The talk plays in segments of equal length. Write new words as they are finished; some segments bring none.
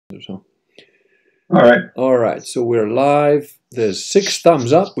So. All right. So we're live. There's 6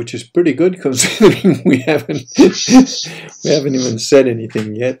 thumbs up, which is pretty good considering we haven't even said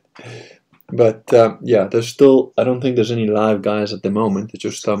anything yet. But yeah, there's still. I don't think there's any live guys at the moment. It's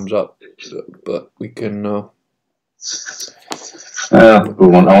just thumbs up. But we can. I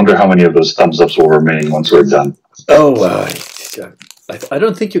wonder how many of those thumbs ups will remain once we're done. Oh, I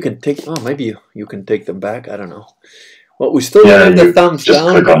don't think you can take. Oh, maybe you can take them back. I don't know. Well, we still don't have the thumbs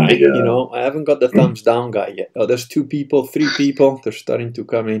down guy. You know, I haven't got the thumbs down guy yet. Oh, there's 2 people, 3 people. They're starting to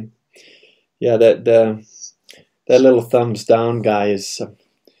come in. Yeah, that little thumbs down guy is.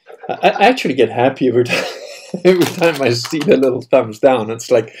 I actually get happy every time. Every time I see the little thumbs down, it's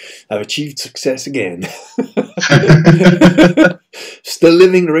like I've achieved success again. Still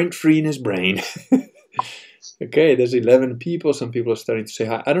living rent-free in his brain. Okay, there's 11 people. Some people are starting to say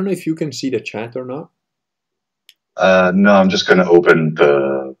hi. I don't know if you can see the chat or not. No, I'm just going to open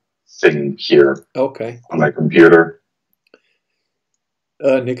the thing here. Okay. On my computer.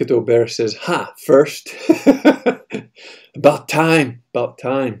 Nikito Bear says, "Ha! First, about time.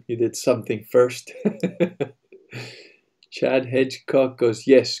 You did something first." Chad Hedgecock goes,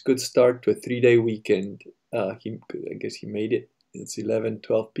 "Yes, good start to a 3-day weekend." I guess he made it. It's 11,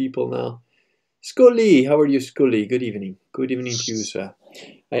 12 people now. Scully, how are you, Scully? Good evening. Good evening to you, sir.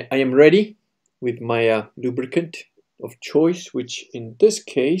 I am ready with my lubricant of choice, which in this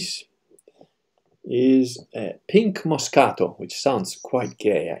case is pink Moscato, which sounds quite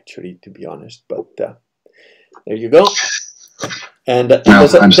gay, actually, to be honest. But there you go. And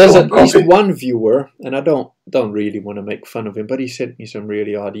there's at least one viewer, and I don't really want to make fun of him, but he sent me some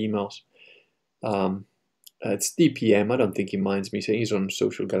really odd emails. It's DPM. I don't think he minds me saying he's on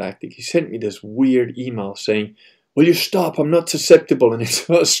Social Galactic. He sent me this weird email saying, "Will you stop? I'm not susceptible." And it's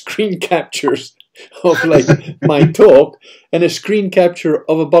screen captures of like my talk and a screen capture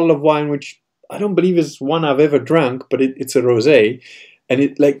of a bottle of wine, which I don't believe is one I've ever drunk, but it's a rosé. And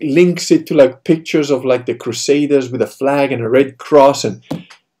it like links it to like pictures of like the Crusaders with a flag and a red cross. And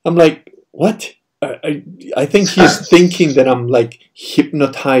I'm like, what? I think he's thinking that I'm like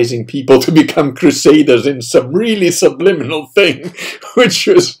hypnotizing people to become Crusaders in some really subliminal thing, which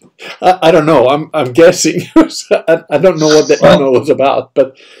was, I don't know, I'm guessing. I don't know what the email was about,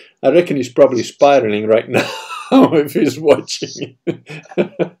 but I reckon he's probably spiraling right now if he's watching.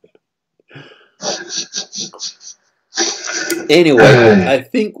 Anyway, I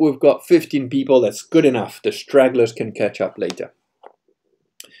think we've got 15 people. That's good enough. The stragglers can catch up later.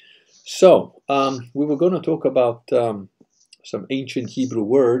 So, we were going to talk about some ancient Hebrew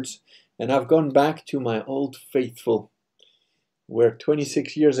words, and I've gone back to my old faithful, where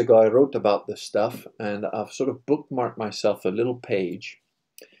 26 years ago I wrote about this stuff, and I've sort of bookmarked myself a little page.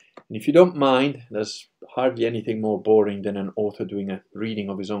 And if you don't mind, there's hardly anything more boring than an author doing a reading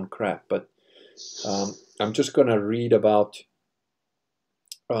of his own crap, but I'm just going to read about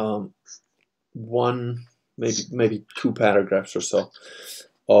one, maybe 2 paragraphs or so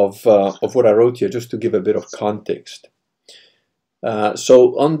of what I wrote here, just to give a bit of context.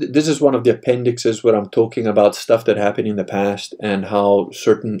 So this is one of the appendixes where I'm talking about stuff that happened in the past and how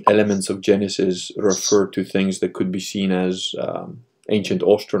certain elements of Genesis refer to things that could be seen as ancient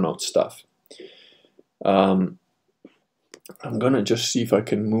astronaut stuff. I'm going to just see if I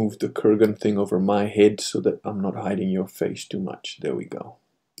can move the Kurgan thing over my head so that I'm not hiding your face too much. There we go.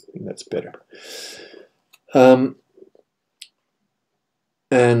 I think that's better. So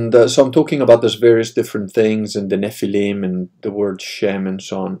I'm talking about those various different things and the Nephilim and the word Shem and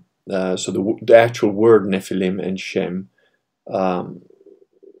so on. So the actual word Nephilim and Shem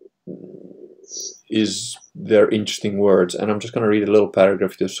they're interesting words. And I'm just going to read a little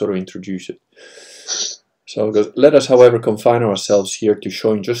paragraph to sort of introduce it. So it goes, "Let us, however, confine ourselves here to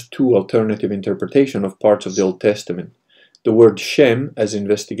showing just 2 alternative interpretations of parts of the Old Testament. The word Shem, as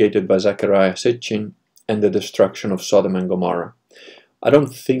investigated by Zechariah Sitchin, and the destruction of Sodom and Gomorrah. I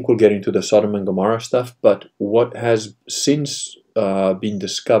don't think we'll get into the Sodom and Gomorrah stuff, but what has since been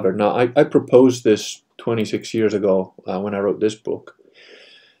discovered. Now, I proposed this 26 years ago when I wrote this book.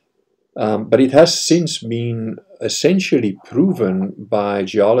 But it has since been essentially proven by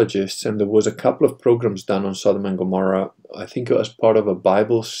geologists, and there was a couple of programs done on Sodom and Gomorrah. I think it was part of a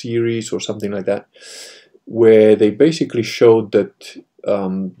Bible series or something like that, where they basically showed that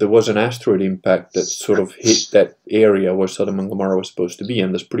there was an asteroid impact that sort of hit that area where Sodom and Gomorrah was supposed to be,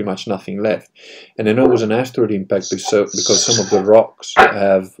 and there's pretty much nothing left. And I know it was an asteroid impact because some of the rocks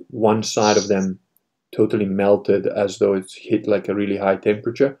have one side of them totally melted as though it's hit like a really high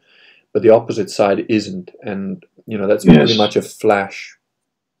temperature, but the opposite side isn't, and you know that's pretty much a flash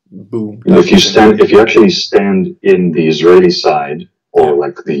boom. If you actually stand in the Israeli side or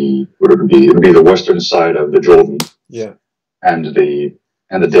like what would it be? It would be the western side of the Jordan, yeah, and the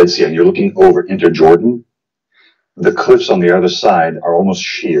Dead Sea, and you're looking over into Jordan. The cliffs on the other side are almost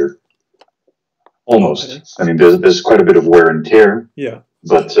sheer. Almost. okay. I mean, there's quite a bit of wear and tear, Yeah,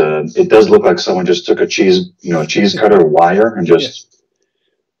 but it does look like someone just took a cheese cutter wire and just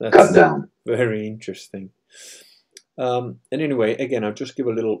cut down. Very interesting. And anyway, again, I'll just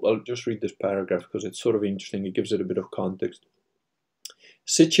read this paragraph because it's sort of interesting. It gives it a bit of context.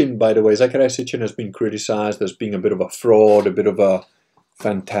 Sitchin, by the way, Zachariah Sitchin has been criticized as being a bit of a fraud, a bit of a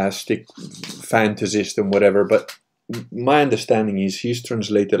fantastic fantasist and whatever, but my understanding is he's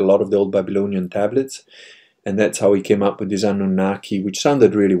translated a lot of the old Babylonian tablets, and that's how he came up with these Anunnaki, which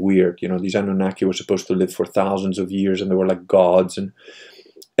sounded really weird. You know, these Anunnaki were supposed to live for thousands of years, and they were like gods, and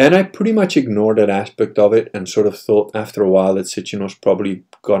I pretty much ignored that aspect of it and sort of thought after a while that Sitchin was probably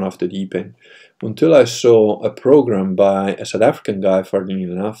gone off the deep end. Until I saw a program by a South African guy, funnily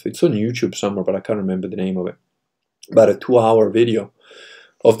enough. It's on YouTube somewhere, but I can't remember the name of it. About a 2-hour video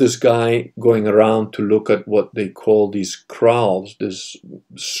of this guy going around to look at what they call these kraals, these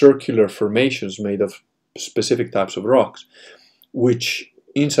circular formations made of specific types of rocks, which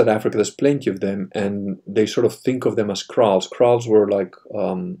in South Africa there's plenty of them, and they sort of think of them as kraals. Kraals were like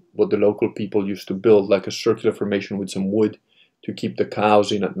what the local people used to build, like a circular formation with some wood to keep the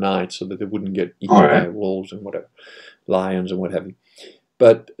cows in at night so that they wouldn't get eaten by wolves and whatever, lions and what have you.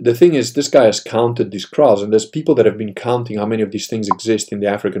 But the thing is, this guy has counted these kraals, and there's people that have been counting how many of these things exist in the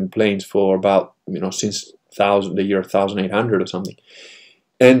African plains for about, since the year 1800 or something.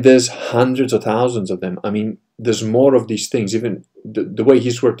 And there's hundreds of thousands of them. I mean, there's more of these things. Even the way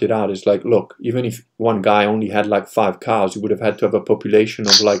he's worked it out is like, look, even if one guy only had like 5 cows, he would have had to have a population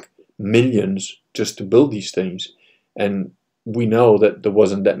of like millions just to build these things. And we know that there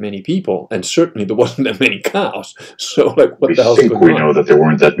wasn't that many people, and certainly there wasn't that many cows. So, like, what the hell's going on? We know that there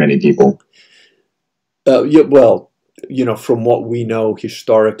weren't that many people. Yeah, well, from what we know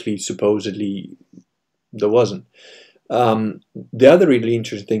historically, supposedly there wasn't. The other really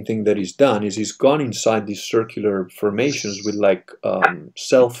interesting thing that he's done is he's gone inside these circular formations with like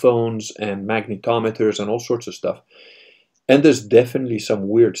cell phones and magnetometers and all sorts of stuff. And there's definitely some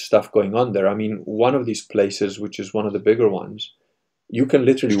weird stuff going on there. I mean, one of these places, which is one of the bigger ones, you can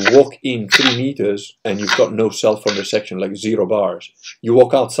literally walk in 3 meters and you've got no cell phone reception, like 0 bars. You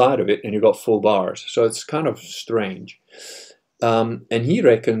walk outside of it and you've got full bars. So it's kind of strange. And he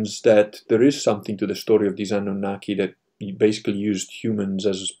reckons that there is something to the story of these Anunnaki that basically used humans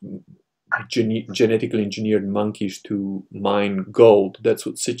as genetically engineered monkeys to mine gold. That's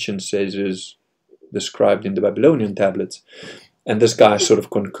what Sitchin says is described in the Babylonian tablets, and this guy sort of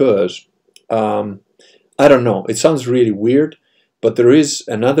concurs. I don't know, it sounds really weird, but there is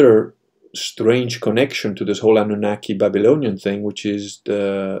another strange connection to this whole Anunnaki Babylonian thing, which is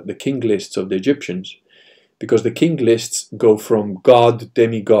the king lists of the Egyptians, because the king lists go from god,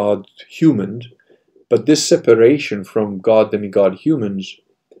 demigod, human, but this separation from god, demigod, humans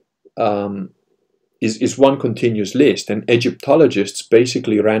is one continuous list, and Egyptologists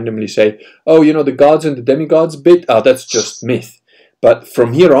basically randomly say, oh, the gods and the demigods bit, that's just myth. But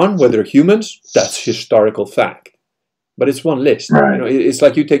from here on, whether humans, that's historical fact. But it's one list. Right. It's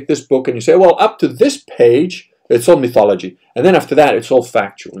like you take this book and you say, well, up to this page, it's all mythology. And then after that, it's all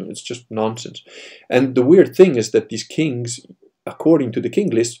factual. It's just nonsense. And the weird thing is that these kings, according to the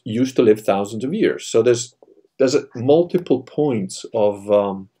king list, used to live thousands of years. So there's multiple points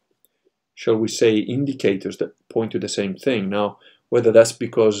of shall we say, indicators that point to the same thing. Now, whether that's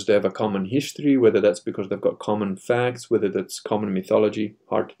because they have a common history, whether that's because they've got common facts, whether that's common mythology,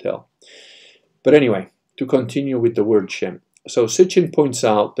 hard to tell. But anyway, to continue with the word Shem. So Sitchin points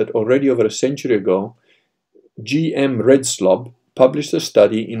out that already over a century ago, G.M. Redslob published a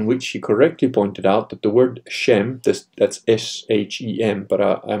study in which he correctly pointed out that the word Shem, that's S-H-E-M, but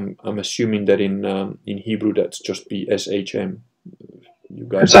I'm assuming that in Hebrew that's just be S-H-M.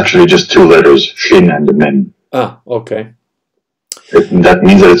 It's actually just 2 letters, Shin and Mem. Ah, okay. That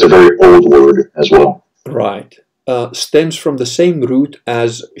means that it's a very old word as well. Right. Stems from the same root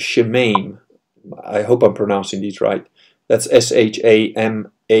as Shemaim. I hope I'm pronouncing these right. That's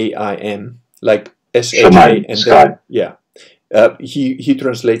S-H-A-M-A-I-M. Like S-H-A and sky. then, yeah. He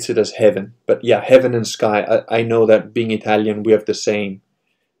translates it as heaven. But yeah, heaven and sky. I know that being Italian, we have the same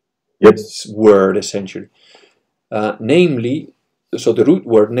word, essentially. Namely, so the root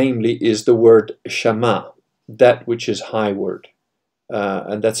word, namely, is the word Shama, that which is high word.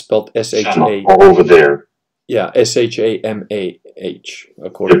 And that's spelled S-H-A. Over there. Yeah, S-H-A-M-A-H,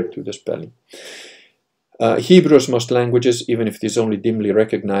 according to the spelling. Hebrew, as most languages, even if it is only dimly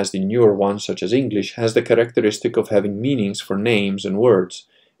recognized in newer ones such as English, has the characteristic of having meanings for names and words,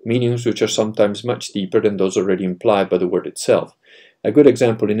 meanings which are sometimes much deeper than those already implied by the word itself. A good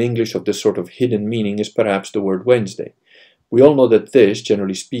example in English of this sort of hidden meaning is perhaps the word Wednesday. We all know that this,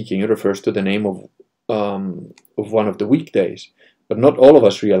 generally speaking, refers to the name of one of the weekdays, but not all of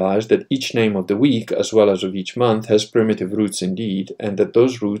us realize that each name of the week, as well as of each month, has primitive roots indeed, and that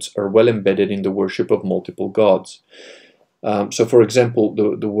those roots are well embedded in the worship of multiple gods. So, for example,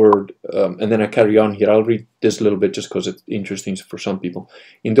 the word, and then I carry on here, I'll read this a little bit just because it's interesting for some people.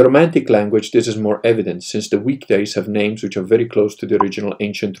 In the Romantic language, this is more evident, since the weekdays have names which are very close to the original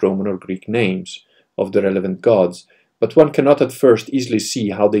ancient Roman or Greek names of the relevant gods. But one cannot at first easily see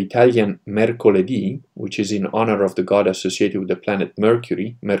how the Italian mercoledì, which is in honor of the god associated with the planet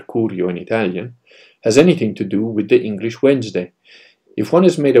Mercury, Mercurio in Italian, has anything to do with the English Wednesday. If one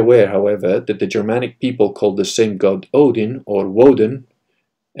is made aware, however, that the Germanic people called the same god Odin or Woden,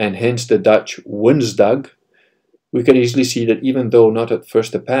 and hence the Dutch Woensdag, we can easily see that even though not at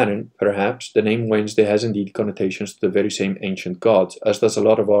first apparent, perhaps, the name Wednesday has indeed connotations to the very same ancient gods, as does a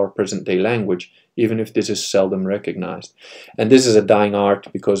lot of our present-day language, even if this is seldom recognized. And this is a dying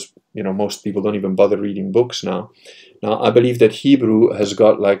art because, most people don't even bother reading books now. Now, I believe that Hebrew has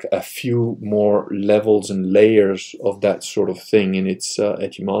got like a few more levels and layers of that sort of thing in its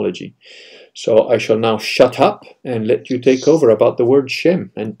etymology. So I shall now shut up and let you take over about the word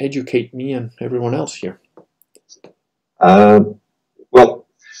Shem and educate me and everyone else here. Well,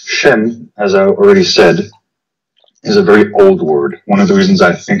 Shem, as I already said, is a very old word. One of the reasons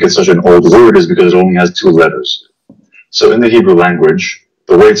I think it's such an old word is because it only has 2 letters. So in the Hebrew language,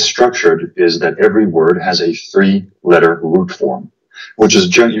 the way it's structured is that every word has a 3-letter root form, which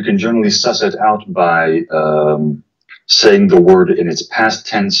is you can generally suss it out by saying the word in its past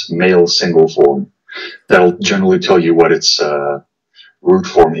tense male single form. That'll generally tell you what its root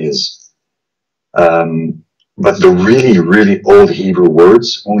form is. But the really, really old Hebrew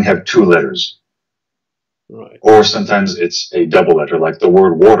words only have 2 letters. Right. Or sometimes it's a double letter, like the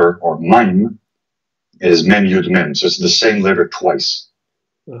word water, or mime, is mem, yud, mem. So it's the same letter twice.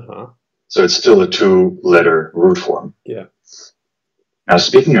 So it's still a 2-letter root form. Yeah. Now,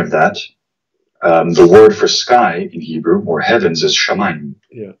 speaking of that, the word for sky in Hebrew, or heavens, is shamayim.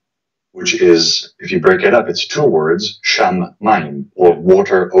 Yeah. Which is, if you break it up, it's 2 words, shamayim, or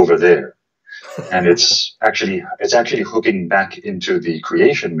water over there. And it's actually hooking back into the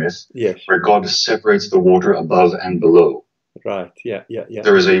creation myth, yes, where God separates the water above and below. Right. Yeah.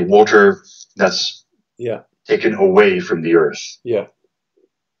 There is a water that's taken away from the earth. Yeah.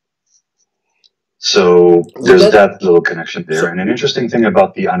 So there's that little connection there. And an interesting thing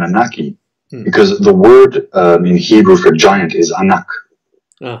about the Anunnaki, because the word in Hebrew for giant is Anak.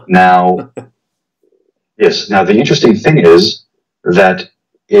 Now, yes. Now the interesting thing is that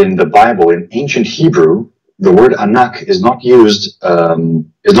in the Bible, in ancient Hebrew, the word Anak is not used to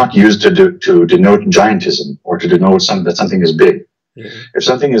denote giantism or to denote that something is big. If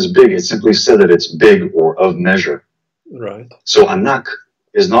something is big, it's simply said that it's big or of measure. Right. So Anak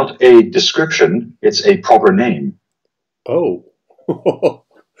is not a description; it's a proper name. Oh,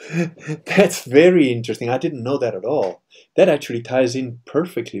 that's very interesting. I didn't know that at all. That actually ties in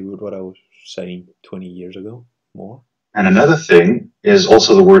perfectly with what I was saying 20 years ago, more. And another thing is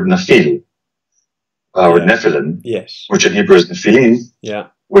also the word Nephil, or Nephilim, yes, which in Hebrew is Nephilim,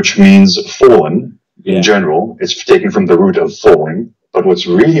 which means fallen in general. It's taken from the root of falling. But what's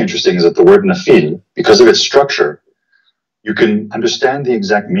really interesting is that the word Nephil, because of its structure, you can understand the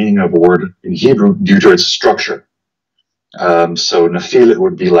exact meaning of a word in Hebrew due to its structure. So Nephil, it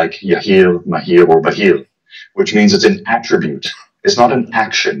would be like Yahil, Mahil, or Bahil, which means it's an attribute. It's not an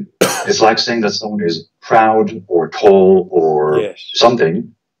action. It's like saying that someone is proud or tall or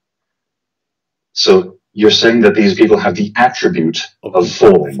something. So you're saying that these people have the attribute of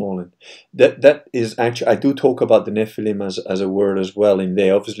falling. That is actually, I do talk about the Nephilim as a word as well in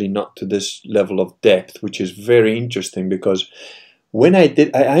there, obviously not to this level of depth, which is very interesting because when I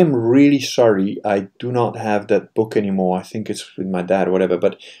did, I am really sorry I do not have that book anymore. I think it's with my dad or whatever,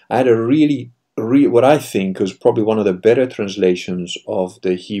 but I had a really what I think was probably one of the better translations of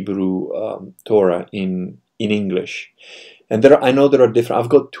the Hebrew Torah in English. And I know there are different, I've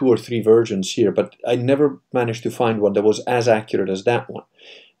got 2 or 3 versions here, but I never managed to find one that was as accurate as that one.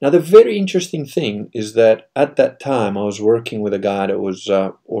 Now, the very interesting thing is that at that time I was working with a guy that was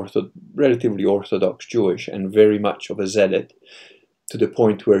relatively Orthodox Jewish and very much of a zealot, to the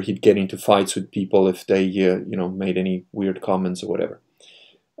point where he'd get into fights with people if they, made any weird comments or whatever.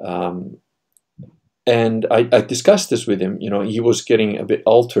 And I discussed this with him. He was getting a bit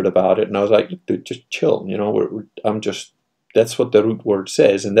altered about it, and I was like, dude, just chill. That's what the root word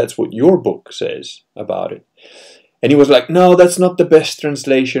says, and that's what your book says about it. And he was like, no, that's not the best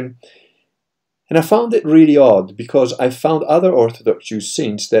translation. And I found it really odd, because I found other Orthodox Jews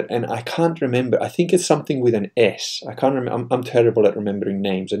since that, and I can't remember. I think it's something with an S. I can't remember. I'm terrible at remembering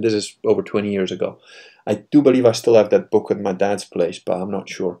names, and this is over 20 years ago. I do believe I still have that book at my dad's place, but I'm not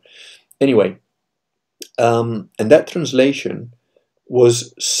sure. Anyway, and that translation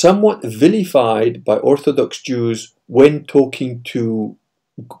was somewhat vilified by Orthodox Jews when talking to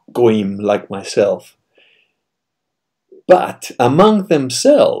Goyim like myself. But among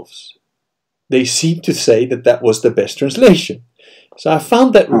themselves, they seem to say that that was the best translation. So I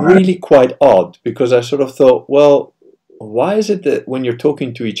found that really quite odd, because I sort of thought, well, why is it that when you're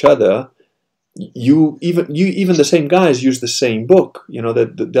talking to each other, even the same guys use the same book?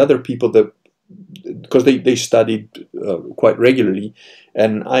 The other people that, because they studied quite regularly,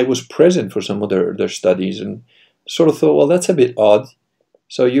 and I was present for some of their studies, and sort of thought, well, that's a bit odd.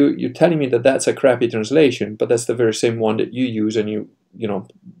 So you're telling me that that's a crappy translation, but that's the very same one that you use, and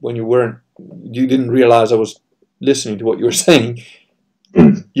when you didn't realize I was listening to what you were saying,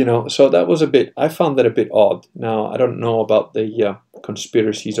 So that was I found that a bit odd. Now I don't know about the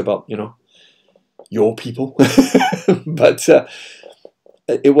conspiracies about your people, but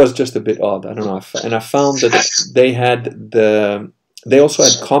it was just a bit odd. I don't know, and I found that they also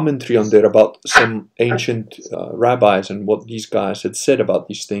had commentary on there about some ancient rabbis and what these guys had said about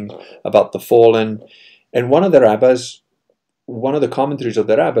these things, about the fallen. And one of the commentaries of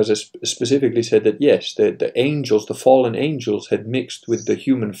the rabbis specifically said that yes, the angels, the fallen angels, had mixed with the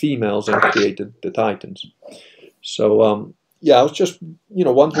human females and created the Titans. So I was just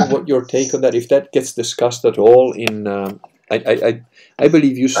wondering what your take on that, if that gets discussed at all in. I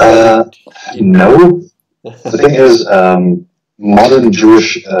believe you saw it. No. The thing is, modern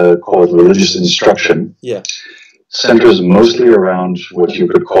Jewish call it religious instruction centers mostly around what you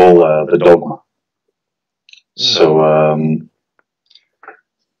could call the dogma. So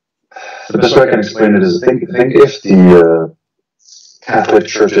the best way I can explain it is think if the Catholic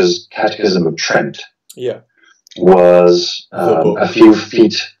Church's Catechism of Trent was a few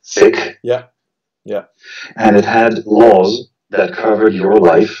feet thick, and it had laws that covered your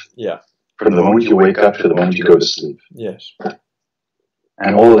life from the moment you wake up to the moment you go to sleep. Yes.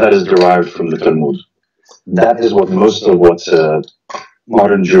 And all of that is derived from the Talmud. That is what most of what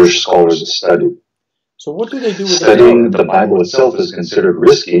modern Jewish scholars study. So what do they do with studying the Bible itself is considered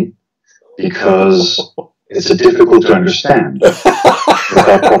risky because it's difficult to understand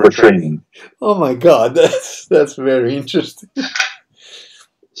without proper training. Oh my God, that's very interesting.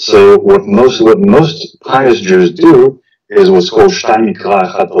 So what most pious Jews do is what's called Shtay Mikra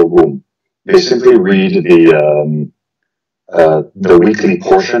Echad Targum. They simply read the weekly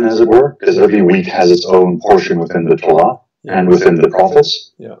portion, as it were, because every week has its own portion within the Torah and within the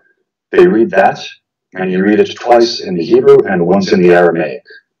prophets. Yeah. They read that, and you read it twice in the Hebrew and once in the Aramaic.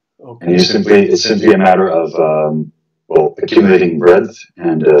 Okay. And it's simply a matter of accumulating breadth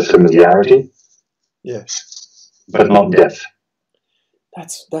and familiarity. Yes. But not depth.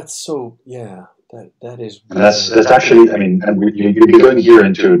 That's so that is. And that's actually, you'd be going here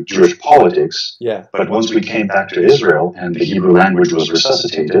into Jewish politics. Yeah. But once we came back to Israel and the Hebrew language was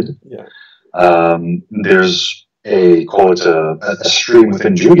resuscitated, there's a stream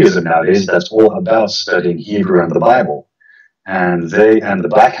within Judaism nowadays that's all about studying Hebrew and the Bible. And they and the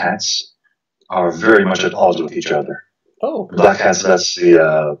black hats are very much at odds with each other. Oh. The black hats, that's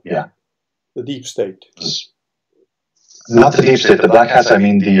the deep state. Not the deep state. The black hats, the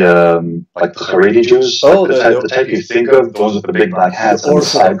like the Haredi Jews. Oh, the type you think of, those with the big black hats and the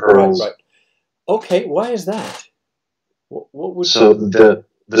side curls. Right. Okay, why is that? What would so the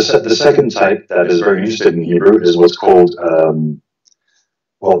second type that is very interested in Hebrew is what's called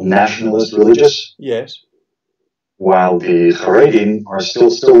nationalist religious. Yes. While the Haredim are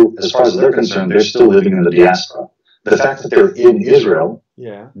still, as far as they're concerned, they're still living in the diaspora. The fact that they're in Israel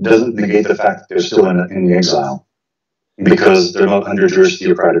doesn't negate the fact that they're still in the exile, because they're not under Jewish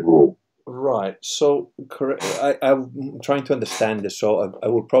theocratic rule. Right. So I'm trying to understand this, so I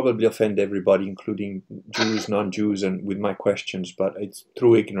will probably offend everybody, including Jews, non-Jews, and with my questions, but it's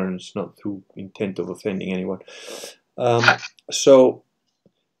through ignorance, not through intent of offending anyone. So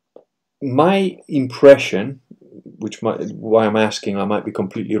my impression, why I'm asking, I might be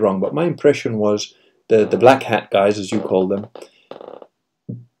completely wrong, but my impression was the black hat guys, as you call them,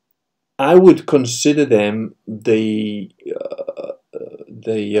 I would consider them the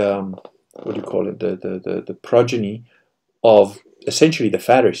progeny of essentially the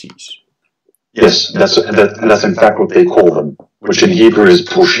Pharisees. Yes, that's in fact what they call them, which in Hebrew is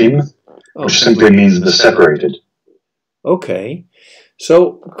pushim, which simply means the separated. Okay.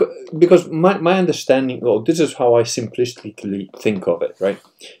 So, because my understanding, well, this is how I simplistically think of it, right?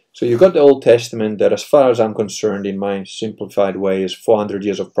 So you've got the Old Testament that, as far as I'm concerned, in my simplified way, is 400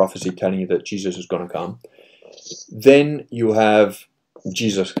 years of prophecy telling you that Jesus is going to come. Then you have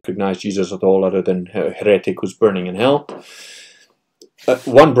Jesus, recognize Jesus at all other than a heretic who's burning in hell.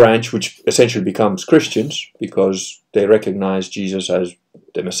 One branch which essentially becomes Christians because they recognize Jesus as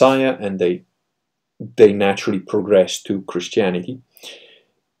the Messiah and they naturally progress to Christianity.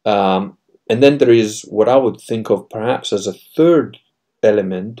 And then there is what I would think of perhaps as a third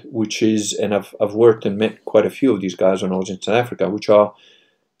element, which is, and I've worked and met quite a few of these guys when I was in South Africa, which are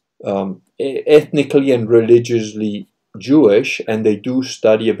ethnically and religiously Jewish, and they do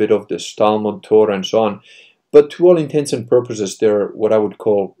study a bit of the Talmud, Torah, and so on. But to all intents and purposes, they're what I would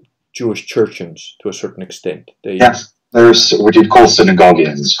call Jewish churchians to a certain extent. Yes, there's what you'd call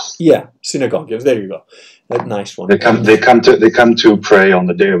synagoguians. Yeah, synagoguians. There you go. That nice one. They come to pray on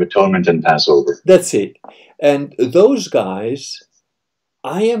the Day of Atonement and Passover. That's it. And those guys,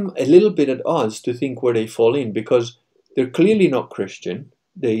 I am a little bit at odds to think where they fall in, because they're clearly not Christian.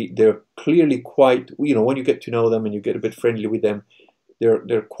 They're clearly quite, when you get to know them and you get a bit friendly with them,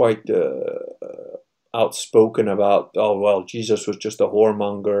 they're quite outspoken about, oh well, Jesus was just a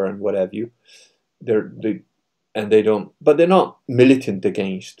whoremonger and what have you. But they're not militant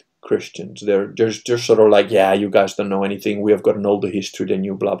against Christians. They're just sort of like, yeah, you guys don't know anything. We have got an older history than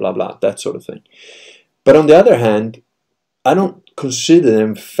you, blah blah blah, that sort of thing. But on the other hand, I don't consider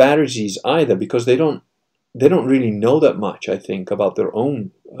them Pharisees either, because they don't really know that much, I think, about their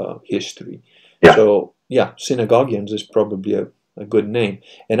own history. Yeah. So, yeah, synagoguians is probably a good name.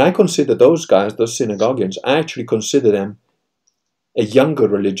 And I consider those guys, those synagoguians, I actually consider them a younger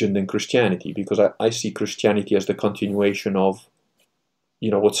religion than Christianity, because I see Christianity as the continuation of,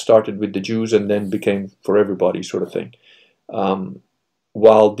 what started with the Jews and then became for everybody sort of thing.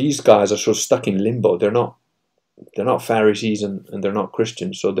 While these guys are sort of stuck in limbo. They're not Pharisees and they're not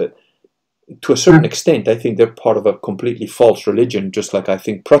Christians, so that to a certain extent, I think they're part of a completely false religion, just like I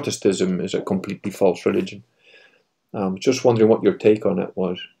think Protestantism is a completely false religion. Just wondering what your take on it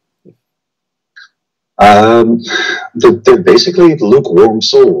was. They're basically lukewarm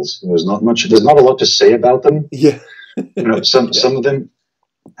souls. There's not a lot to say about them. Yeah. Some of them,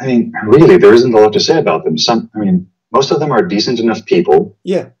 I mean, really, there isn't a lot to say about them. Most of them are decent enough people.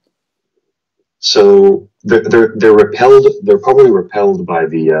 Yeah. So they're repelled. They're probably repelled by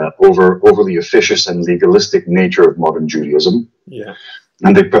the overly officious and legalistic nature of modern Judaism. Yeah,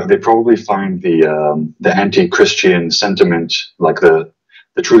 and they probably find the anti-Christian sentiment, like the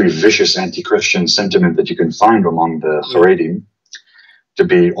truly vicious anti-Christian sentiment that you can find among the Haredim, to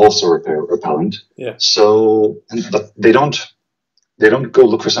be also repellent. Yeah. So, but they don't go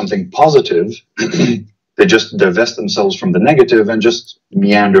look for something positive. They just divest themselves from the negative and just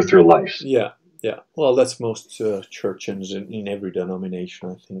meander through life. Yeah. Yeah, well, that's most churchians in every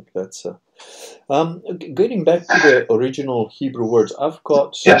denomination. I think that's getting back to the original Hebrew words. I've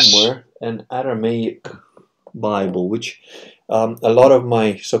got somewhere an Aramaic Bible, which a lot of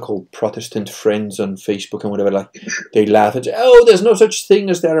my so-called Protestant friends on Facebook and whatever, they laugh and say, "Oh, there's no such thing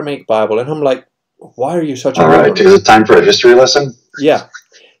as the Aramaic Bible," and I'm like, "Why are you such a?" All right, is it time for a history lesson? Yeah.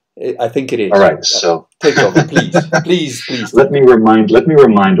 I think it is. All right, so take over, please, please. Let me remind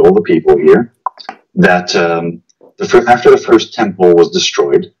all the people here that after the first temple was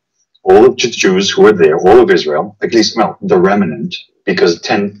destroyed, all of the Jews who were there, all of Israel, at least, the remnant, because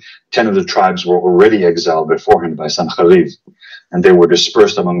 10 of the tribes were already exiled beforehand by Sancheriv, and they were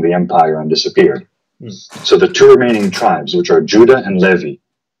dispersed among the empire and disappeared. So the two remaining tribes, which are Judah and Levi,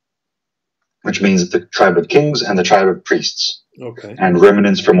 which means the tribe of kings and the tribe of priests, and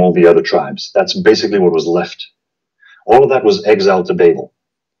remnants from all the other tribes. That's basically what was left. All of that was exiled to Babel.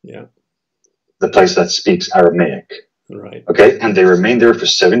 Yeah. The place that speaks Aramaic. Right. Okay, and they remained there for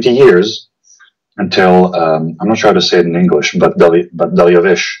 70 years until, I'm not sure how to say it in English, but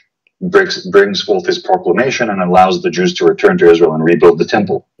Daryavish brings forth his proclamation and allows the Jews to return to Israel and rebuild the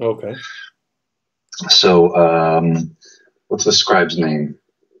temple. Okay. So, what's the scribe's name?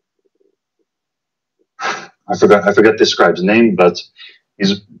 I forgot this scribe's name, but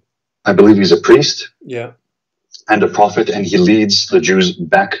I believe he's a priest. Yeah. And a prophet, and he leads the Jews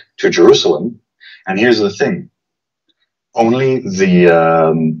back to Jerusalem. And here's the thing: only the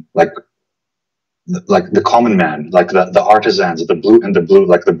the common man, like the artisans, the blue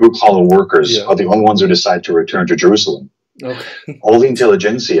collar workers, are the only ones who decide to return to Jerusalem. Okay. All the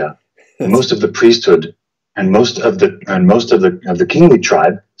intelligentsia, most of the priesthood, and most of the kingly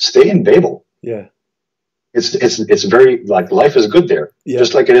tribe stay in Babel. Yeah. It's very, like, life is good there,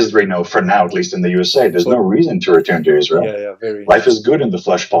 just like it is right now, for now, at least in the USA. There's no reason to return to Israel. Yeah, very. Life is good in the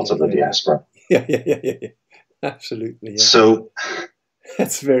flesh pots of the diaspora. Yeah. Absolutely. Yeah. So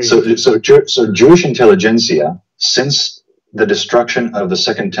that's very. So Jewish intelligentsia, since the destruction of the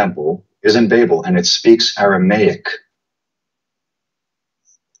Second Temple, is in Babel, and it speaks Aramaic.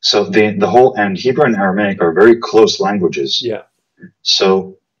 So the whole, and Hebrew and Aramaic are very close languages. Yeah.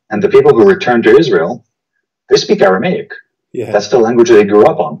 So, and the people who return to Israel, they speak Aramaic. Yeah. That's the language they grew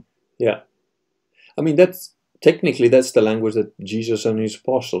up on. Yeah. I mean, that's technically that's the language that Jesus and his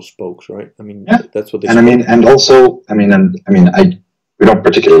apostles spoke, right? I mean, that's what they. And we don't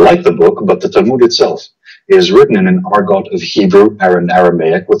particularly like the book, but the Talmud itself is written in an argot of Hebrew and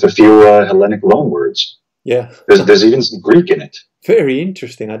Aramaic with a few Hellenic loanwords. Yeah. There's even some Greek in it. Very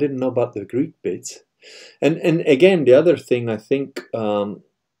interesting. I didn't know about the Greek bits. And again, the other thing, I think,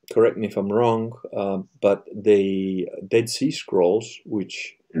 correct me if I'm wrong, but the Dead Sea Scrolls,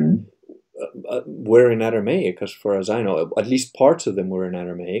 which were in Aramaic, as far as I know, at least parts of them were in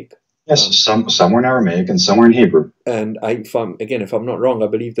Aramaic. Yes, some were in Aramaic and some were in Hebrew. And if I'm not wrong, I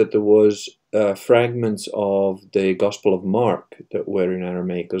believe that there was fragments of the Gospel of Mark that were in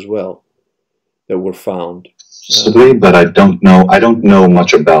Aramaic as well, that were found. Possibly, but I don't know. I don't know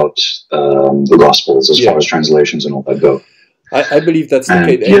much about the Gospels as far as translations and all that go. I believe that's the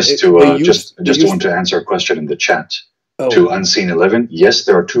case. Yes, just want to answer a question in the chat. To Unseen 11, yes,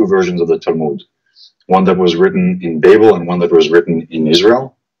 there are two versions of the Talmud. One that was written in Babel and one that was written in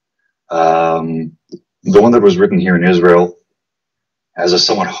Israel. The one that was written here in Israel has a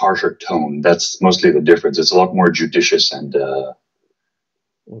somewhat harsher tone. That's mostly the difference. It's a lot more judicious and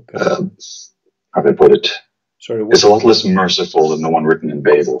how do I put it? Sorry, it's a lot less merciful than the one written in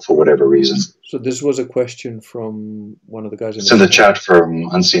Babel for whatever reason. So this was a question from one of the guys in the chat from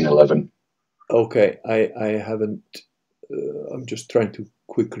Unseen 11. Okay, I haven't. I'm just trying to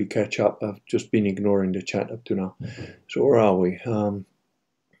quickly catch up. I've just been ignoring the chat up to now. So where are we?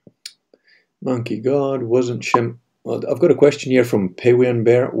 Monkey God, wasn't Shem... Well, I've got a question here from Pewian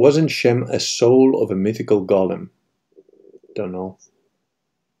Bear. Wasn't Shem a soul of a mythical golem? Don't know.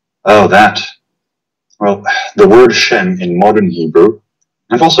 Oh, that. Well, the word Shem in modern Hebrew,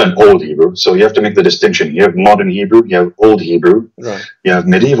 and also in Old Hebrew, so you have to make the distinction. You have modern Hebrew, you have Old Hebrew, right. You have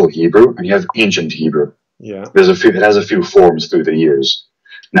medieval Hebrew, and you have ancient Hebrew. Yeah. It has a few forms through the years.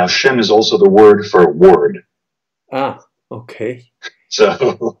 Now, Shem is also the word for word. Ah, okay.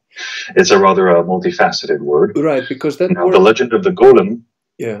 So it's a rather multifaceted word. Right, because that now, the legend of the golem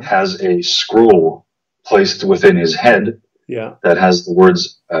yeah. has a scroll placed within his head yeah. that has the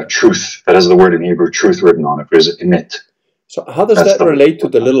words truth, that has the word in Hebrew truth written on it, is in it. So how does that relate to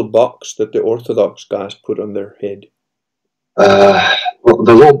the little box that the Orthodox guys put on their head?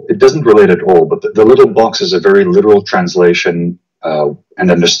 Well, it doesn't relate at all, but the little box is a very literal translation and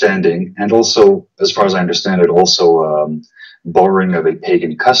understanding, and also, as far as I understand it, also borrowing of a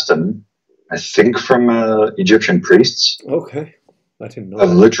pagan custom, I think from Egyptian priests. Okay, I didn't know.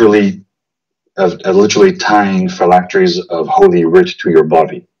 Of literally tying phylacteries of holy writ to your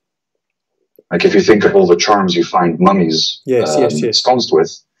body. Like if you think of all the charms you find mummies ensconced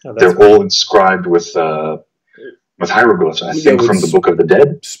with, they're all inscribed with hieroglyphs. I think from the Book of the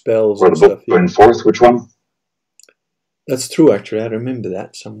Dead, spells, or the Book going forth. Which one? That's true, actually. I remember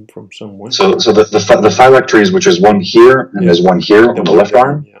that from somewhere. So the phylacteries, which is one here and there's one here on the left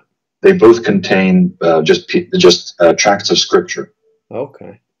arm, they both contain just tracts of scripture.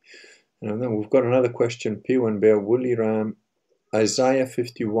 Okay. And then we've got another question. P1 Bear Woolly Ram, Isaiah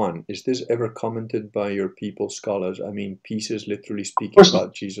 51. Is this ever commented by your people scholars? I mean, pieces literally speaking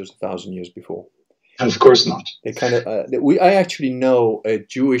about Jesus 1,000 years before. Of course not. They kind of. I actually know a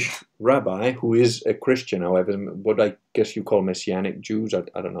Jewish rabbi who is a Christian, however, what I guess you call Messianic Jews. I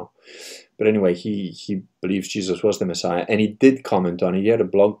don't know, but anyway, he believes Jesus was the Messiah, and he did comment on it. He had a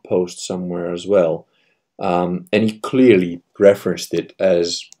blog post somewhere as well, and he clearly referenced it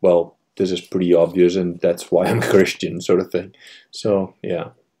as well. This is pretty obvious, and that's why I'm a Christian, sort of thing. So yeah.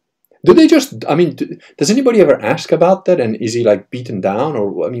 Do they just, I mean, does anybody ever ask about that? And is he like beaten down,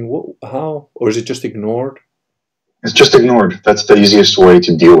 or, I mean, how? Or is it just ignored? It's just ignored. That's the easiest way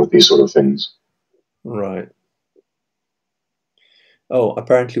to deal with these sort of things. Right. Oh,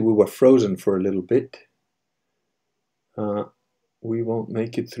 apparently we were frozen for a little bit. We won't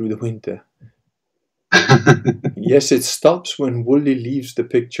make it through the winter. Yes, it stops when Wooly leaves the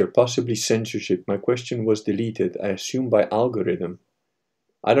picture, possibly censorship. My question was deleted, I assume by algorithm.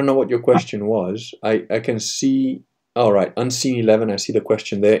 I don't know what your question was. I can see... All right, Unseen 11, I see the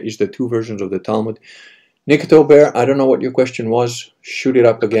question there. Is the two versions of the Talmud? Nikito Bear, I don't know what your question was. Shoot it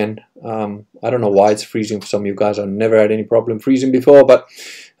up again. I don't know why it's freezing for some of you guys. I've never had any problem freezing before, but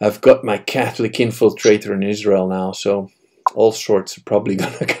I've got my Catholic infiltrator in Israel now, so all sorts are probably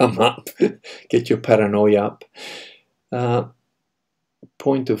going to come up. Get your paranoia up.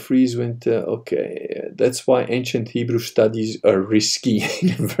 Point of freeze went, okay, that's why ancient Hebrew studies are risky, in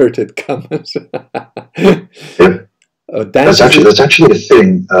inverted commas. That's actually a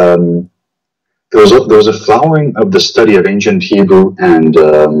thing. There was a flowering of the study of ancient Hebrew and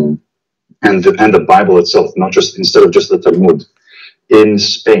the Bible itself, not just instead of just the Talmud, in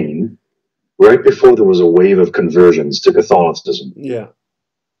Spain, right before there was a wave of conversions to Catholicism. Yeah.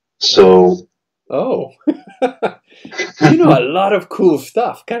 So. Oh. You know a lot of cool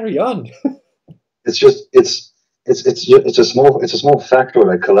stuff. Carry on. It's a small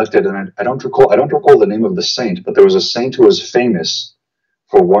factoid I collected, and I don't recall the name of the saint, but there was a saint who was famous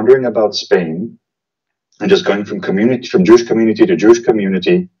for wandering about Spain and just going from Jewish community to Jewish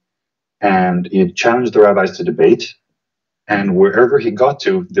community, and he challenged the rabbis to debate, and wherever he got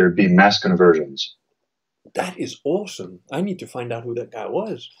to, there'd be mass conversions. That is awesome. I need to find out who that guy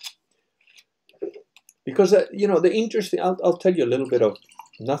was. Because, you know, the interesting, I'll tell you a little bit of,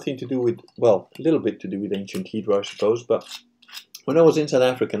 nothing to do with, well, a little bit to do with ancient Hebrew, I suppose, but when I was in South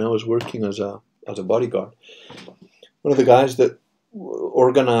Africa and I was working as a bodyguard, one of the guys that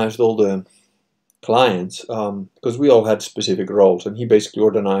organized all the clients, because we all had specific roles, and he basically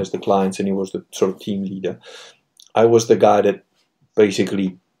organized the clients and he was the sort of team leader. I was the guy that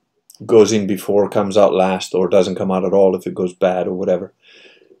basically goes in before, comes out last, or doesn't come out at all if it goes bad or whatever.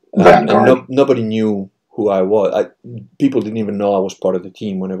 And nobody knew who I was. People didn't even know I was part of the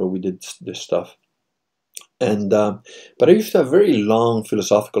team whenever we did this stuff. And but I used to have very long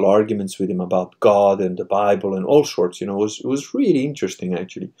philosophical arguments with him about God and the Bible and all sorts. You know, it was really interesting,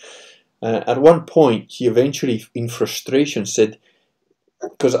 actually. At one point, he eventually, in frustration, said,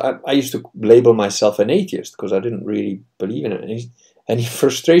 because I used to label myself an atheist because I didn't really believe in it. And in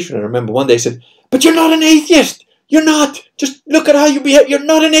frustration, I remember one day he said, "But you're not an atheist! You're not! Just look at how you behave! You're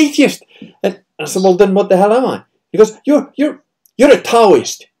not an atheist!" And I said, "Well, then what the hell am I?" He goes, You're a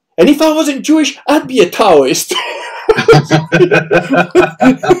Taoist. And if I wasn't Jewish, I'd be a Taoist."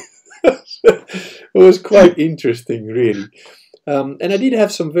 It was quite interesting, really. And I did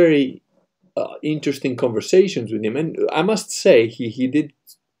have some very interesting conversations with him. And I must say, he did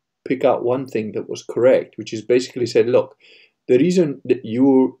pick out one thing that was correct, which is basically said, look, the reason that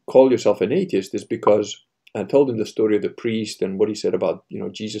you call yourself an atheist is because I told him the story of the priest and what he said about, you know,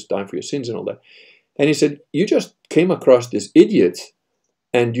 Jesus dying for your sins and all that. And he said, you just came across this idiot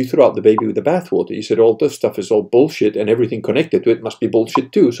and you threw out the baby with the bathwater. He said, all this stuff is all bullshit and everything connected to it must be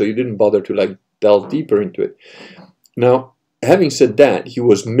bullshit too. So you didn't bother to like delve deeper into it. Now, having said that, he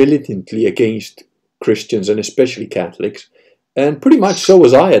was militantly against Christians and especially Catholics. And pretty much so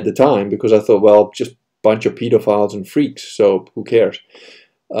was I at the time, because I thought, well, just a bunch of pedophiles and freaks, so who cares?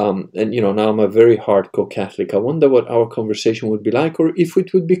 And, you know, now I'm a very hardcore Catholic. I wonder what our conversation would be like, or if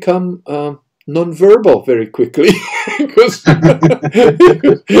it would become non-verbal very quickly. Because,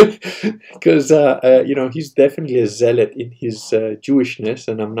 you know, he's definitely a zealot in his Jewishness,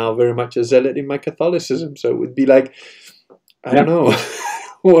 and I'm now very much a zealot in my Catholicism. So it would be like, I don't know,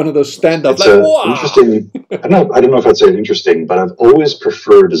 one of those stand-up, like, wow! Interesting. I don't know if I'd say interesting, but I've always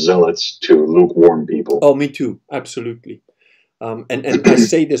preferred zealots to lukewarm people. Oh, me too, absolutely. And I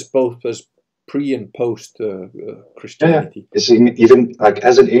say this both as pre and post Christianity. Yeah. See, even like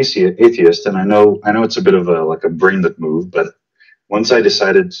as an atheist, and I know it's a bit of a brainlet move, but once I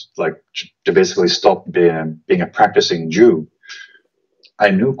decided like to basically stop being a practicing Jew, I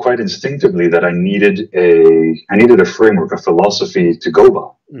knew quite instinctively that I needed a framework, a philosophy to go by,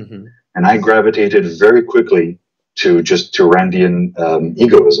 and I gravitated very quickly to just Randian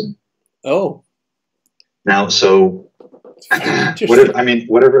egoism. Oh, now so.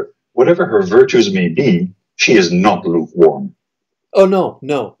 Whatever her virtues may be, she is not lukewarm. Oh,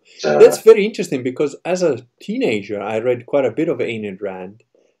 no. That's very interesting, because as a teenager, I read quite a bit of Ayn Rand.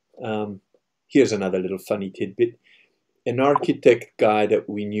 Here's another little funny tidbit. An architect guy that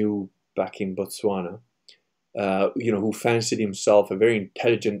we knew back in Botswana, you know, who fancied himself a very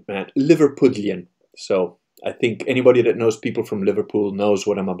intelligent man, Liverpudlian. So I think anybody that knows people from Liverpool knows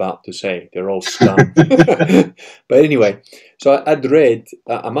what I'm about to say. They're all stunned. But anyway, so I'd read,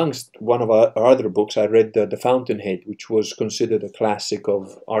 amongst one of our other books, I read The Fountainhead, which was considered a classic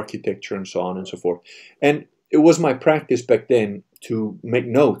of architecture and so on and so forth. And it was my practice back then to make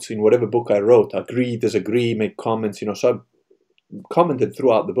notes in whatever book I wrote, agree, disagree, make comments, you know, so I commented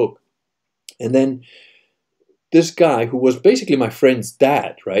throughout the book. And then this guy who was basically my friend's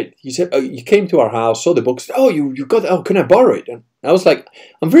dad, right? He said, oh, he came to our house, saw the books. Oh, you got, oh, can I borrow it? And I was like,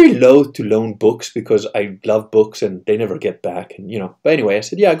 I'm very loath to loan books because I love books and they never get back. And, you know, but anyway, I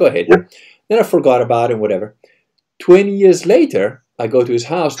said, yeah, go ahead. Yep. Then I forgot about it and whatever. 20 years later, I go to his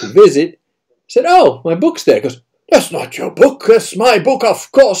house to visit. He said, oh, my book's there. He goes, that's not your book. That's my book.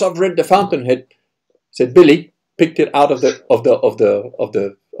 Of course, I've read The Fountainhead. I said, Billy, picked it out of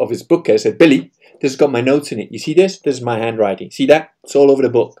his bookcase. I said, Billy, this has got my notes in it. You see this? This is my handwriting. See that? It's all over the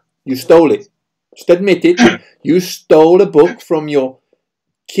book. You stole it. Just admit it. You stole a book from your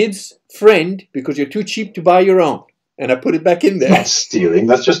kid's friend because you're too cheap to buy your own. And I put it back in there. That's stealing.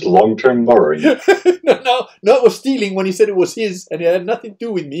 That's just long-term borrowing. No, it was stealing when he said it was his and it had nothing to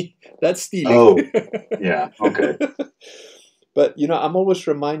do with me. That's stealing. Oh, yeah. Okay. But, you know, I'm always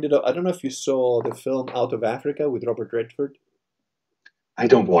reminded of, I don't know if you saw the film Out of Africa with Robert Redford. I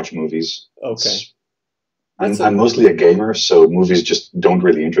don't watch movies. Okay. I'm mostly a gamer, so movies just don't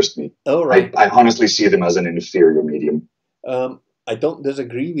really interest me. Oh, right. I honestly see them as an inferior medium. I don't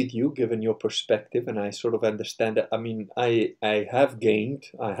disagree with you, given your perspective, and I sort of understand that. I mean, I have gained.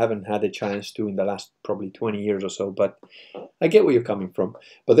 I haven't had a chance to in the last probably 20 years or so, but I get where you're coming from.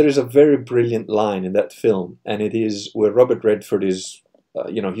 But there is a very brilliant line in that film, and it is where Robert Redford is,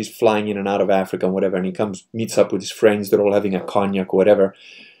 you know, he's flying in and out of Africa and whatever, and he meets up with his friends. They're all having a cognac or whatever.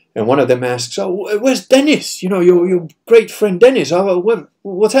 And one of them asks, oh, where's Dennis? You know, your great friend Dennis.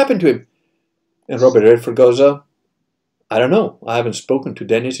 What's happened to him? And Robert Redford goes, I don't know. I haven't spoken to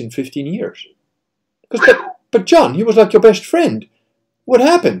Dennis in 15 years. But John, he was like your best friend. What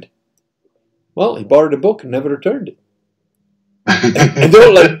happened? Well, he borrowed a book and never returned it. And they're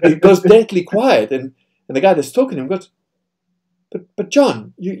all like, it goes deathly quiet. And the guy that's talking to him goes, but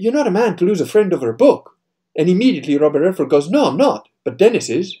John, you're not a man to lose a friend over a book. And immediately Robert Redford goes, no, I'm not. But Dennis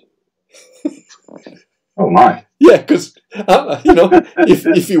is. Oh my. Yeah, because, you know,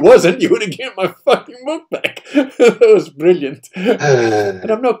 if he wasn't, you would have given my fucking book back. That was brilliant. And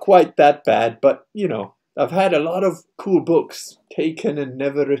I'm not quite that bad, but, you know, I've had a lot of cool books taken and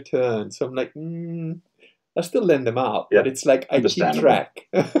never returned. So I'm like, I still lend them out. Yeah, but it's like I keep track.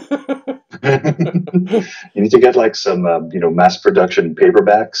 You need to get like some, you know, mass production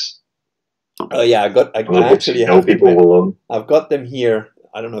paperbacks. Oh yeah, I actually have people will own. I've got them here.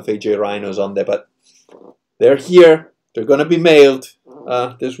 I don't know if AJ Rhino's on there, but they're here. They're going to be mailed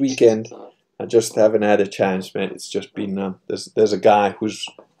this weekend. I just haven't had a chance, man. It's just been there's a guy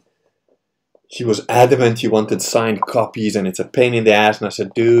he was adamant he wanted signed copies, and it's a pain in the ass. And I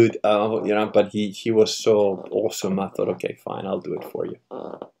said, dude, you know, but he was so awesome. I thought, okay, fine, I'll do it for you.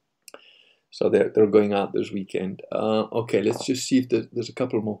 So they're going out this weekend. Okay, let's just see if there's a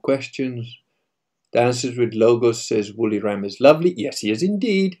couple more questions. Dances with Logos says Woolly Ram is lovely. Yes, he is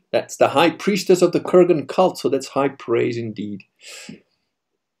indeed. That's the high priestess of the Kurgan cult, so that's high praise indeed.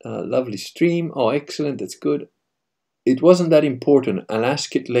 Lovely stream. Oh, excellent. That's good. It wasn't that important. I'll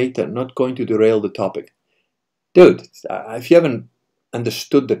ask it later. Not going to derail the topic. Dude, if you haven't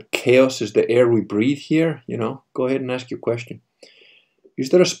understood that chaos is the air we breathe here, you know, go ahead and ask your question. Is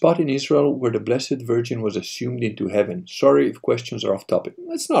there a spot in Israel where the Blessed Virgin was assumed into heaven? Sorry if questions are off topic.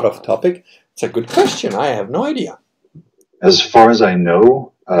 It's not off topic. It's a good question. I have no idea. As far as I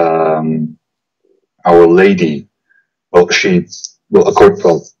know, Our Lady,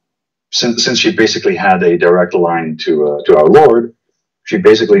 since she basically had a direct line to our Lord, she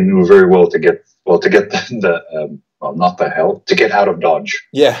basically knew very well to get to get out of Dodge.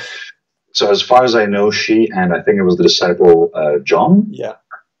 Yeah. So as far as I know, she and I think it was the disciple John. Yeah.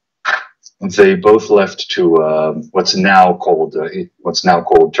 They both left to what's now called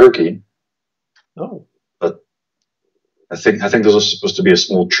Turkey. Oh. But I think this was supposed to be a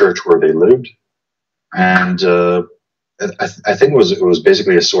small church where they lived, and I think it was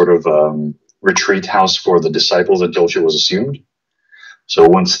basically a sort of retreat house for the disciples until she was assumed. So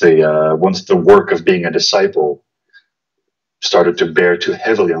once the work of being a disciple started to bear too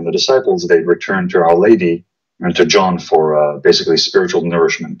heavily on the disciples, they returned to Our Lady and to John for basically spiritual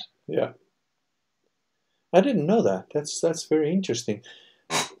nourishment. Yeah, I didn't know that. That's very interesting.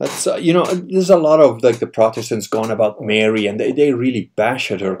 That's you know, there's a lot of like the Protestants gone about Mary, and they really bash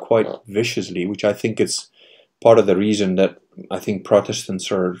at her quite viciously, which I think is part of the reason that I think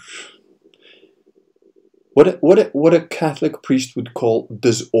Protestants are what a Catholic priest would call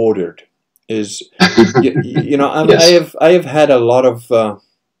disordered. Is you know, yes. I have had a lot of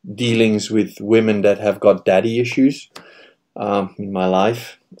dealings with women that have got daddy issues in my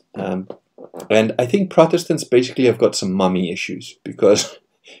life, and I think Protestants basically have got some mummy issues, because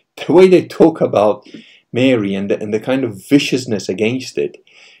the way they talk about Mary and the kind of viciousness against it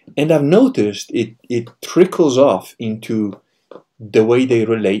And I've noticed it trickles off into the way they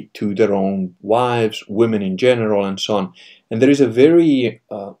relate to their own wives, women in general, and so on. And there is a very,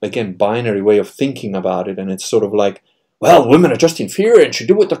 again, binary way of thinking about it. And it's sort of like, well, women are just inferior and should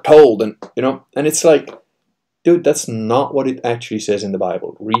do what they're told. And, you know, and it's like, dude, that's not what it actually says in the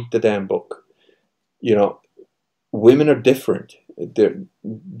Bible. Read the damn book. You know, women are different.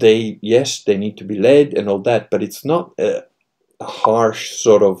 Yes, they need to be led and all that, but it's not a harsh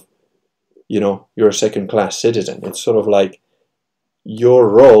sort of, you know, you're a second-class citizen. It's sort of like your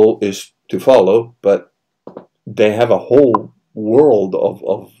role is to follow, but they have a whole world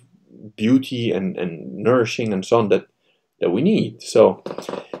of beauty and nourishing and so on that we need. So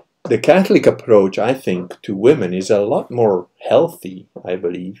the Catholic approach, I think, to women is a lot more healthy, I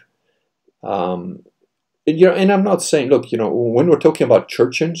believe. You know, and I'm not saying, look, you know, when we're talking about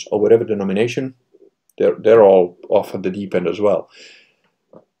churches or whatever denomination, they're all off at the deep end as well.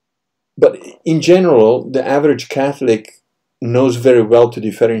 But in general, the average Catholic knows very well to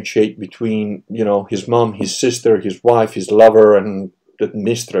differentiate between, you know, his mom, his sister, his wife, his lover, and the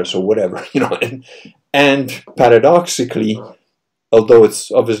mistress or whatever, you know. And paradoxically, although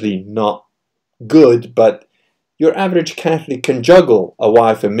it's obviously not good, but your average Catholic can juggle a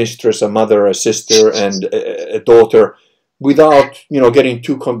wife, a mistress, a mother, a sister, and a daughter without, you know, getting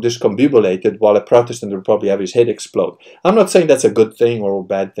too discombobulated, while a Protestant would probably have his head explode. I'm not saying that's a good thing or a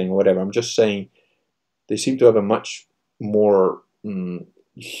bad thing or whatever. I'm just saying they seem to have a much more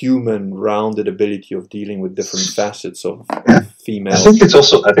human, rounded ability of dealing with different facets of female. I think it's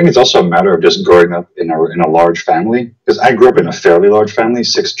also a matter of just growing up in a large family. Because I grew up in a fairly large family,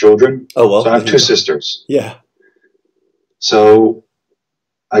 6 children. Oh well. So I have 2 sisters. Yeah. So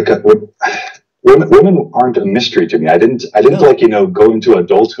I got women aren't a mystery to me. I didn't like, you know, go into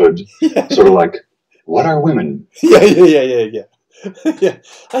adulthood sort of like, what are women? Yeah. Yeah,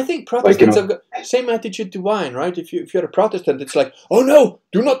 I think Protestants have got the same attitude to wine, right? If you're a Protestant, it's like, oh no,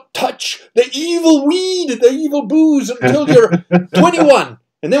 do not touch the evil weed, the evil booze until you're 21.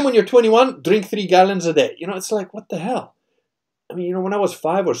 And then when you're 21, drink 3 gallons a day. You know, it's like, what the hell? I mean, you know, when I was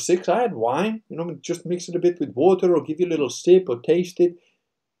 5 or 6, I had wine. You know, just mix it a bit with water or give you a little sip or taste it.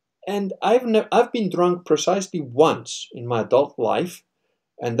 And I've been drunk precisely once in my adult life.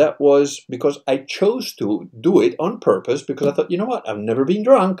 And that was because I chose to do it on purpose, because I thought, you know what, I've never been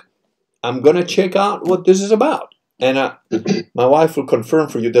drunk. I'm going to check out what this is about. And my wife will confirm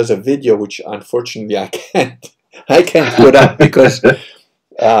for you, there's a video which unfortunately I can't put up because,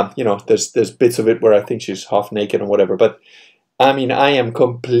 you know, there's bits of it where I think she's half naked and whatever. But I mean, I am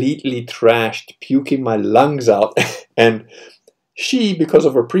completely trashed, puking my lungs out. And she, because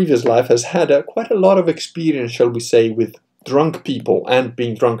of her previous life, has had quite a lot of experience, shall we say, with drunk people and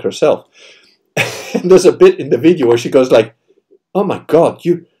being drunk herself. And there's a bit in the video where she goes like, oh my God,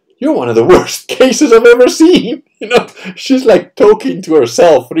 you're one of the worst cases I've ever seen. You know, she's like talking to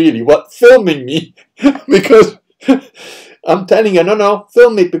herself, really, filming me, because I'm telling her, no,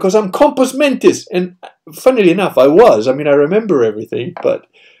 film it because I'm compos mentis. And funnily enough, I was. I mean, I remember everything, but,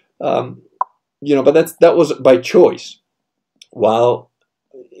 you know, but that was by choice. While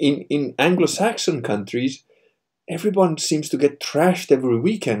in Anglo-Saxon countries, everyone seems to get trashed every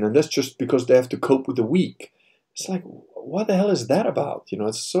weekend, and that's just because they have to cope with the week. It's like, what the hell is that about? You know,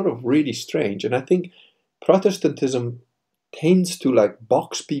 it's sort of really strange. And I think Protestantism tends to like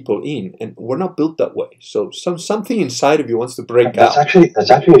box people in, and we're not built that way. So something inside of you wants to break out. That's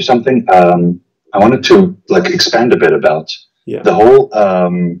actually something I wanted to like expand a bit about. Yeah. The whole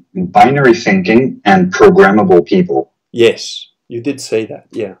binary thinking and programmable people. Yes, you did say that.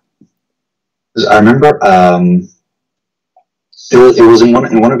 Yeah. I remember it was in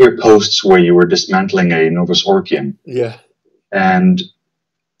one of your posts where you were dismantling a Novus Orchian. Yeah. And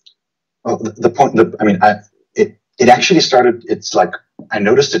it actually started. It's like I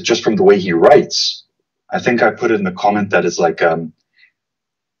noticed it just from the way he writes. I think I put it in the comment that it's like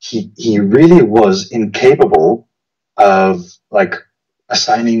he really was incapable of like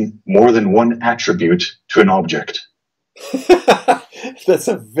assigning more than one attribute to an object. That's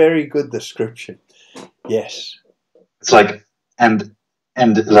a very good description. Yes. It's like and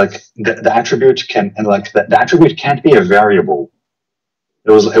like the attribute can and like the attribute can't be a variable.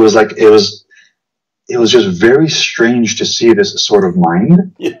 It was just very strange to see this sort of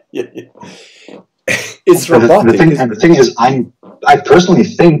mind. Yeah. It's robotic. The thing is, I personally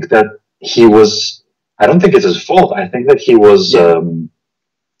think that he was. I don't think it's his fault. I think that he was.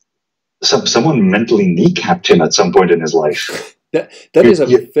 Someone mentally kneecapped him at some point in his life. You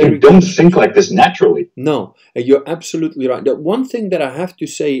don't think like this naturally. No, you're absolutely right. The one thing that I have to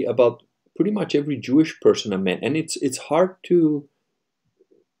say about pretty much every Jewish person I met, and it's hard to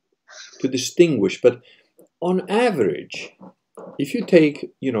distinguish. But on average, if you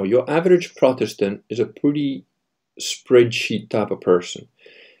take, your average Protestant is a pretty spreadsheet type of person.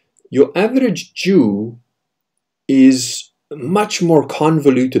 Your average Jew is a much more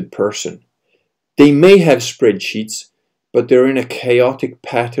convoluted person. They may have spreadsheets, but they're in a chaotic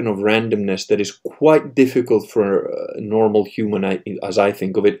pattern of randomness that is quite difficult for a normal human, as I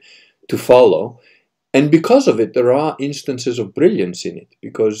think of it, to follow. And because of it, there are instances of brilliance in it,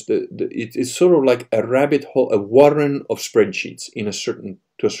 because it's sort of like a rabbit hole, a warren of spreadsheets to a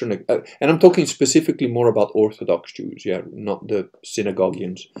certain, and I'm talking specifically more about Orthodox Jews, not the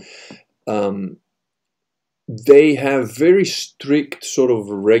synagoguians. They have very strict sort of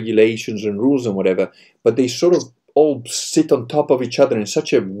regulations and rules and whatever, but they sort of all sit on top of each other in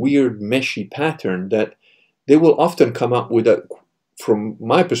such a weird, meshy pattern that they will often come up with from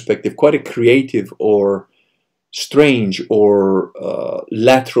my perspective, quite a creative or strange or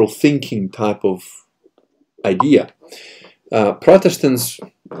lateral thinking type of idea. Protestants,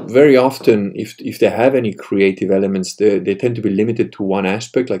 very often, if they have any creative elements, they tend to be limited to one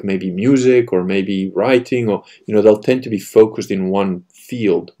aspect, like maybe music or maybe writing, or they'll tend to be focused in one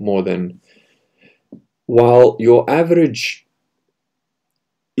field more than. While your average,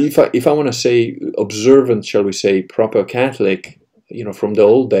 if I want to say observant, shall we say, proper Catholic, from the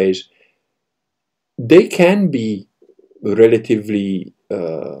old days, they can be relatively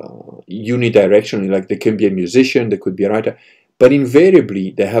unidirectionally, like they can be a musician, they could be a writer, but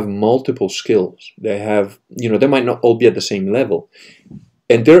invariably they have multiple skills. They have, they might not all be at the same level,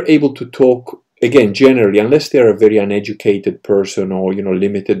 and they're able to talk, again, generally, unless they're a very uneducated person or,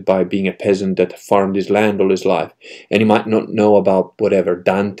 limited by being a peasant that farmed his land all his life, and he might not know about whatever,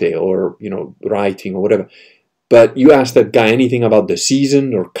 Dante or, writing or whatever. But you ask that guy anything about the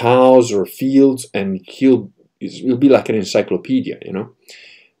season or cows or fields, and he'll be like an encyclopedia,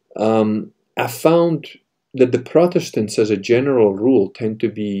 I found that the Protestants, as a general rule, tend to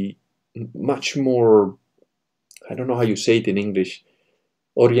be much more, I don't know how you say it in English,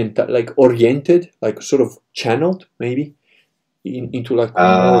 oriented, like sort of channeled, maybe, into like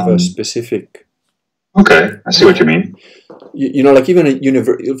more of a specific. Okay, I see what you mean. Like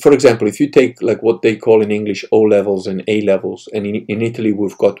even for example, if you take like what they call in English O levels and A levels, and in Italy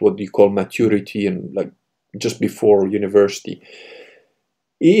we've got what you call maturity and like just before university.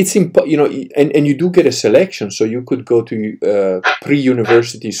 It's and you do get a selection, so you could go to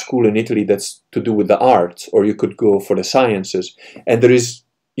pre-university school in Italy that's to do with the arts, or you could go for the sciences, and there is.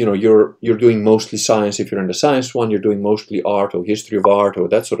 You're doing mostly science if you're in the science one, you're doing mostly art or history of art or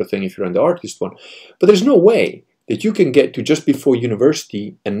that sort of thing if you're in the artist one. But there's no way that you can get to just before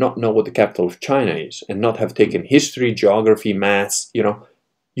university and not know what the capital of China is, and not have taken history, geography, maths,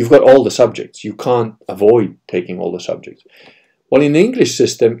 You've got all the subjects. You can't avoid taking all the subjects. Well, in the English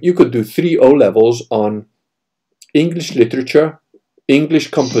system, you could do 3 O levels on English literature,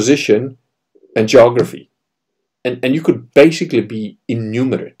 English composition, and geography. And you could basically be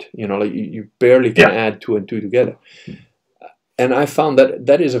innumerate, like you barely can add 2 and 2 together. And I found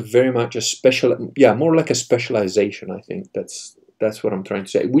that is a very much a more like a specialization. I think that's what I'm trying to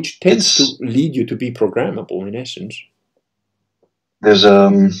say, which tends to lead you to be programmable in essence. There's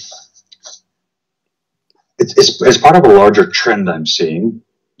it's part of a larger trend I'm seeing,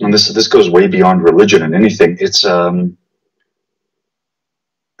 and this goes way beyond religion and anything. It's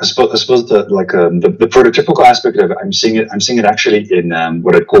I suppose the prototypical aspect of it, I'm seeing it actually in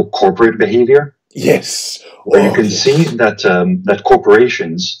what I call corporate behavior. Yes, where you can see that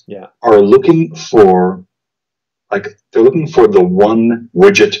corporations are looking for the one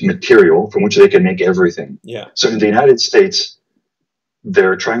widget material from which they can make everything. Yeah. So in the United States,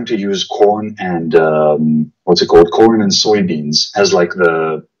 they're trying to use corn and corn and soybeans as like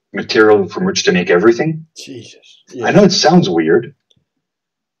the material from which to make everything. Jesus. Yeah. I know it sounds weird.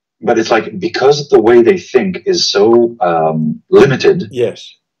 But it's like, because the way they think is so limited,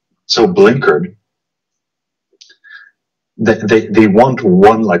 yes, so blinkered, that they want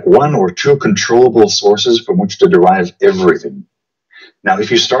one or two controllable sources from which to derive everything. Now, if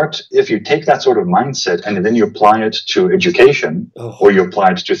you take that sort of mindset and then you apply it to education, or you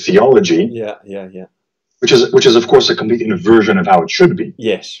apply it to theology, which is of course a complete inversion of how it should be.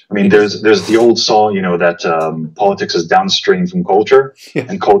 Yes. I mean, there's the old saw, that politics is downstream from culture,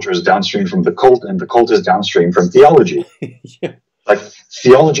 and culture is downstream from the cult, and the cult is downstream from theology. Yeah. Like,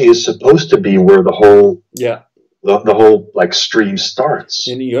 theology is supposed to be where the whole the whole like stream starts.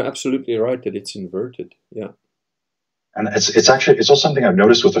 And you're absolutely right that it's inverted. Yeah. And it's also something I've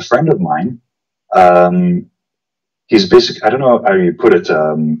noticed with a friend of mine. He's basically, I don't know how you put it.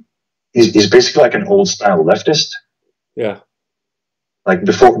 He's basically like an old style leftist. Yeah. like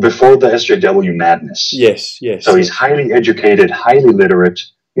before the SJW madness. Yes, yes. So he's highly educated, highly literate.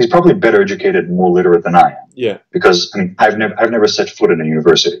 He's probably better educated, more literate than I am. Yeah. Because I mean, I've never set foot in a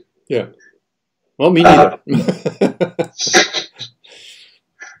university. Yeah. Well, me neither.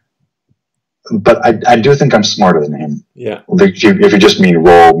 But I do think I'm smarter than him. Yeah. If you just mean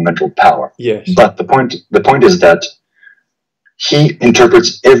raw mental power. Yes. But the point is that he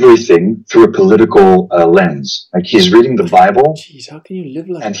interprets everything through a political lens. Like he's reading the Bible. Jeez, how can you live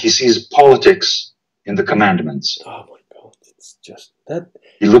like and that? He sees politics in the commandments. Oh my God, it's just that.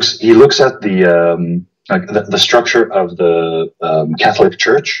 He looks at the structure of the Catholic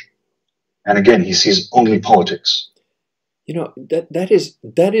Church, and again he sees only politics. You know, that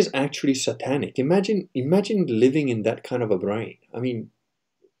is actually satanic. Imagine living in that kind of a brain. I mean,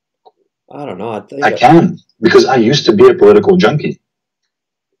 I don't know. I can, because I used to be a political junkie.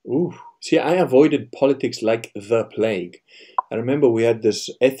 Ooh. See, I avoided politics like the plague. I remember we had this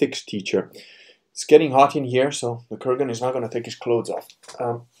ethics teacher. It's getting hot in here, so the Kurgan is not going to take his clothes off.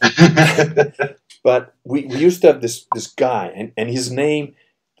 But we used to have this guy, and his name,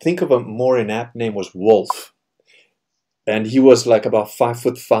 think of a more inapt name, was Wolf. And he was like about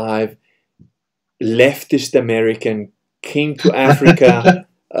 5'5", leftist American, came to Africa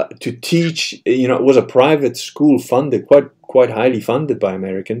to teach. You know, it was a private school funded, quite highly funded by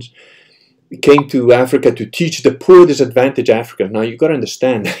Americans. He came to Africa to teach the poor, disadvantaged Africans. Now you got to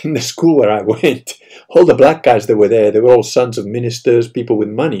understand, in the school where I went, all the black guys that were there, they were all sons of ministers, people with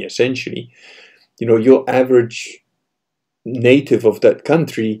money, essentially. You know, your average native of that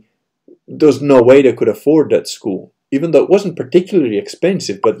country, there's no way they could afford that school. Even though it wasn't particularly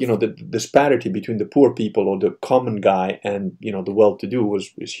expensive, but, you know, the disparity between the poor people or the common guy and, you know, the well-to-do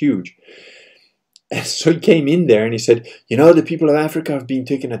was huge. And so he came in there and he said, you know, the people of Africa have been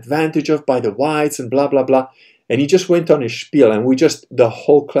taken advantage of by the whites and blah, blah, blah. And he just went on his spiel, and the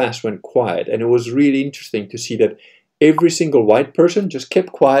whole class went quiet. And it was really interesting to see that every single white person just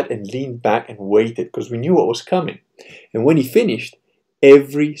kept quiet and leaned back and waited, because we knew what was coming. And when he finished,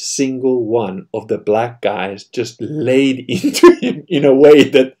 every single one of the black guys just laid into him in a way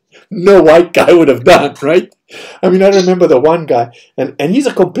that no white guy would have done, right? I mean, I remember the one guy, and he's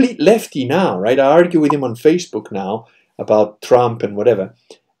a complete lefty now, right? I argue with him on Facebook now about Trump and whatever.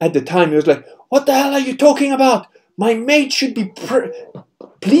 At the time, he was like, what the hell are you talking about? My mate should be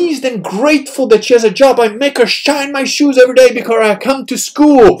pleased and grateful that she has a job. I make her shine my shoes every day because I come to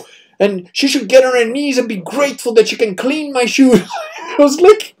school. And she should get on her knees and be grateful that she can clean my shoes. It was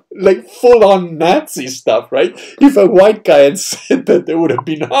like full-on Nazi stuff, right? If a white guy had said that, they would have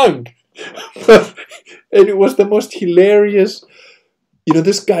been hung. And it was the most hilarious. You know,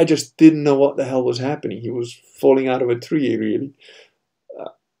 this guy just didn't know what the hell was happening. He was falling out of a tree, really.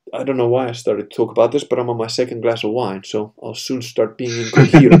 I don't know why I started to talk about this, but I'm on my second glass of wine, so I'll soon start being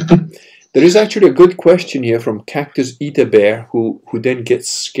incoherent. There is actually a good question here from Cactus Eater Bear, who then gets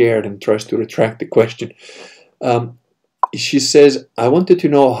scared and tries to retract the question. She says, I wanted to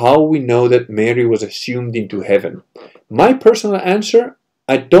know how we know that Mary was assumed into heaven. My personal answer,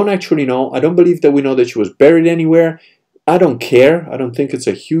 I don't actually know. I don't believe that we know that she was buried anywhere. I don't care. I don't think it's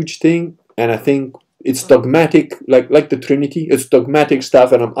a huge thing. And I think it's dogmatic, like the Trinity. It's dogmatic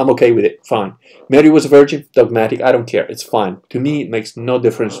stuff, and I'm okay with it. Fine. Mary was a virgin, dogmatic. I don't care. It's fine. To me, it makes no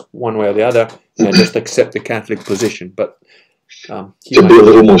difference one way or the other. And I just accept the Catholic position. But to be a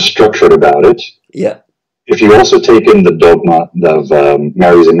little more structured about it, yeah. If you also take in the dogma of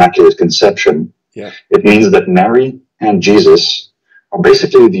Mary's Immaculate Conception, yeah, it means that Mary and Jesus are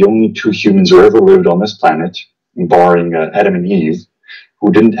basically the only two humans who ever lived on this planet, barring Adam and Eve,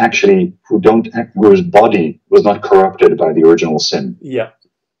 whose body was not corrupted by the original sin. Yeah,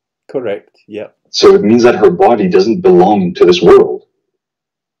 correct. Yeah. So it means that her body doesn't belong to this world.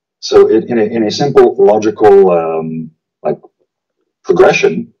 So in a simple logical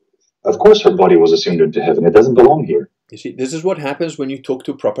progression, of course her body was assumed into heaven. It doesn't belong here. You see, this is what happens when you talk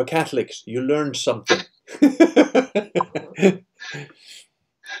to proper Catholics. You learn something.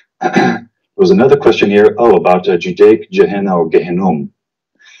 There was another question here, about Judaic Gehenna or Gehenom,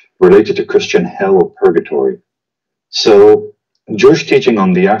 related to Christian hell or purgatory. So Jewish teaching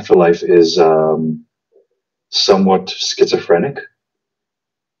on the afterlife is somewhat schizophrenic.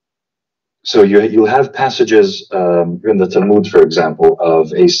 So you'll have passages in the Talmud, for example,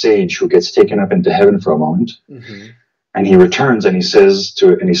 of a sage who gets taken up into heaven for a moment, mm-hmm. and he returns and he says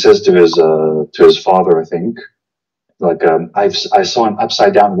to his father, I think, like, I saw an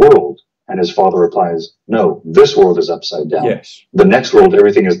upside down world, and his father replies, no, this world is upside down. Yes. The next world,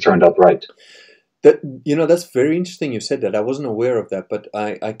 everything is turned upright. That's very interesting. You said that. I wasn't aware of that, but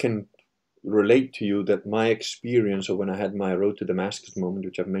I can relate to you that my experience of when I had my road to Damascus moment,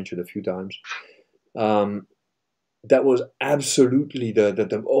 which I've mentioned a few times, that was absolutely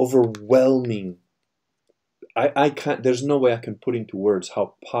the overwhelming. I can't. There's no way I can put into words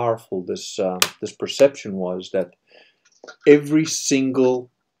how powerful this perception was, that every single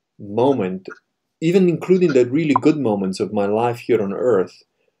moment, even including the really good moments of my life here on Earth,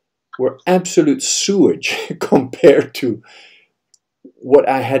 were absolute sewage compared to what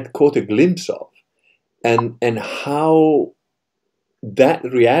I had caught a glimpse of, and how that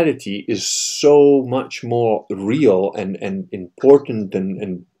reality is so much more real and important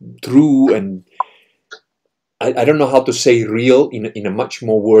and true, and I don't know how to say real in a much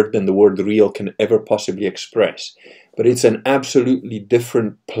more word than the word real can ever possibly express, but it's an absolutely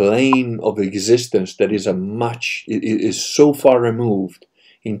different plane of existence that is is so far removed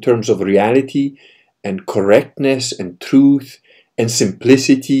in terms of reality and correctness and truth and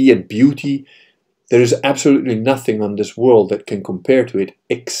simplicity and beauty. There is absolutely nothing on this world that can compare to it,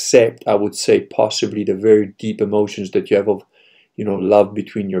 except, I would say, possibly the very deep emotions that you have of, you know, love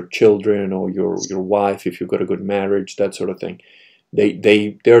between your children or your wife, if you've got a good marriage, that sort of thing. They're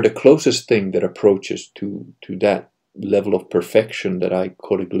the closest thing that approaches to that level of perfection that I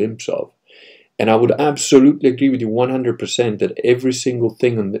caught a glimpse of. And I would absolutely agree with you 100% that every single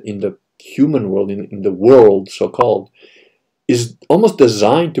thing in the human world, in the world so-called, is almost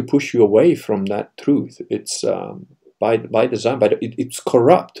designed to push you away from that truth. It's by design, but it's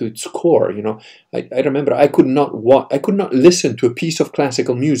corrupt to its core. You know, I remember I could not listen to a piece of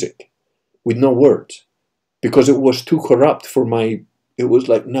classical music with no words because it was too corrupt for my. It was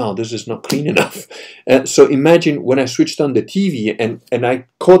like, no, this is not clean enough. So imagine when I switched on the TV and I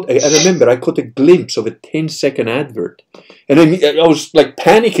remember I caught a glimpse of a 10-second advert, and I was like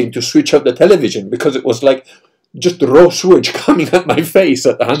panicking to switch off the television because it was like just raw sewage coming at my face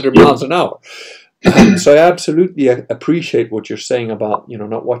at 100 miles an hour. So I absolutely appreciate what you're saying about, you know,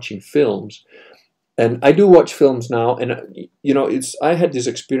 not watching films. And I do watch films now, and you know, I had these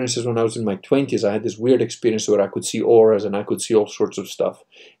experiences when I was in my 20s. I had this weird experience where I could see auras and I could see all sorts of stuff,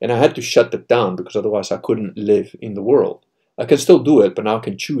 and I had to shut that down because otherwise I couldn't live in the world. I can still do it, but now I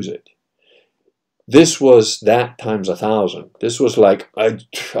can choose it. This was that times 1,000. This was like I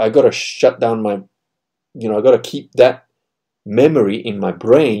gotta shut down my, you know, I gotta keep that memory in my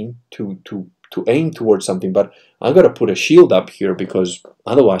brain to aim towards something, but I got to put a shield up here because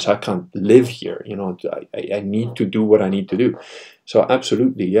otherwise I can't live here. You know, I need to do what I need to do. So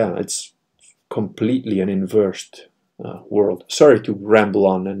absolutely, yeah, it's completely an inversed world. Sorry to ramble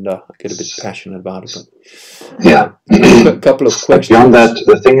on and get a bit passionate about it, but yeah, a couple of questions. Beyond that,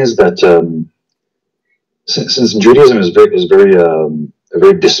 the thing is that since Judaism is a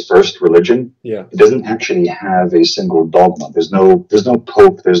very dispersed religion, yeah, it doesn't actually have a single dogma. There's no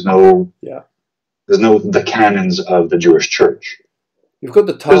pope. There's no the canons of the Jewish church. You've got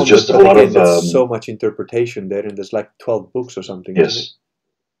the Talmud, there's just a lot of so much interpretation there, and there's like 12 books or something. Yes.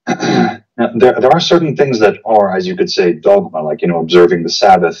 Now, there are certain things that are, as you could say, dogma, like, you know, observing the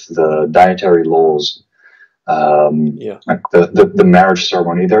Sabbath, the dietary laws, like the marriage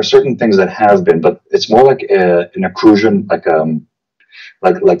ceremony. There are certain things that have been, but it's more like an accrusion,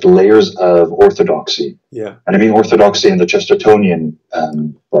 like layers of orthodoxy. Yeah. And I mean orthodoxy in the Chestertonian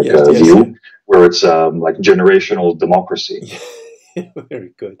view, where it's like generational democracy.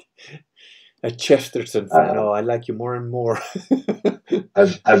 Very good. A Chesterton fan. I like you more and more.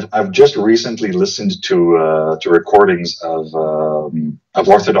 I've just recently listened to recordings of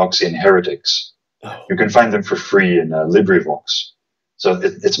Orthodoxy and Heretics. Oh. You can find them for free in LibriVox. So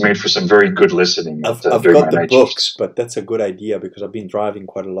it's made for some very good listening. I've got the books, but that's a good idea because I've been driving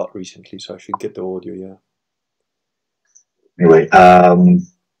quite a lot recently, so I should get the audio. Yeah. Anyway,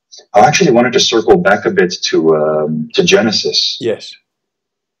 I actually wanted to circle back a bit to Genesis. Yes.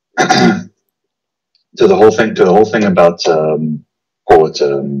 to the whole thing about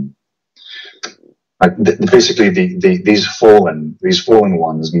basically these fallen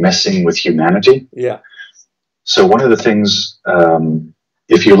ones messing with humanity. Yeah. So one of the things,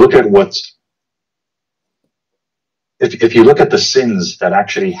 if you look at the sins that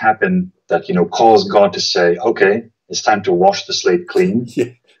actually happen, that, you know, cause God to say, okay, it's time to wash the slate clean,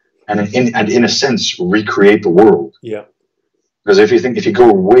 and in a sense recreate the world. Yeah. Because if you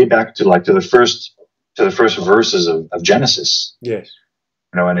go way back to the first verses of Genesis. Yes.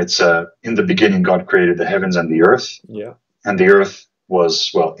 You know, and it's in the beginning God created the heavens and the earth. Yeah. And the earth was,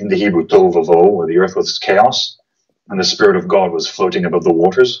 well, in the Hebrew, tohu vavohu, where the earth was chaos, and the Spirit of God was floating above the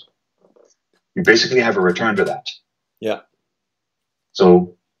waters. You basically have a return to that. Yeah.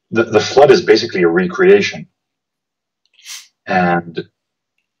 So the flood is basically a recreation. And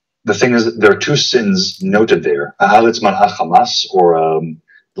the thing is, there are two sins noted there. Ahalitz Malach Hamas, or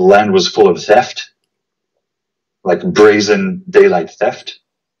the land was full of theft, like brazen daylight theft,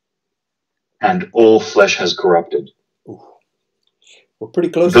 and all flesh has corrupted. Ooh. We're pretty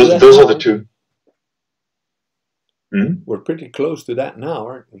close to that. Those are the two. We're pretty close to that now,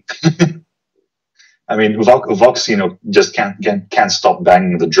 aren't we? I mean, Vox, just can't stop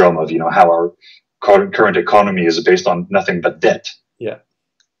banging the drum of, how our current economy is based on nothing but debt. Yeah.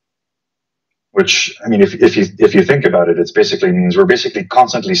 Which, I mean, if you think about it, it basically means we're basically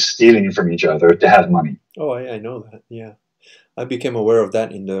constantly stealing from each other to have money. Oh, I know that. Yeah, I became aware of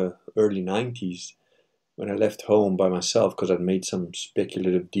that in the early 90s when I left home by myself because I'd made some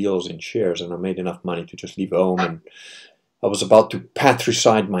speculative deals in shares and I made enough money to just leave home, and I was about to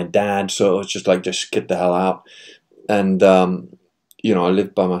patricide my dad, so it was just like, just get the hell out. And I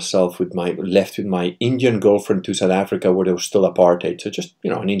lived by myself left with my Indian girlfriend to South Africa where there was still apartheid. So just,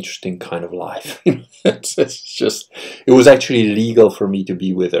 an interesting kind of life. It's just, it was actually legal for me to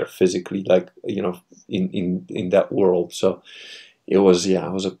be with her physically, like, in that world. So it was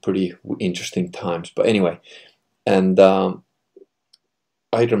a pretty interesting times. But anyway, and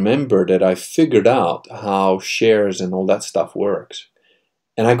I remember that I figured out how shares and all that stuff works.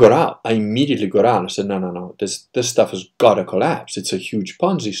 And I got out. I immediately got out. I said, no. This stuff has got to collapse. It's a huge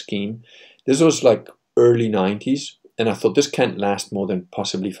Ponzi scheme. This was like early 90s. And I thought this can't last more than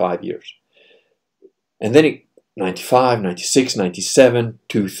possibly 5 years. And then 95, 96, 97,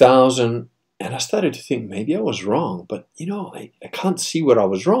 2000. And I started to think maybe I was wrong. But, I can't see where I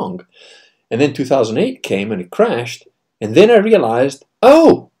was wrong. And then 2008 came and it crashed. And then I realized,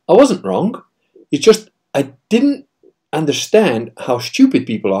 oh, I wasn't wrong. It's just I didn't understand how stupid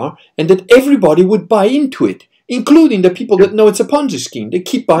people are and that everybody would buy into it, including the people that know it's a Ponzi scheme. They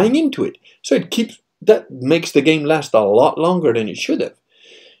keep buying into it. So that makes the game last a lot longer than it should have.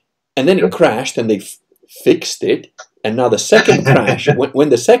 And then it crashed and they fixed it. And now the second crash, when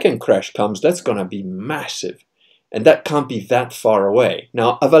the second crash comes, that's going to be massive. And that can't be that far away.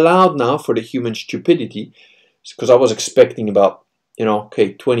 Now, I've allowed now for the human stupidity, because I was expecting about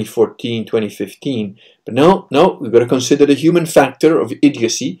 2014, 2015. But no, we've got to consider the human factor of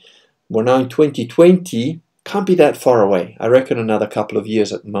idiocy. We're now in 2020. Can't be that far away. I reckon another couple of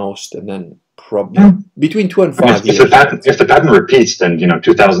years at most, and then probably between 2 and 5 years. If the pattern repeats, then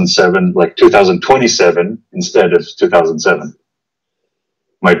 2007, like 2027 instead of 2007,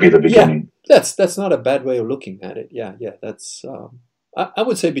 might be the beginning. Yeah, that's not a bad way of looking at it. Yeah, that's. I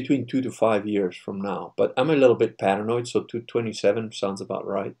would say between 2 to 5 years from now, but I'm a little bit paranoid, so 227 sounds about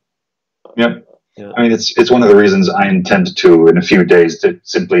right. Yep. Yeah. I mean, it's one of the reasons I intend to, in a few days, to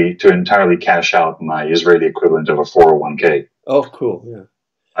entirely cash out my Israeli equivalent of a 401k. Oh, cool. Yeah.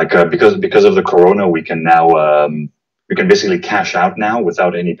 Like because of the corona, we can now basically cash out now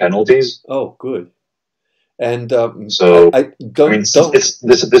without any penalties. Oh, good. And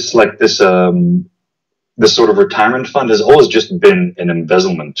this sort of retirement fund has always just been an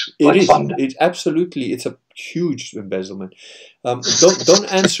embezzlement fund. It's a huge embezzlement.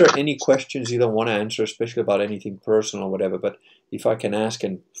 Don't answer any questions you don't want to answer, especially about anything personal or whatever. But if I can ask,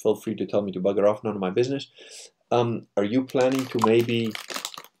 and feel free to tell me to bugger off, none of my business. Are you planning to maybe,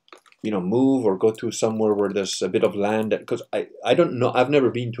 move or go to somewhere where there's a bit of land? Because I don't know. I've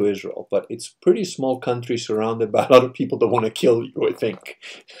never been to Israel, but it's a pretty small country surrounded by a lot of people that want to kill you, I think.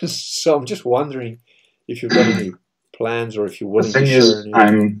 So I'm just wondering if you've got any plans, or if you wouldn't. The thing is,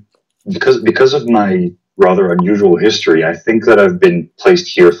 because of my rather unusual history, I think that I've been placed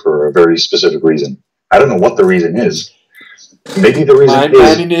here for a very specific reason. I don't know what the reason is. Maybe the reason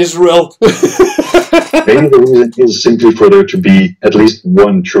is in Israel. Maybe the reason is simply for there to be at least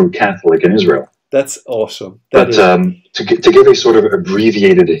one true Catholic in Israel. That's awesome. To give a sort of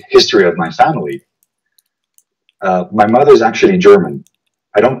abbreviated history of my family, my mother is actually German.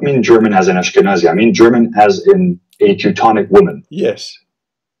 I don't mean German as in Ashkenazi. I mean German as in a Teutonic woman. Yes.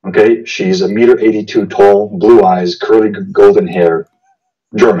 Okay? She's 1.82 meters tall, blue eyes, curly golden hair,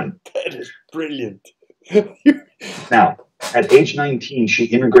 German. That is brilliant. Now, at age 19, she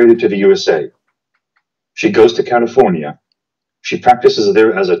immigrated to the USA. She goes to California. She practices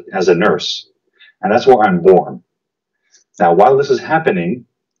there as a nurse. And that's where I'm born. Now, while this is happening,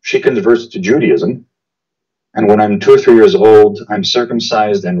 she converts to Judaism. And when I'm 2 or 3 years old, I'm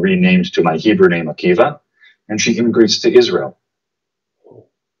circumcised and renamed to my Hebrew name Akiva, and she immigrates to Israel,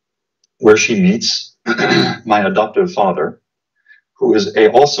 where she meets my adoptive father, who is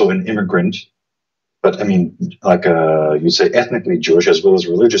also an immigrant, but I mean, like you'd say ethnically Jewish as well as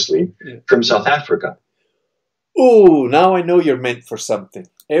religiously, from South Africa. Oh, now I know you're meant for something.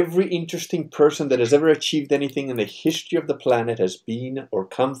 every interesting person that has ever achieved anything in the history of the planet has been or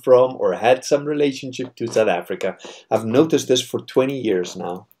come from or had some relationship to South Africa. I've noticed this for 20 years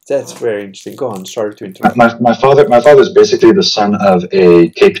now. That's very interesting. Go on, sorry to interrupt. My father is basically the son of a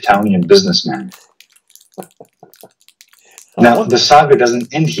Cape Townian businessman. Now, the saga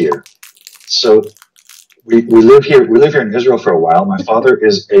doesn't end here. So we live here in Israel for a while. My father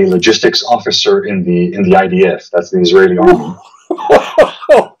is a logistics officer in the IDF. That's the Israeli army.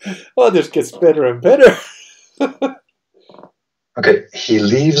 Oh, this gets better and better. Okay, he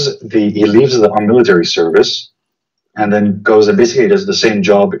leaves our military service and then goes and basically does the same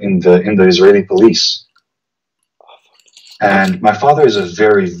job in the Israeli police. And my father is a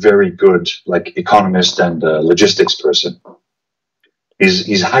very, very good economist and logistics person.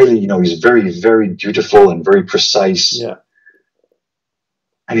 He's highly, he's very, very dutiful and very precise. Yeah.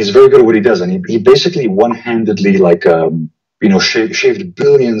 And he's very good at what he does. And he basically one-handedly, shaved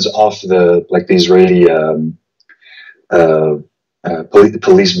billions off the Israeli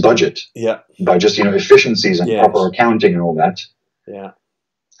police budget. Yeah. By just, efficiencies and proper accounting and all that. Yeah.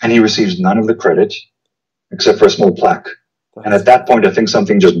 And he receives none of the credit except for a small plaque. And at that point, I think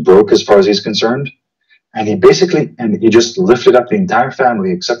something just broke as far as he's concerned. And he just lifted up the entire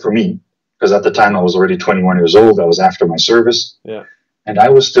family except for me, because at the time I was already 21 years old. I was after my service. Yeah. And I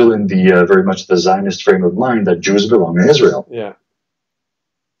was still in the very much the Zionist frame of mind that Jews belong in Israel. Yeah.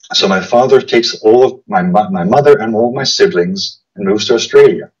 So my father takes all of my mother and all of my siblings and moves to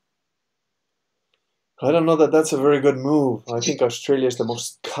Australia. I don't know that that's a very good move. I think Australia is the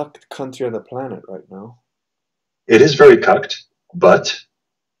most cucked country on the planet right now. It is very cucked, but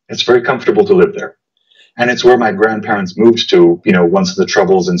it's very comfortable to live there. And it's where my grandparents moved to, once the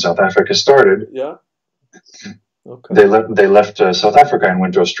troubles in South Africa started. Yeah. Okay. They left South Africa and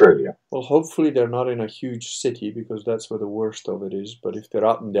went to Australia. Well, hopefully they're not in a huge city because that's where the worst of it is. But if they're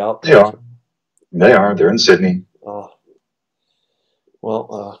out in the outback... They are. They're in Sydney. Oh.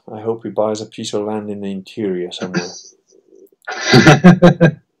 Well, I hope he buys a piece of land in the interior somewhere.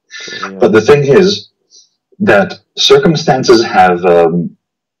 But the thing is that circumstances have...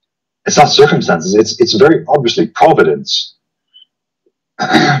 it's not circumstances. It's very obviously Providence.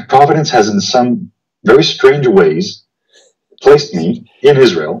 Providence has in some very strange ways placed me in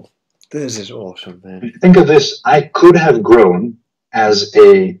Israel. This is awesome, man. Think of this. I could have grown as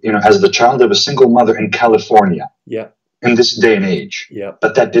the child of a single mother in California. Yeah. In this day and age. Yeah.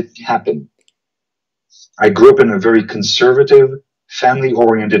 But that didn't happen. I grew up in a very conservative,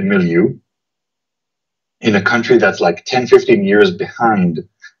 family-oriented milieu in a country that's like 10, 15 years behind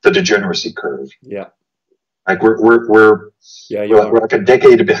the degeneracy curve. Yeah. Like we're like a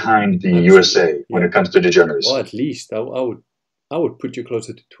decade behind the USA when it comes to degeneracy. Well, at least I would put you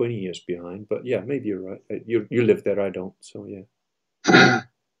closer to 20 years behind. But yeah, maybe you're right. You live there, I don't. So yeah.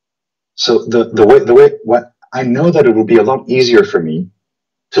 So the way I know that it will be a lot easier for me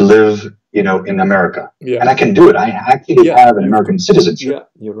to live, in America, and I can do it. I actually have an American citizenship. Yeah,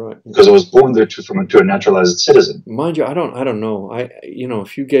 you're right. Because I was born there to a naturalized citizen. Mind you, I don't know.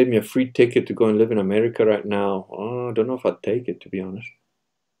 If you gave me a free ticket to go and live in America right now, I don't know if I'd take it, to be honest.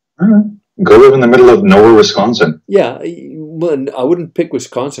 Go live in the middle of nowhere, Wisconsin. Yeah, well, I wouldn't pick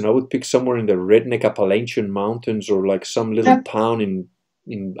Wisconsin. I would pick somewhere in the redneck Appalachian Mountains or like some little town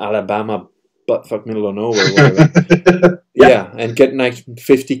in Alabama, buttfuck middle of nowhere, whatever. Yeah, and get nice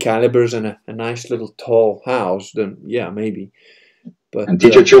 50 calibers and a nice little tall house. Then maybe. But and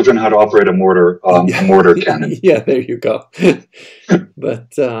teach your children how to operate a mortar cannon. Yeah, there you go.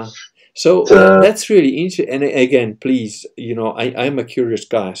 But that's really interesting. And again, please, I'm a curious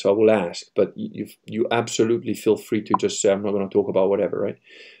guy, so I will ask. But you absolutely feel free to just say I'm not going to talk about whatever, right?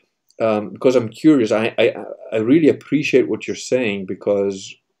 Because I'm curious. I really appreciate what you're saying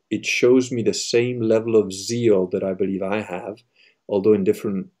because it shows me the same level of zeal that I believe I have, although in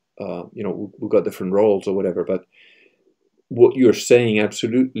different, we've got different roles or whatever. But what you're saying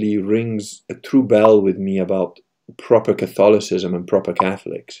absolutely rings a true bell with me about proper Catholicism and proper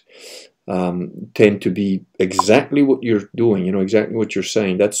Catholics. Tend to be exactly what you're doing, exactly what you're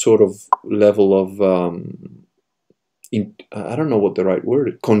saying. That sort of level of, I don't know what the right word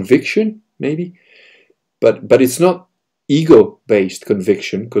is, conviction, maybe. But it's not ego-based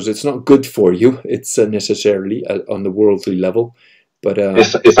conviction, because it's not good for you. It's necessarily on the worldly level. But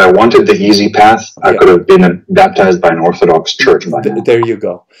if I wanted the easy path, I could have been baptized by an Orthodox church by now. There you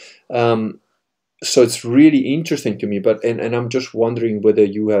go. So it's really interesting to me. But and I'm just wondering whether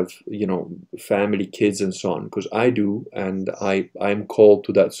you have family, kids, and so on, because I do, and I'm called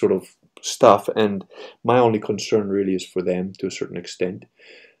to that sort of stuff. And my only concern really is for them to a certain extent.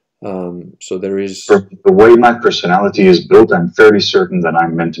 So there is... For the way my personality is built, I'm fairly certain that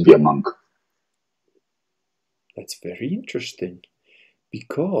I'm meant to be a monk. That's very interesting,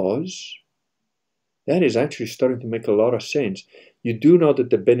 because that is actually starting to make a lot of sense. You do know that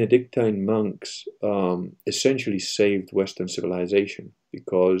the Benedictine monks essentially saved Western civilization,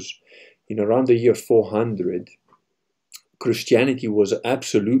 because in around the year 400, Christianity was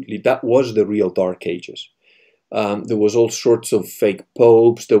absolutely, that was the real Dark Ages. There was all sorts of fake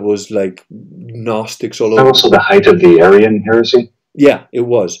popes. There was like Gnostics all over. Also the height of the Arian heresy? Yeah, it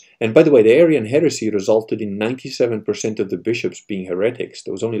was. And by the way, the Arian heresy resulted in 97% of the bishops being heretics.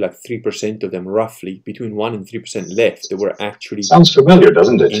 There was only like 3% of them, roughly, between 1 and 3% left that were actually... Sounds familiar,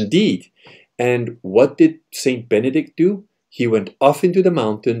 doesn't it? Indeed. And what did Saint Benedict do? He went off into the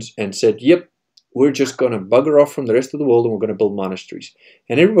mountains and said, yep, we're just going to bugger off from the rest of the world and we're going to build monasteries.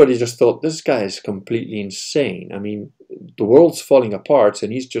 And everybody just thought, this guy is completely insane. I mean, the world's falling apart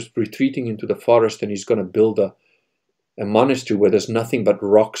and he's just retreating into the forest and he's going to build a monastery where there's nothing but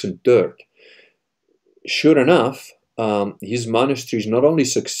rocks and dirt. Sure enough, his monasteries not only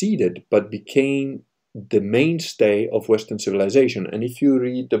succeeded, but became the mainstay of Western civilization. And if you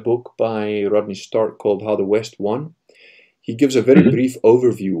read the book by Rodney Stark called How the West Won, he gives a very brief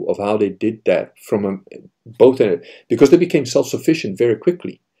overview of how they did that from because they became self-sufficient very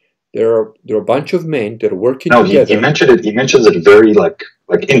quickly. There are a bunch of men that are working together. He mentioned it. He mentions it very like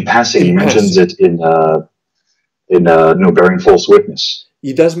in passing. He mentions it in Bearing False Witness.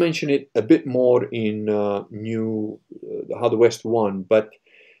 He does mention it a bit more in How the West Won, but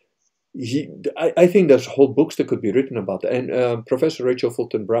I think there's whole books that could be written about that. And Professor Rachel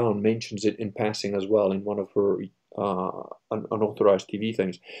Fulton Brown mentions it in passing as well in one of her unauthorized TV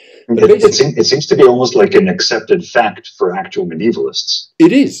things. But it seems to be almost like an accepted fact for actual medievalists.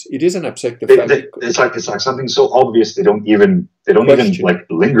 It is an accepted fact. It's like something so obvious they don't even like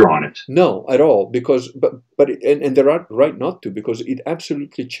linger on it. No, at all, because and they're right not to, because it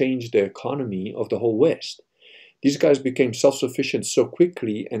absolutely changed the economy of the whole West. These guys became self-sufficient so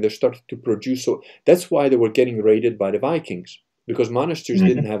quickly, and they started to produce. So that's why they were getting raided by the Vikings, because monasteries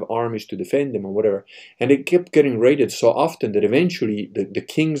didn't have armies to defend them or whatever. And they kept getting raided so often that eventually the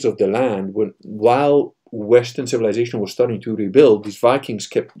kings of the land, while Western civilization was starting to rebuild, these Vikings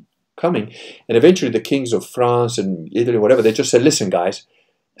kept coming. And eventually the kings of France and Italy, whatever, they just said, listen, guys,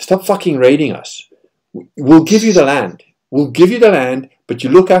 stop fucking raiding us. We'll give you the land. We'll give you the land, but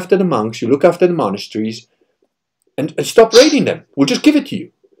you look after the monks, you look after the monasteries, and stop raiding them. We'll just give it to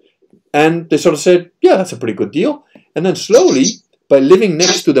you. And they sort of said, yeah, that's a pretty good deal. And then slowly, by living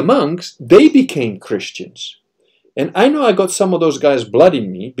next to the monks, they became Christians. And I know I got some of those guys' blood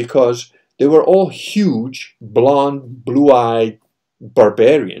in me, because they were all huge, blonde, blue-eyed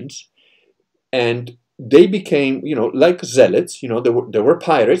barbarians. And they became, like zealots. They were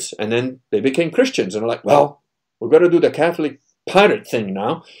pirates, and then they became Christians. And they're like, well, we've got to do the Catholic pirate thing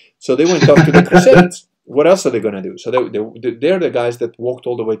now. So they went off to the Crusades. What else are they going to do? So they're the guys that walked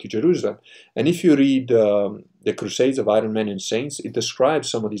all the way to Jerusalem. And if you read the Crusades of Iron Men and Saints, it describes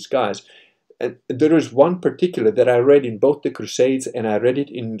some of these guys. And there is one particular that I read in both the Crusades, and I read it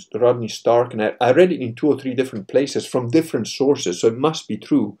in Rodney Stark, and I read it in 2 or 3 different places from different sources, so it must be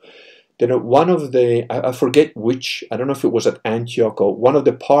true. That one of the, I forget which, I don't know if it was at Antioch, or one of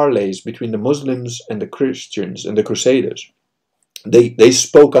the parleys between the Muslims and the Christians and the Crusaders, they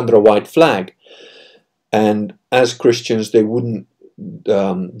spoke under a white flag. And as Christians, they wouldn't,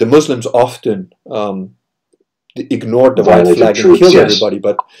 the Muslims often ignored the white flag and killed everybody,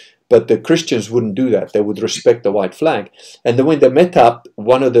 but the Christians wouldn't do that. They would respect the white flag. And then when they met up,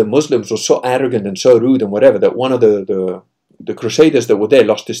 one of the Muslims was so arrogant and so rude and whatever that one of the Crusaders that were there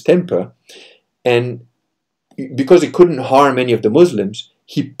lost his temper. And because he couldn't harm any of the Muslims,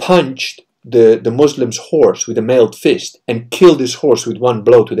 he punched the Muslim's horse with a mailed fist and killed his horse with one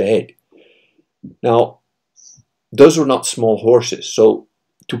blow to the head. Now, those were not small horses. So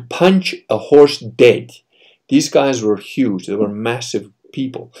to punch a horse dead, these guys were huge. They were massive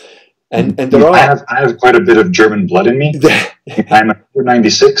people. And there are... I have quite a bit of German blood in me. I'm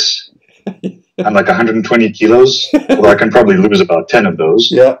 96. I'm like 120 kilos. Well, I can probably lose about 10 of those.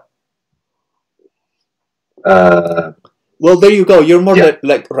 Yeah. Well, there you go. You're more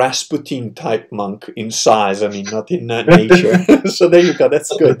like Rasputin type monk in size. I mean, not in nature. So there you go.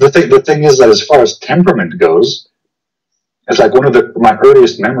 That's good. The thing is that as far as temperament goes, it's like one of my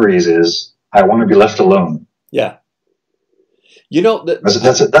earliest memories is I want to be left alone. Yeah.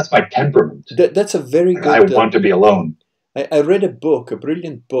 That's my temperament. That's a very good... I want to be alone. I read a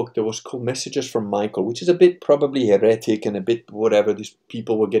brilliant book that was called Messages from Michael, which is a bit probably heretic and a bit whatever. These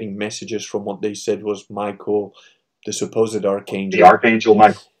people were getting messages from what they said was Michael, the supposed archangel. The Archangel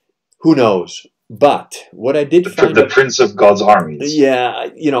Michael. Who knows? But what I did find... The prince of God's armies. Yeah,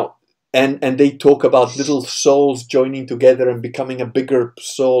 you know, and they talk about little souls joining together and becoming a bigger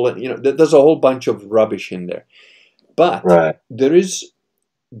soul. And, you know, there's a whole bunch of rubbish in there. But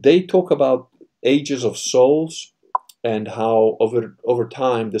they talk about ages of souls and how over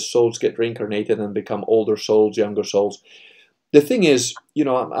time the souls get reincarnated and become older souls, younger souls. The thing is, you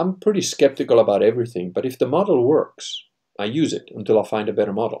know, I'm pretty skeptical about everything. But if the model works, I use it until I find a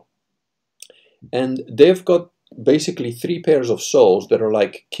better model. And they've got basically 3 pairs of souls that are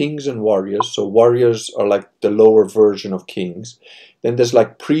like kings and warriors. So warriors are like the lower version of kings. Then there's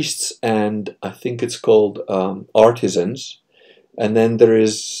like priests and I think it's called artisans. And then there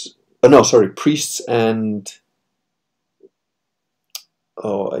is, priests and,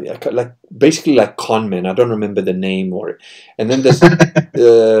 like basically like conmen. I don't remember the name or, and then there's, I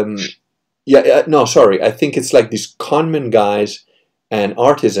think it's like these conmen guys and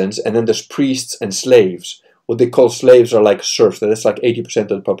artisans, and then there's priests and slaves. What they call slaves are like serfs. That's like 80% of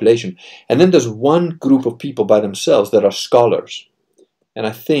the population. And then there's one group of people by themselves that are scholars. And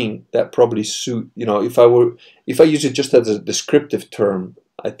I think that probably suit, you know, if I use it just as a descriptive term,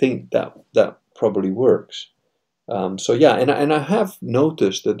 I think that probably works. So yeah, and I have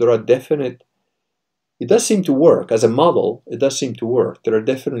noticed that there are definite, it does seem to work. As a model, it does seem to work. There are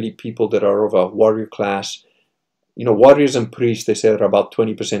definitely people that are of a warrior class. You know, warriors and priests, they say, are about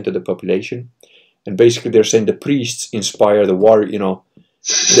 20% of the population. And basically they're saying the priests inspire the warrior, you know,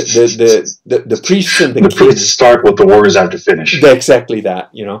 the priests and the priests start what the warriors have to finish. Exactly that,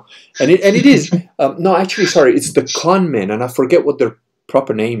 you know. And it is, no, actually, sorry, it's the conmen, and I forget what their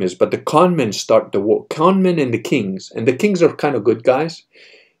proper name is, but the conmen start the war. Conmen and the kings are kind of good guys.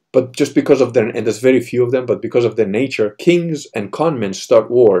 But just because of their, and there's very few of them, but because of their nature, kings and conmen start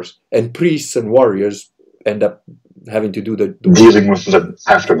wars, and priests and warriors end up having to do the dealing with the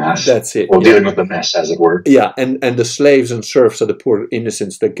aftermath. That's it. Or dealing with the mess, as it were. Yeah, and the slaves and serfs are the poor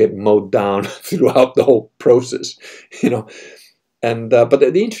innocents that get mowed down throughout the whole process, you know. And but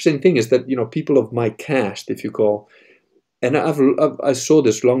the interesting thing is that, you know, people of my caste, if you call, and I saw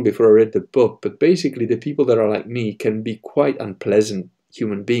this long before I read the book, but basically the people that are like me can be quite unpleasant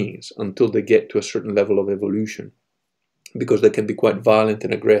human beings until they get to a certain level of evolution, because they can be quite violent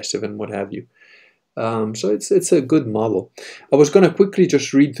and aggressive and what have you. So it's a good model. I was going to quickly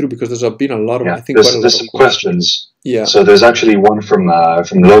just read through because there's been a lot of, I think, there's some questions. Yeah. So there's actually one from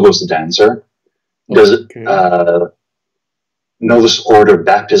Logos the Dancer. Does Novus Order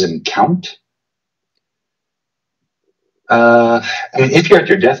baptism count? I mean, if you're at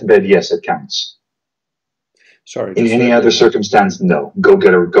your deathbed, yes, it counts. Sorry. In any other circumstance, no. Go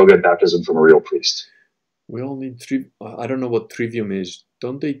get baptism from a real priest. We all need I don't know what trivium is.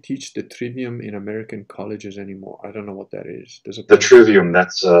 Don't they teach the trivium in American colleges anymore? I don't know what that is. The trivium,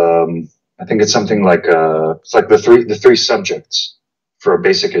 that's I think it's something like it's like the three subjects for a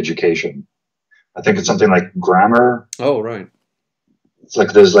basic education. I think it's something like grammar. Oh, right. It's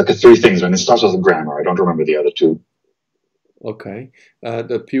like there's like 3 things, and it starts with grammar. I don't remember the other 2. Okay.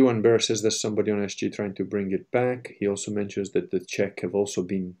 The Pew and Bear says there's somebody on SG trying to bring it back. He also mentions that the Czech have also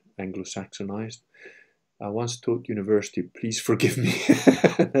been Anglo-Saxonized. I once taught university. Please forgive me.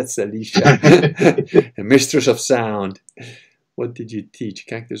 That's Alicia, a mistress of sound. What did you teach?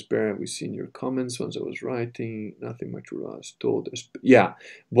 Cactus Bear, we've seen your comments once I was writing. Nothing much was taught us. Yeah,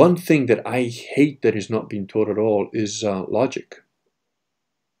 one thing that I hate that is not being taught at all is logic.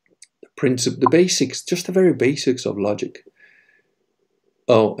 The basics, just the very basics of logic.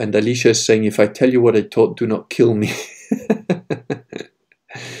 Oh, and Alicia is saying, if I tell you what I taught, do not kill me.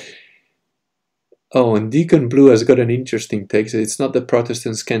 Oh, and Deacon Blue has got an interesting take. It's not that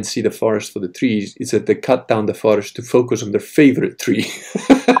Protestants can't see the forest for the trees, it's that they cut down the forest to focus on their favorite tree.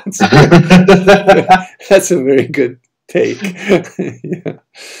 That's a very good take. Yeah.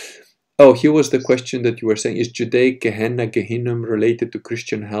 Oh, here was the question that you were saying. Is Judaic Gehenna, Gehinnom related to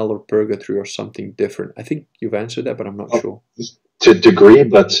Christian hell or purgatory or something different? I think you've answered that, but I'm not sure. To a degree,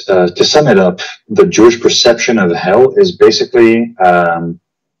 but to sum it up, the Jewish perception of hell is basically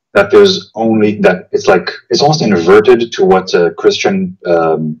that there's only that it's almost inverted to what Christian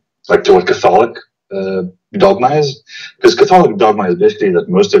to what Catholic dogma is, because Catholic dogma is basically that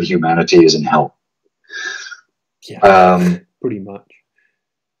most of humanity is in hell. Yeah, pretty much.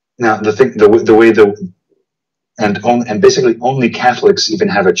 Now and basically only Catholics even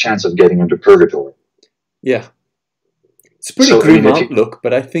have a chance of getting into purgatory. Yeah, it's a pretty grim outlook,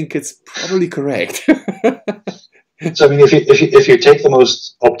 but I think it's probably correct. So I mean, if you take the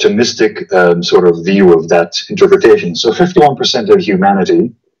most optimistic sort of view of that interpretation, so 51% of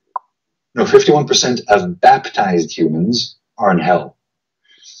humanity, 51% of baptized humans are in hell.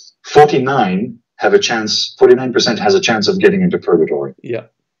 49% has a chance of getting into purgatory. Yeah.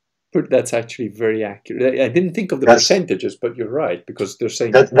 But that's actually very accurate. I didn't think of the percentages, but you're right, because they're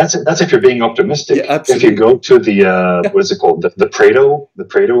saying that's if you're being optimistic. Yeah, absolutely. If you go to the what is it called, the Pareto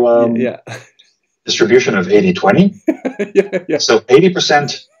distribution of 80-20. Yeah. So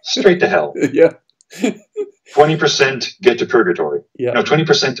 80% straight to hell. Yeah. 20% get to purgatory. Yeah. No,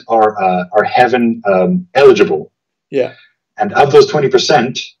 20% are heaven eligible. Yeah. And of those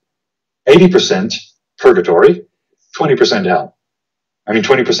 20%, 80% purgatory, 20% hell.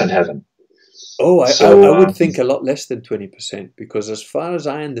 20% heaven. Oh, I would think a lot less than 20%, because as far as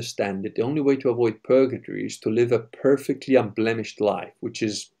I understand it, the only way to avoid purgatory is to live a perfectly unblemished life, which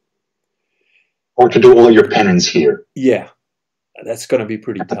is... Or to do all your penance here. Yeah, that's going to be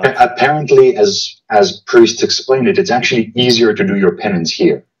pretty tough. Apparently, as priests explain it, it's actually easier to do your penance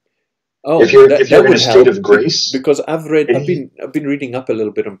here. Oh, if you're in a state of grace, because I've been reading up a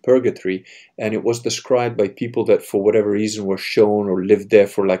little bit on purgatory, and it was described by people that for whatever reason were shown or lived there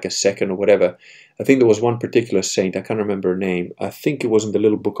for like a second or whatever. I think there was one particular saint, I can't remember her name. I think it was in the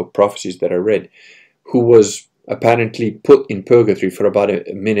little book of prophecies that I read, who was apparently put in purgatory for about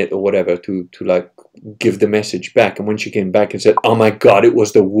a minute or whatever to like give the message back. And when she came back and said, "Oh my God, it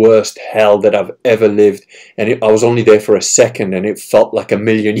was the worst hell that I've ever lived, and I was only there for a second and it felt like a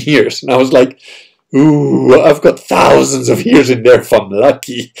million years." And I was like, ooh, I've got thousands of years in there if I'm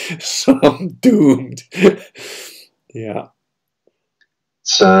lucky, so I'm doomed. Yeah.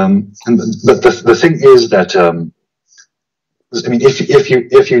 But the thing is that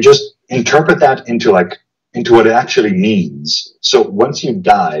if you just interpret that into what it actually means. So once you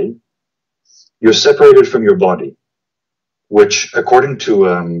die, you're separated from your body, which, according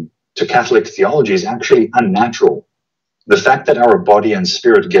to Catholic theology, is actually unnatural. The fact that our body and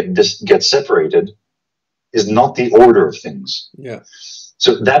spirit get separated is not the order of things. Yeah.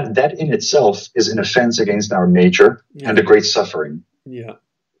 So that in itself is an offense against our nature and a great suffering. Yeah.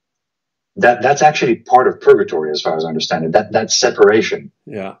 That's actually part of purgatory, as far as I understand it. That separation.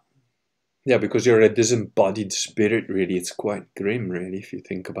 Yeah. Yeah, because you're a disembodied spirit, really. It's quite grim, really, if you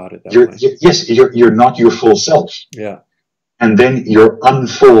think about it that way. Yes, you're not your full self. Yeah. And then your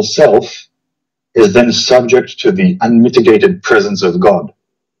unfull self is then subject to the unmitigated presence of God,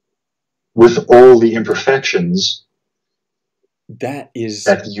 with all the imperfections that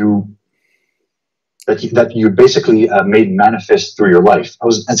you basically made manifest through your life.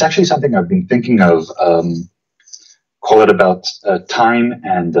 It's actually something I've been thinking of. Call it about time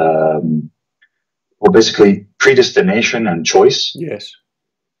and, basically predestination and choice. Yes.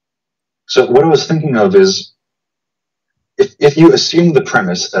 So what I was thinking of is, if you assume the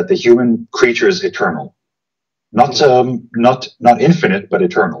premise that the human creature is eternal, not infinite, but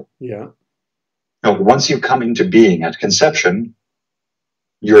eternal. Yeah. Now, once you come into being at conception,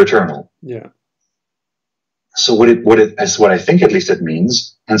 you're eternal. Yeah. So what I think at least it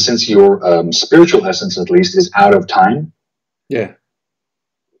means, and since your spiritual essence at least is out of time. Yeah.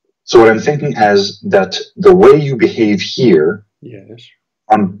 So what I'm thinking is that the way you behave here, yes,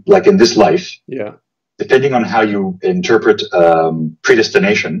 like in this life, yeah, depending on how you interpret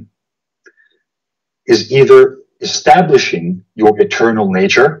predestination, is either establishing your eternal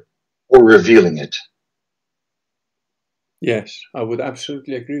nature or revealing it. Yes, I would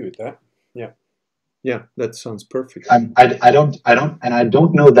absolutely agree with that. Yeah. Yeah, that sounds perfect. I don't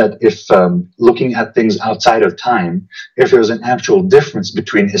know that if looking at things outside of time, if there's an actual difference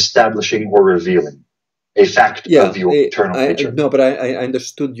between establishing or revealing a fact of your eternal nature. No, but I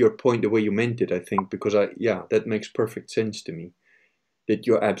understood your point the way you meant it, I think, because that makes perfect sense to me. That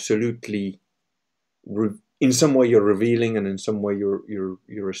you're absolutely, in some way you're revealing, and in some way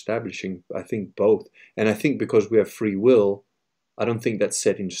you're establishing. I think both, and I think because we have free will, I don't think that's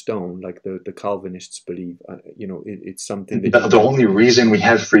set in stone like the Calvinists believe. It's something that... The only reason we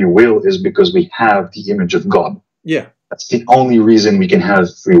have free will is because we have the image of God. Yeah. That's the only reason we can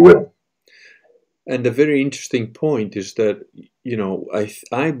have free will. And the very interesting point is that,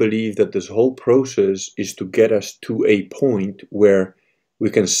 I believe that this whole process is to get us to a point where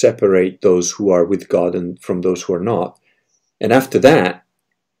we can separate those who are with God and from those who are not. And after that,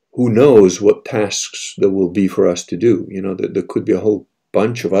 who knows what tasks there will be for us to do? There could be a whole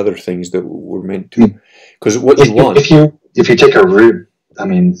bunch of other things that we're meant to. Because what you want... If you take a route,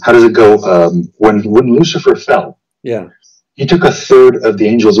 how does it go? When Lucifer fell, yeah, he took a third of the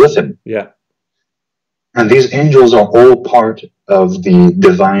angels with him. Yeah. And these angels are all part of the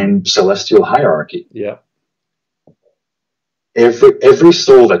divine celestial hierarchy. Yeah. Every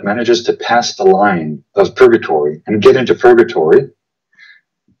soul that manages to pass the line of purgatory and get into purgatory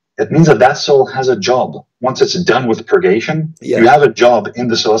it means that that soul has a job. Once it's done with purgation, you have a job in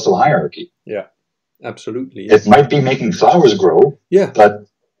the celestial hierarchy. Yeah, absolutely. Yeah. It might be making flowers grow, but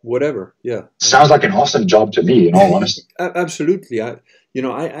whatever. Yeah, sounds like an awesome job to me, in all honesty. Absolutely. I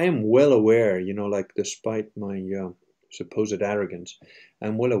am well aware, like despite my supposed arrogance,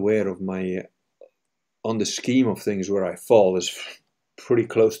 I'm well aware of my, on the scheme of things, where I fall is pretty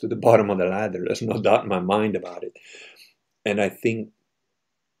close to the bottom of the ladder. There's no doubt in my mind about it. And I think,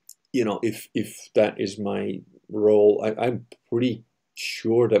 if that is my role, I'm pretty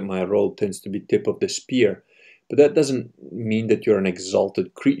sure that my role tends to be tip of the spear. But that doesn't mean that you're an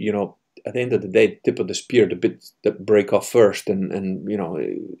exalted creature. At the end of the day, tip of the spear, the bits that break off first, and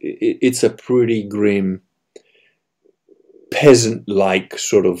it's a pretty grim, peasant-like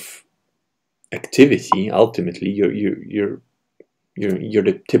sort of activity. Ultimately, you're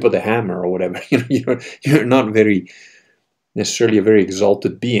the tip of the hammer or whatever. You're not necessarily a very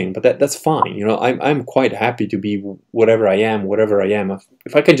exalted being, but that's fine. I'm quite happy to be whatever I am, wherever I am.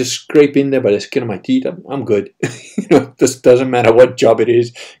 If I can just scrape in there by the skin of my teeth, I'm good. This doesn't matter what job it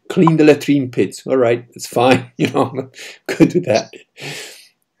is. Clean the latrine pits. All right, it's fine. I'm good with that.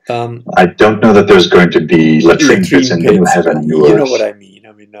 I don't know that there's going to be latrine pits in the new heaven and new earth. You know what I mean.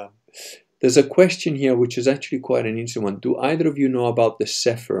 There's a question here which is actually quite an interesting one. Do either of you know about the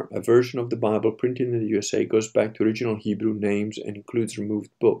Sefer, a version of the Bible printed in the USA, goes back to original Hebrew names and includes removed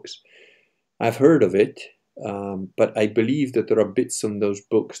books? I've heard of it, but I believe that there are bits on those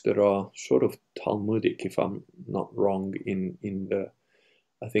books that are sort of Talmudic, if I'm not wrong, in the,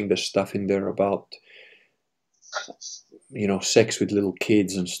 I think there's stuff in there about, sex with little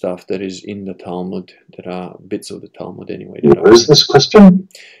kids and stuff that is in the Talmud. There are bits of the Talmud anyway. Where is this question?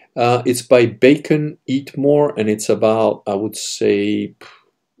 It's by Bacon Eatmore, and it's about, I would say,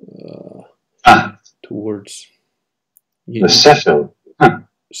 towards the Sefer.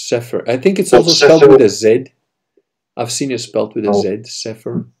 Sefer. I think it's also spelled with a Z. I've seen it spelled with a Z.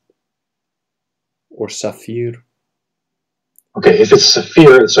 Sefer or Saphir. Okay, if it's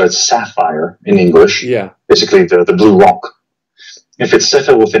Saphir, so it's sapphire in English. Yeah. Basically, the blue rock. If it's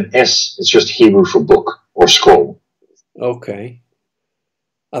Sefer with an S, it's just Hebrew for book or scroll. Okay.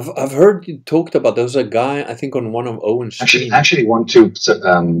 I've heard you talked about. There was a guy, I think, on one of Owen's streams. Actually, want to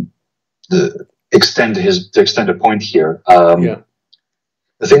extend a point here. The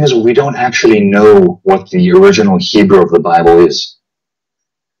thing is, we don't actually know what the original Hebrew of the Bible is.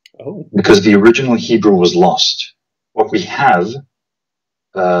 Oh. Because the original Hebrew was lost. What we have,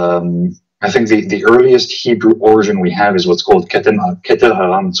 I think the earliest Hebrew origin we have is what's called Keter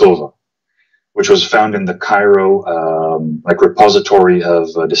Haram Tzova, which was found in the Cairo repository of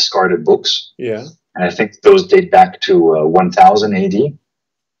discarded books. Yeah. And I think those date back to 1000 AD.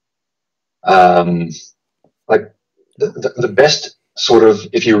 The best sort of,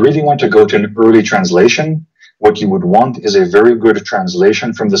 if you really want to go to an early translation, what you would want is a very good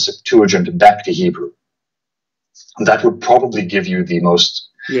translation from the Septuagint back to Hebrew. And that would probably give you the most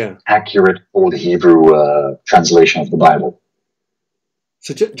accurate Old Hebrew translation of the Bible.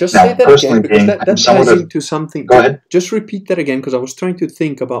 So just say that again, because that ties into something. Go ahead. Just repeat that again, because I was trying to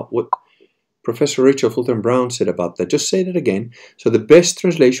think about what Professor Rachel Fulton Brown said about that. Just say that again. So the best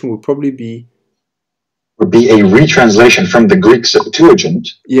translation would probably be a retranslation from the Greek Septuagint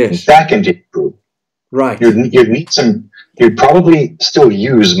back into Hebrew. Right. You'd probably still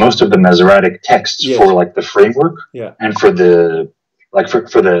use most of the Masoretic texts for like the framework and for the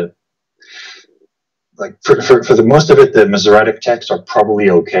for the most of it, the Masoretic texts are probably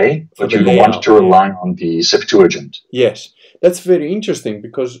okay, but you'd want to rely on the Septuagint. Yes, that's very interesting,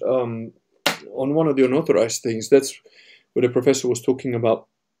 because on one of the unauthorized things, that's where the professor was talking about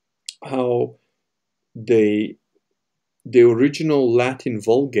how the original Latin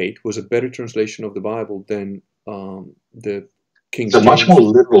Vulgate was a better translation of the Bible than the King James. It's a much more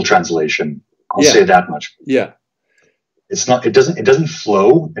literal translation. I'll say that much. Yeah. It's not. It doesn't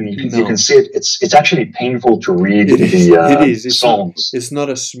flow, and you can see it. It's actually painful to read the Psalms. It's not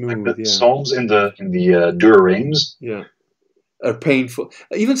a smooth. The Psalms in the Douay-Rheims. Yeah, are painful.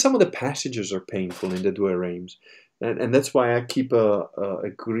 Even some of the passages are painful in the Douay-Rheims, and that's why I keep a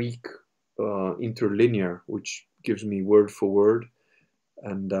Greek interlinear, which gives me word for word,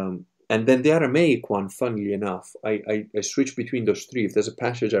 and then the Aramaic one. Funnily enough, I switch between those three. If there's a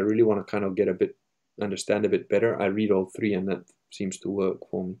passage I really want to kind of understand a bit better, I read all three, and that seems to work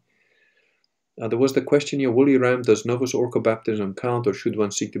for me. There was the question here, Woolly Ram, does Novus Ordo baptism count, or should one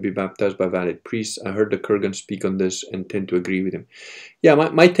seek to be baptized by valid priests? I heard the Kurgan speak on this and tend to agree with him. Yeah,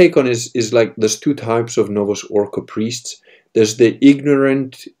 my take on it is like there's two types of Novus Ordo priests. There's the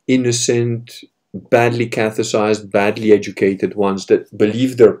ignorant, innocent, badly catechized, badly educated ones that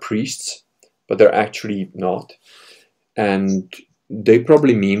believe they're priests, but they're actually not. And they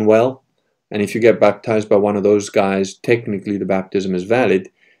probably mean well. And if you get baptized by one of those guys, technically the baptism is valid,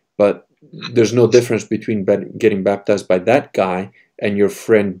 but there's no difference between getting baptized by that guy and your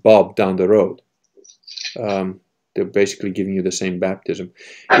friend Bob down the road. They're basically giving you the same baptism.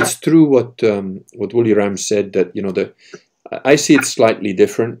 It's true what Willie Ram said, that I see it slightly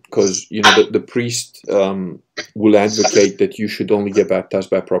different, because the priest will advocate that you should only get baptized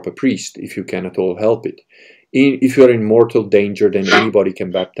by a proper priest if you can at all help it. If you're in mortal danger, then anybody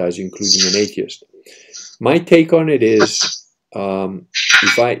can baptize you, including an atheist. My take on it is,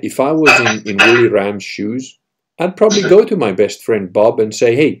 if I was in Willie Ram's shoes, I'd probably go to my best friend Bob and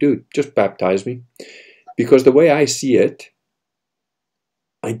say, "Hey, dude, just baptize me," because the way I see it,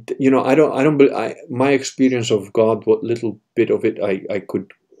 my experience of God, what little bit of it I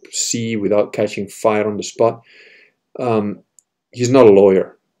could see without catching fire on the spot, he's not a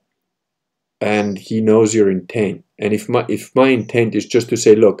lawyer, and he knows your intent. And if my intent is just to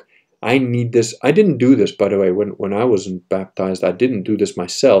say, look, I need this. I didn't do this, by the way, when I wasn't baptized. I didn't do this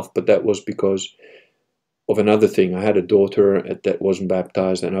myself, but that was because of another thing. I had a daughter that wasn't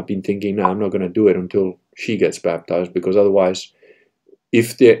baptized, and I've been thinking, no, I'm not going to do it until she gets baptized, because otherwise,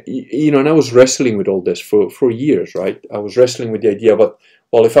 and I was wrestling with all this for years, right? I was wrestling with the idea, but,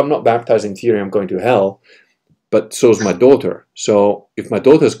 well, if I'm not baptized in theory, I'm going to hell, but so's my daughter. So if my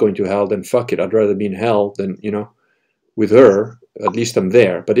daughter's going to hell, then fuck it. I'd rather be in hell than, with her. At least I'm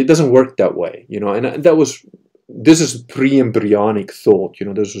there. But it doesn't work that way, and this is pre-embryonic thought,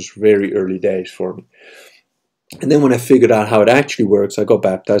 this was very early days for me. And then when I figured out how it actually works, I got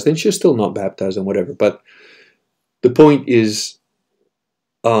baptized, and she's still not baptized and whatever. But the point is,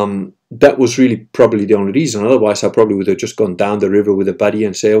 that was really probably the only reason. Otherwise, I probably would have just gone down the river with a buddy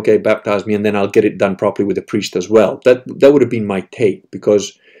and say, okay, baptize me, and then I'll get it done properly with a priest as well. That would have been my take,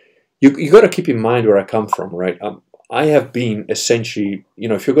 because you got to keep in mind where I come from, right? I have been essentially,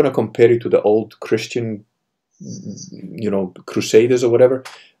 if you're going to compare it to the old Christian, crusaders or whatever,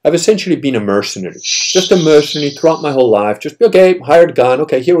 I've essentially been a mercenary. Just a mercenary throughout my whole life. Just, okay, hired gun,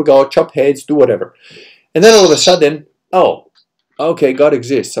 okay, here we go, chop heads, do whatever. And then all of a sudden, oh, okay, God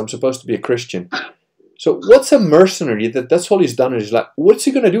exists, I'm supposed to be a Christian. So what's a mercenary that's all he's done? Is like, what's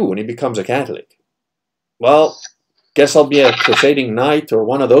he going to do when he becomes a Catholic? Well, guess I'll be a crusading knight or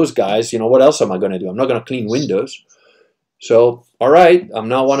one of those guys. What else am I going to do? I'm not going to clean windows. So, all right, I'm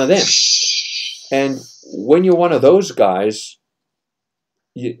now one of them. And when you're one of those guys,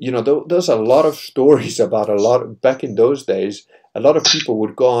 there's a lot of stories about back in those days, a lot of people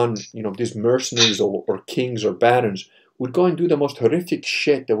would go on, these mercenaries or kings or barons would go and do the most horrific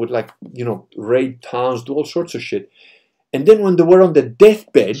shit. They would raid towns, do all sorts of shit. And then when they were on the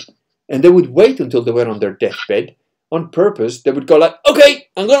deathbed, and they would wait until they were on their deathbed, on purpose, they would go like, okay,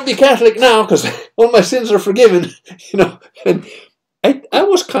 I'm going to be Catholic now because all my sins are forgiven, And I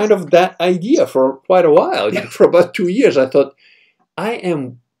was kind of that idea for quite a while, for about 2 years. I thought,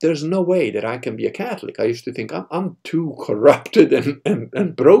 there's no way that I can be a Catholic. I used to think I'm too corrupted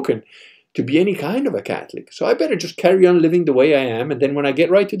and broken to be any kind of a Catholic. So I better just carry on living the way I am. And then when I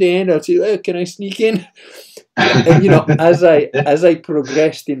get right to the end, I'll say, can I sneak in? And as I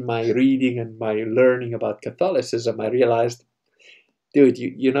progressed in my reading and my learning about Catholicism, I realized, dude,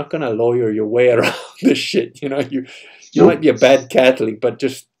 you're not going to lawyer your way around this shit. You might be a bad Catholic, but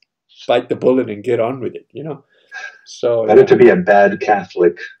just bite the bullet and get on with it, So better to be a bad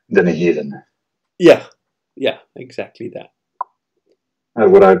Catholic than a heathen. Yeah, exactly that.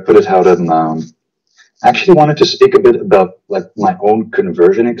 What I put it out in, actually wanted to speak a bit about my own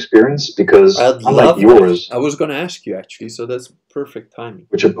conversion experience, because unlike yours, I was going to ask you actually, so that's perfect timing.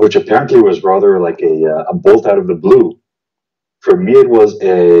 Which apparently was rather like a bolt out of the blue. For me, it was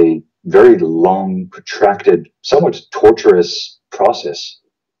a very long, protracted, somewhat torturous process.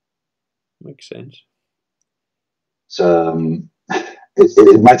 Makes sense. So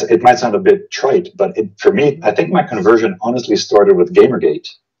it might sound a bit trite, but for me, I think my conversion honestly started with Gamergate.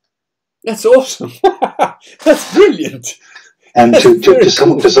 That's awesome. That's brilliant. And to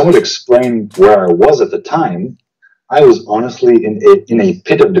somewhat explain where I was at the time, I was honestly in a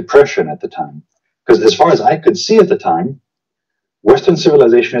pit of depression at the time. Because as far as I could see at the time, Western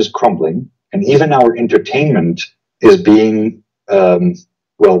civilization is crumbling, and even our entertainment is being,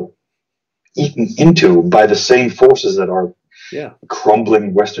 eaten into by the same forces that are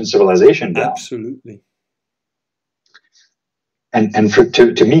crumbling Western civilization down. Absolutely. And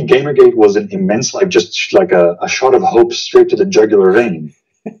to me, Gamergate was an immense, just like a shot of hope straight to the jugular vein.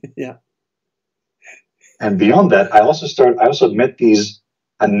 Yeah. And beyond that, I also met these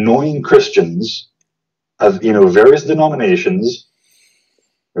annoying Christians of, various denominations,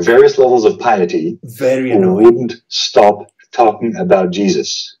 various levels of piety, very who annoying, wouldn't stop talking about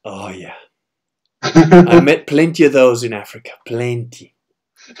Jesus. Oh yeah. I met plenty of those in Africa, plenty.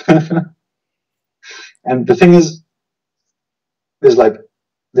 And the thing is, there's a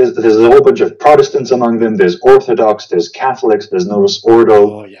whole bunch of Protestants among them. There's Orthodox, there's Catholics, there's Novus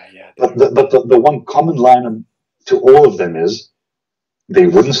Ordo. Oh yeah. But the one common line to all of them is they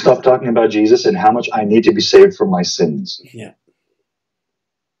wouldn't stop talking about Jesus and how much I need to be saved from my sins. Yeah.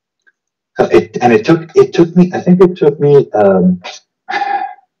 It took me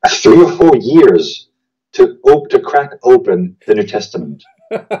 3 or 4 years to crack open the New Testament.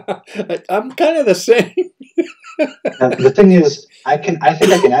 I'm kind of the same. And the thing is, I think I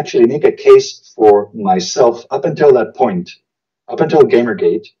can actually make a case for myself up until that point, up until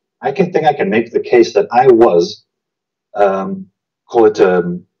Gamergate. I can make the case that I was,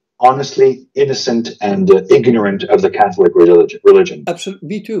 honestly innocent and ignorant of the Catholic religion. Absolutely,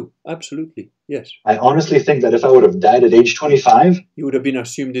 me too. Absolutely, yes. I honestly think that if I would have died at age 25, you would have been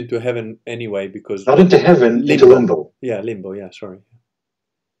assumed into heaven anyway, because not into heaven, into limbo. Yeah, limbo. Yeah, sorry.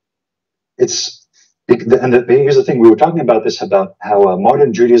 Here's the thing: we were talking about this, about how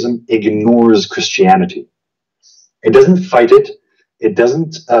modern Judaism ignores Christianity. It doesn't fight it. It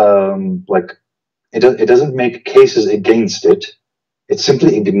doesn't It doesn't make cases against it. It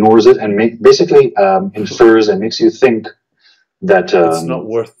simply ignores it and basically infers and makes you think that it's not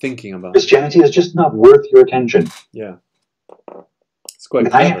worth thinking about. Christianity is just not worth your attention. Yeah, it's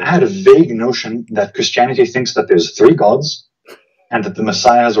quite. I had a vague notion that Christianity thinks that there's 3 gods and that the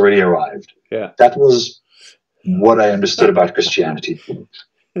Messiah has already arrived. Yeah, that was what I understood about Christianity.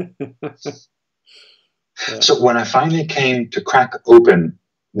 Yeah. So when I finally came to crack open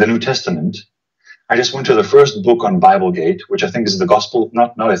the New Testament, I just went to the first book on Biblegate, which I think is the Gospel. I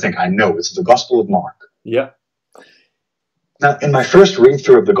know it's the Gospel of Mark. Yeah. Now, in my first read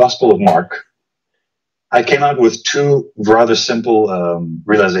through of the Gospel of Mark, I came out with 2 rather simple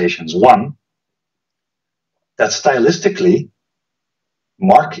realizations. One, that stylistically,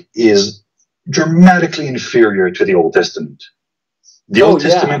 Mark is dramatically inferior to the Old Testament. The Old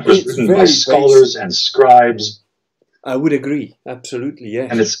Testament was written by scholars and scribes. I would agree, absolutely, yes.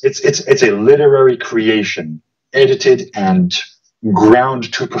 And it's a literary creation, edited and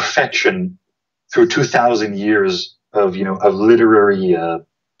ground to perfection through 2,000 years of literary,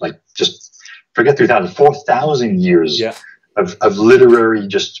 just forget 3,000, 4,000 years of literary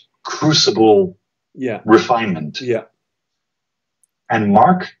just crucible refinement. Yeah. And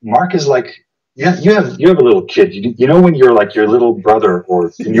Mark is like, you have a little kid. When you're like your little brother,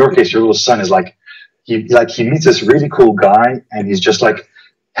 or in your case, your little son is like, he meets this really cool guy, and he's just like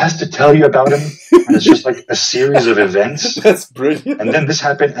has to tell you about him, and it's just like a series of events. That's brilliant. And then this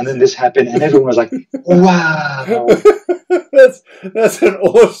happened, and then this happened, and everyone was like, "Wow!" That's an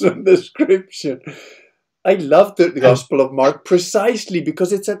awesome description. I love the Gospel of Mark precisely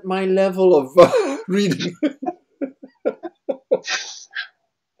because it's at my level of reading.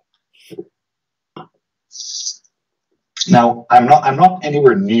 Now, I'm not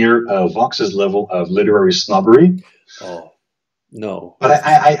anywhere near Vox's level of literary snobbery. Oh, no. But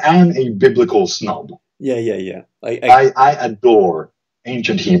I am a biblical snob. Yeah. I adore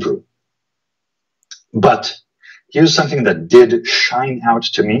ancient Hebrew. But here's something that did shine out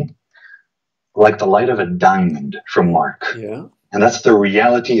to me like the light of a diamond from Mark. Yeah. And that's the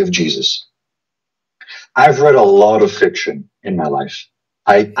reality of Jesus. I've read a lot of fiction in my life.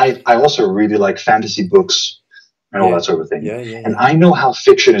 I also really like fantasy books and all that sort of thing. Yeah. And I know how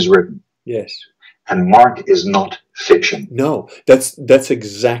fiction is written. Yes. And Mark is not fiction. No, that's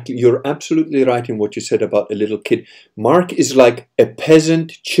exactly, you're absolutely right in what you said about a little kid. Mark is like a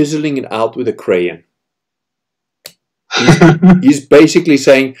peasant chiseling it out with a crayon. He's basically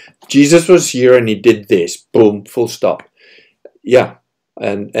saying, Jesus was here and he did this. Boom, full stop. Yeah.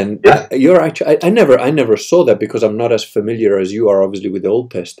 And you're actually, I never saw that because I'm not as familiar as you are, obviously, with the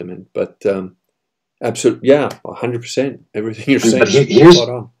Old Testament. But absolutely, 100%. Everything you're saying is spot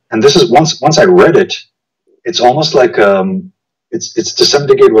on. And this is once I read it, it's almost like it's to some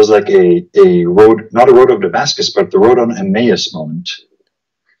degree it was like a road, not a road of Damascus, but the road on Emmaus moment,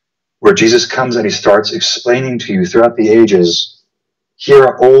 where Jesus comes and he starts explaining to you throughout the ages, here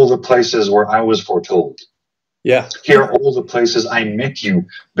are all the places where I was foretold. Yeah. Here are all the places I met you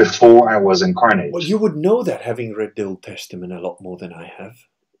before I was incarnate. Well, you would know that, having read the Old Testament a lot more than I have.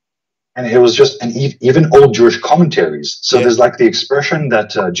 And it was just, and even old Jewish commentaries. So there's like the expression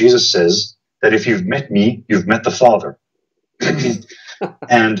that Jesus says that if you've met me, you've met the Father.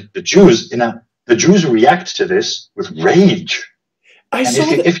 And the Jews react to this with rage. I saw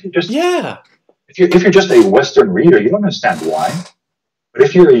that. If you're just a Western reader, you don't understand why. But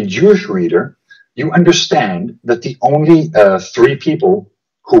if you're a Jewish reader, you understand that the only three people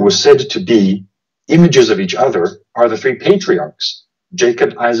who were said to be images of each other are the three patriarchs,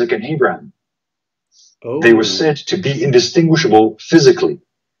 Jacob, Isaac, and Abraham. Oh. They were said to be indistinguishable physically.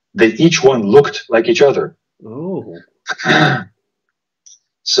 They each one looked like each other. Oh.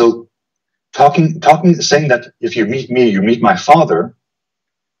 So saying that if you meet me, you meet my father,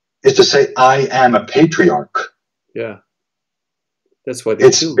 is to say I am a patriarch. Yeah. That's what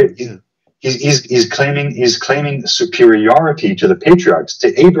it's yeah. He's claiming superiority to the patriarchs,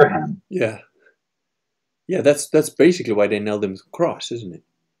 to Abraham. Yeah. Yeah, that's basically why they nailed him to the cross, isn't it?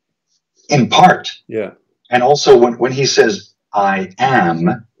 In part. Yeah. And also when he says I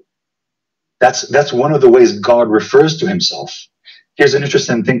am, that's one of the ways God refers to himself. Here's an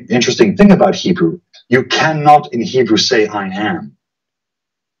interesting thing about Hebrew. You cannot in Hebrew say I am.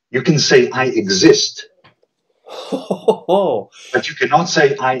 You can say I exist. But you cannot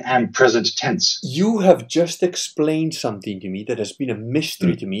say I am present tense. You have just explained something to me that has been a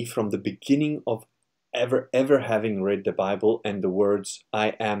mystery to me from the beginning of ever having read the Bible and the words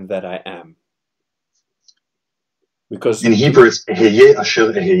I am that I am. Because in Hebrew it's eheye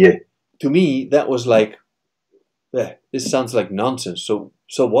asher eheye. To me that was like, this sounds like nonsense. So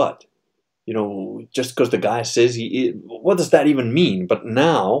what? You know, just because the guy says what does that even mean? But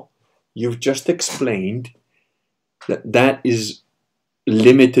now you've just explained that is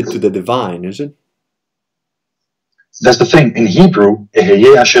limited to the divine, is it? That's the thing. In Hebrew,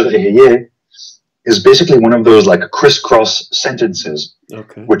 eheye asher eheye is basically one of those like crisscross sentences,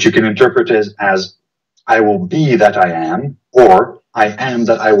 which you can interpret as I will be that I am, or I am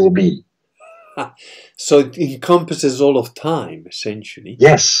that I will be. So it encompasses all of time, essentially.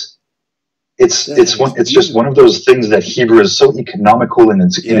 Yes. It's just one of those things that Hebrew is so economical in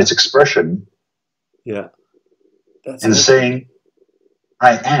its expression. Yeah. And saying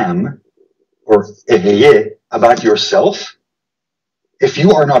I am, or eheye, about yourself, if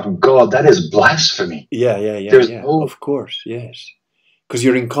you are not God, that is blasphemy. Yeah. Of course, yes. Because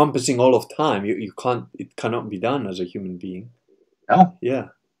you're encompassing all of time. You can't. It cannot be done as a human being. No. Yeah.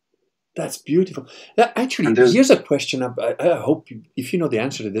 That's beautiful. Actually, here's a question. I hope if you know the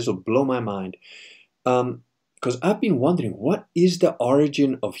answer to this, will blow my mind. Because I've been wondering, what is the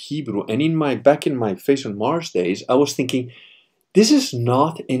origin of Hebrew? And back in my Face on Mars days, I was thinking, this is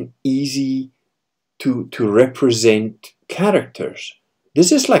not an easy to represent characters.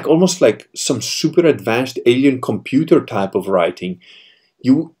 This is like almost like some super advanced alien computer type of writing.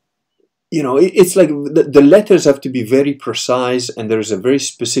 You know, it's like the letters have to be very precise, and there's a very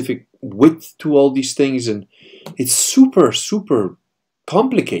specific width to all these things, and it's super, super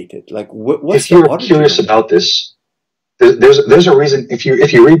complicated. Like, what's if you're curious about this, there's a reason. If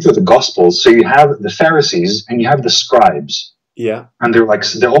you read through the Gospels, so you have the Pharisees and you have the scribes. Yeah, and they're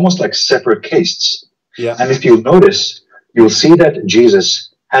almost like separate castes. Yeah, and if you'll notice, you'll see that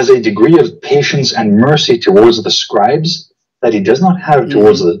Jesus has a degree of patience and mercy towards the scribes that he does not have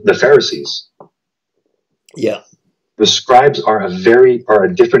towards the Pharisees. Yeah. The scribes are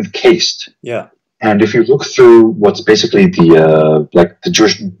a different caste. Yeah. And if you look through what's basically the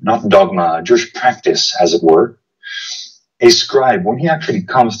Jewish, not dogma, Jewish practice, as it were, a scribe, when he actually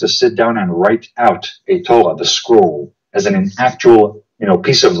comes to sit down and write out a Torah, the scroll, as an actual,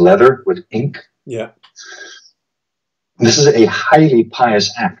 piece of leather with ink. Yeah. This is a highly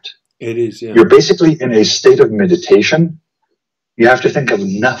pious act. It is, yeah. You're basically in a state of meditation. You have to think of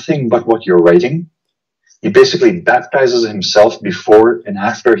nothing but what you're writing. He basically baptizes himself before and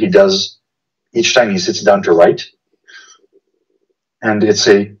after he does, each time he sits down to write. And it's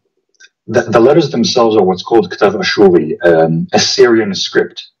the letters themselves are what's called Ktav Ashuri, Assyrian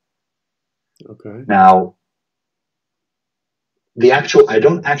script. Okay. Now, I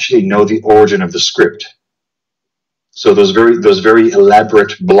don't actually know the origin of the script. So those very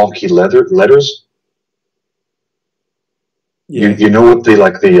elaborate blocky letters. Yeah. You know what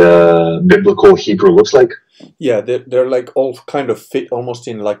the biblical Hebrew looks like? Yeah, they're like all kind of fit almost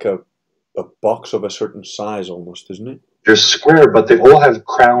in like a box of a certain size almost, isn't it? They're square, but they all have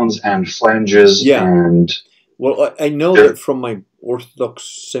crowns and flanges. Yeah. And well, I know that from my Orthodox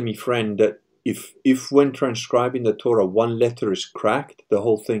semi-friend that if when transcribing the Torah one letter is cracked, the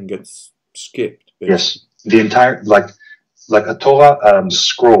whole thing gets skipped. Basically. Yes, the entire like a Torah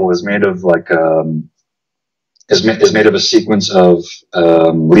scroll is made of is made of a sequence of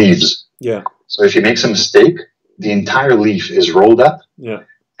leaves. Yeah. So if he makes a mistake, the entire leaf is rolled up. Yeah.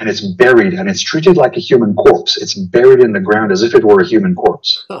 And it's buried, and it's treated like a human corpse. It's buried in the ground as if it were a human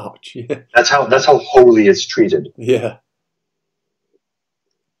corpse. Ouch! Yeah. That's how holy it's treated. Yeah. Yeah. Yeah. And there's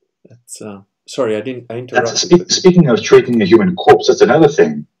That's sorry, I interrupted. Speaking of treating a human corpse, that's another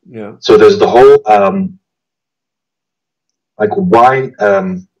thing. Yeah. So there's the whole like why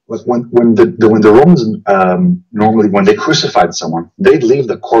when the Romans normally when they crucified someone, they'd leave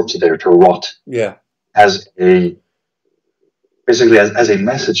the corpse there to rot. Yeah. As a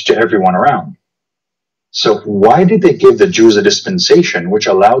message to everyone around. So why did they give the Jews a dispensation which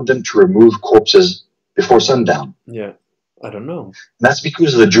allowed them to remove corpses before sundown? Yeah, I don't know. That's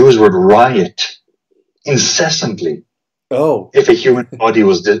because the Jews would riot incessantly. Oh, if a human body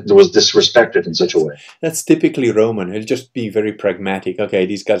was disrespected in such a way. That's typically Roman. It'll just be very pragmatic. Okay,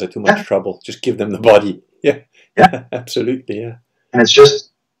 these guys are too much trouble. Just give them the body. Yeah, absolutely. Yeah, and it's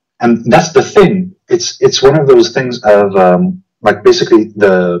just, and that's the thing. It's one of those things of like basically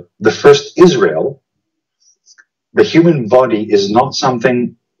the first Israel. The human body is not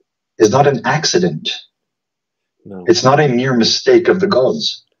an accident. No, it's not a mere mistake of the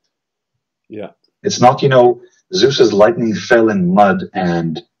gods. Yeah, it's not Zeus's lightning fell in mud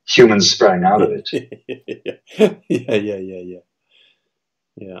and humans sprang out of it.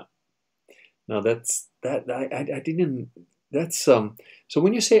 Yeah. No, that's that. I didn't. That's So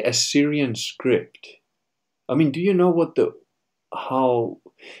when you say Assyrian script, I mean, do you know what how?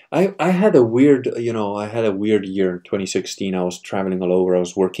 I had a weird, I had a weird year in 2016. I was traveling all over. I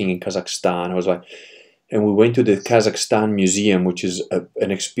was working in Kazakhstan. I was like. And we went to the Kazakhstan Museum, which is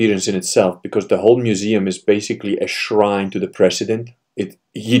an experience in itself, because the whole museum is basically a shrine to the president.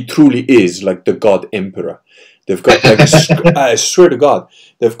 He truly is like the god emperor. They've got like, I swear to God,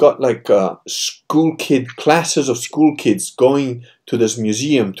 they've got like classes of school kids going to this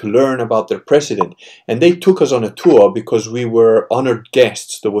museum to learn about their president. And they took us on a tour because we were honored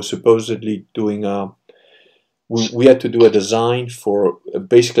guests that were supposedly doing we had to do a design for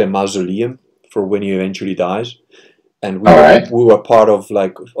basically a mausoleum for when he eventually dies, and we were part of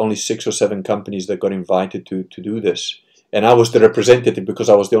like only 6 or 7 companies that got invited to do this, and I was the representative because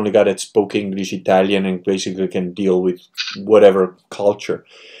I was the only guy that spoke English, Italian, and basically can deal with whatever culture.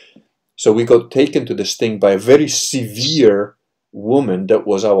 So we got taken to this thing by a very severe woman that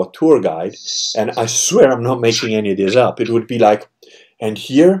was our tour guide, and I swear I'm not making any of this up. It would be like, and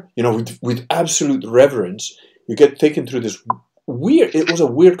here, with absolute reverence, you get taken through this it was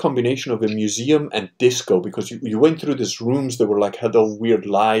a weird combination of a museum and disco, because you went through these rooms that were like had all weird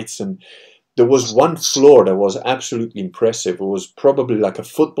lights, and there was one floor that was absolutely impressive. It was probably like a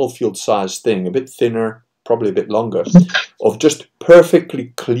football field sized thing, a bit thinner, probably a bit longer, of just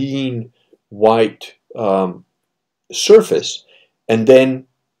perfectly clean white surface, and then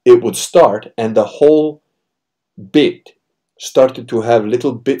it would start, and the whole bit started to have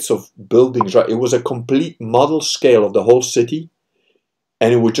little bits of buildings. Right, it was a complete model scale of the whole city.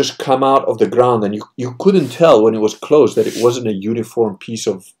 And it would just come out of the ground, and you couldn't tell when it was closed that it wasn't a uniform piece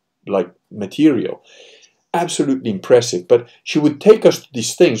of like material. Absolutely impressive. But she would take us to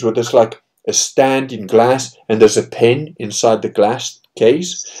these things where there's like a stand in glass, and there's a pen inside the glass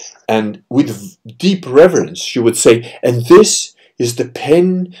case, and with deep reverence she would say, and this is the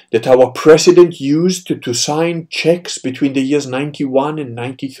pen that our president used to sign checks between the years 91 and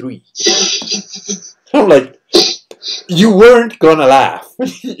 93. I'm like, you weren't gonna laugh.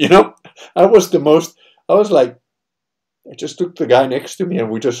 I was like, I just took the guy next to me and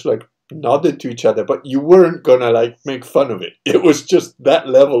we just like nodded to each other, but you weren't gonna like make fun of it. It was just that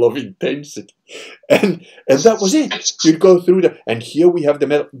level of intensity. And that was it. You'd go through and here we have the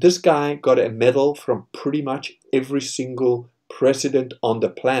medal. This guy got a medal from pretty much every single president on the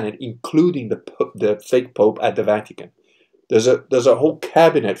planet, including the fake Pope at the Vatican. There's a whole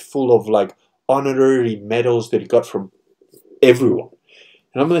cabinet full of like honorary medals that he got from everyone.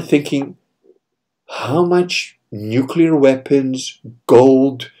 And I'm like thinking, how much nuclear weapons,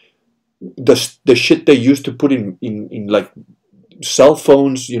 gold, the shit they used to put in like cell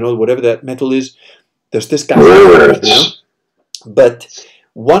phones, whatever that metal is, there's this guy. But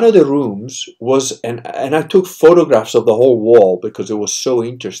one of the rooms was, and I took photographs of the whole wall because it was so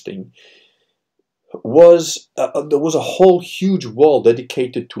interesting, there was a whole huge wall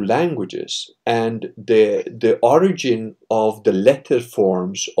dedicated to languages and the origin of the letter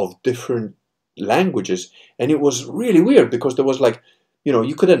forms of different languages. And it was really weird because there was like,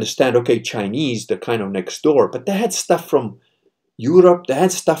 you could understand, okay, Chinese, they're kind of next door, but they had stuff from Europe, they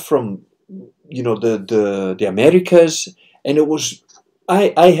had stuff from, the Americas, and it was,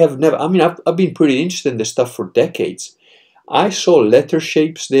 I've been pretty interested in this stuff for decades. I saw letter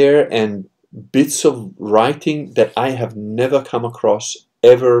shapes there and bits of writing that I have never come across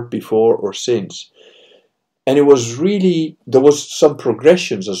ever before or since. And it was really, there was some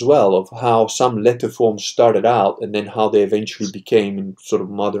progressions as well of how some letter forms started out and then how they eventually became in sort of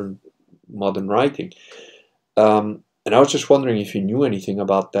modern writing. And I was just wondering if you knew anything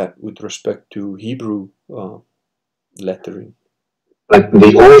about that with respect to Hebrew lettering. Like,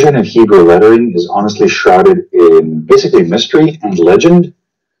 the origin of Hebrew lettering is honestly shrouded in basically mystery and legend,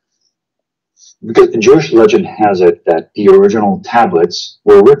 because the Jewish legend has it that the original tablets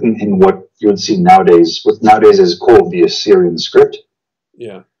were written in what you would see nowadays, what nowadays is called the Assyrian script.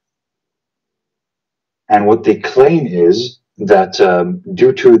 Yeah. And what they claim is that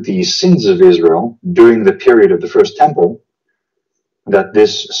due to the sins of Israel during the period of the First Temple, that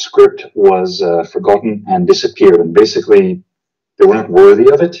this script was forgotten and disappeared, and basically they weren't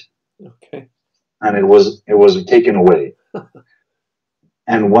worthy of it. Okay. And it was taken away.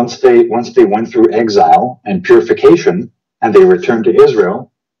 And once they went through exile and purification, and they returned to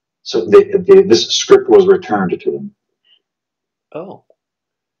Israel, so this script was returned to them. Oh,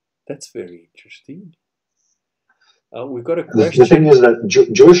 that's very interesting. We've got a question. The thing is that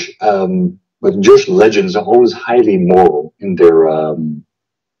Jewish legends are always highly moral in their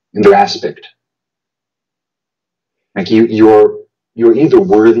aspect. Like, you're either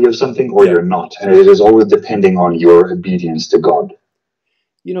worthy of something or you're not, and it is always depending on your obedience to God.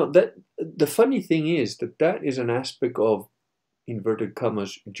 You know, that the funny thing is that is an aspect of, inverted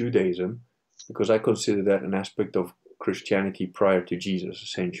commas, Judaism, because I consider that an aspect of Christianity prior to Jesus,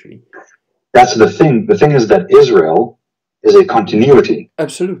 essentially. That's the thing. The thing is that Israel is a continuity.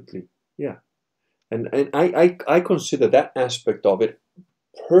 Absolutely, yeah. And I consider that aspect of it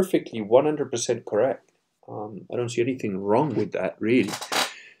perfectly 100% correct. I don't see anything wrong with that, really.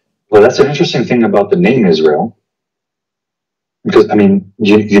 Well, that's an interesting thing about the name Israel. Because, I mean,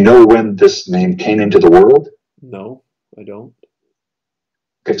 you know when this name came into the world? No, I don't.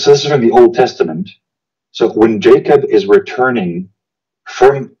 Okay, so this is from the Old Testament. So when Jacob is returning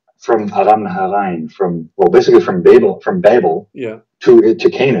from Aram Naharaim, basically from Babel yeah. to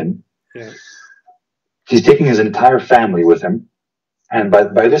Canaan, yeah. He's taking his entire family with him. And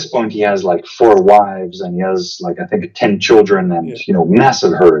by this point, he has like 4 wives, and he has like, I think, 10 children, and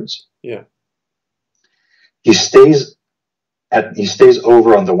massive herds. Yeah. He stays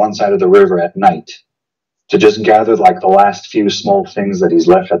over on the one side of the river at night to just gather like the last few small things that he's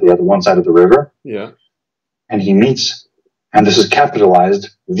left at the other one side of the river. Yeah. And he meets, and this is capitalized,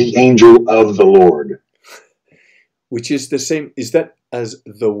 the angel of the Lord. Which is the same, is that as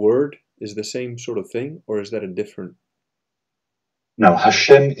the word is the same sort of thing, or is that a different? No,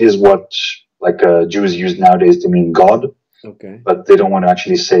 Hashem is what Jews use nowadays to mean God. Okay. But they don't want to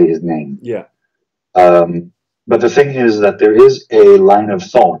actually say his name. Yeah. But the thing is that there is a line of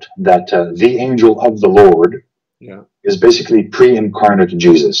thought that the angel of the Lord is basically pre-incarnate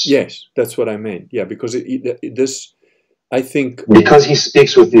Jesus. Yes, that's what I meant. Yeah, because this, I think... Because he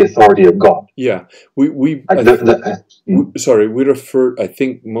speaks with the authority of God. Yeah. I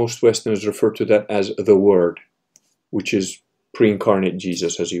think most Westerners refer to that as the Word, which is pre-incarnate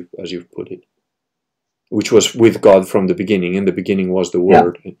Jesus, as you've put it. Which was with God from the beginning. In the beginning was the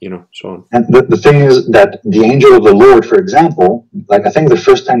Word, so on. And the thing is that the angel of the Lord, for example, I think the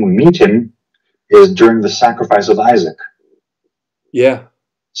first time we meet him is during the sacrifice of Isaac. Yeah.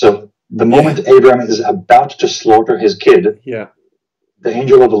 So the moment Abraham is about to slaughter his kid, the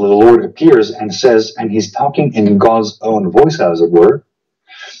angel of the Lord appears and says, and he's talking in God's own voice, as it were,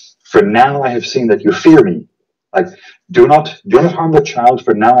 "For now I have seen that you fear me. Do not harm the child,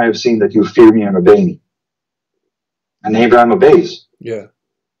 for now I have seen that you fear me and obey me." And Abraham obeys. Yeah.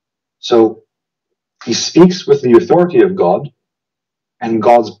 So he speaks with the authority of God, and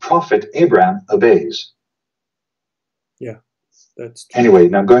God's prophet Abraham obeys. Yeah, that's true. Anyway,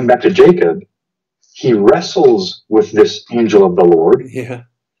 now going back to Jacob, he wrestles with this angel of the Lord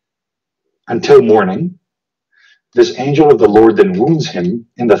until morning. This angel of the Lord then wounds him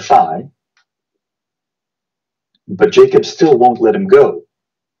in the thigh, but Jacob still won't let him go.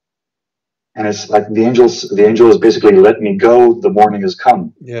 And it's like the angel is basically, "Let me go, the morning has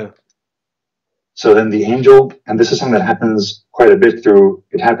come." Yeah. So then the angel, and this is something that happens quite a bit through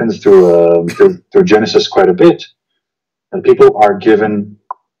Genesis quite a bit, that people are given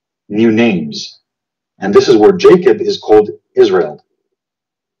new names. And this is where Jacob is called Israel.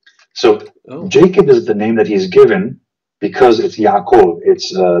 So Jacob is the name that he's given because it's Yaakov,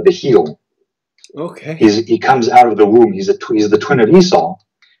 it's the heel. Okay. He comes out of the womb, he's the twin of Esau.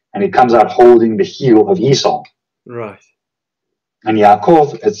 And he comes out holding the heel of Esau. Right. And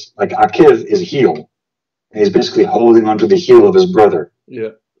Yaakov, it's like Akiv is heel. And he's basically holding onto the heel of his brother. Yeah.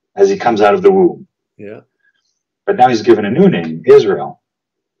 As he comes out of the womb. Yeah. But now he's given a new name, Israel.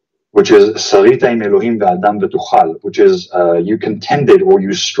 which is Sarita im Elohim ve'adam betuchal, which is you contended or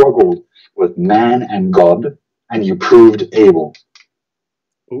you struggled with man and God, and you proved able.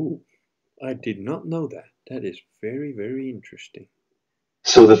 Oh, I did not know that. That is very, very interesting.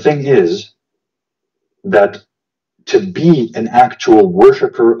 So the thing is that to be an actual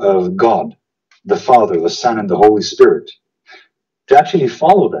worshiper of God, the Father, the Son, and the Holy Spirit, to actually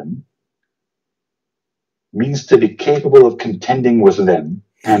follow them means to be capable of contending with them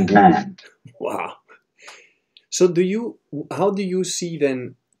and man. Wow. So how do you see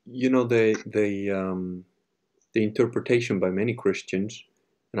then, the interpretation by many Christians,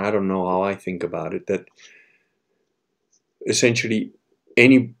 and I don't know how I think about it, that essentially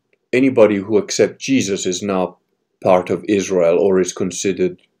anybody who accepts Jesus is now part of Israel or is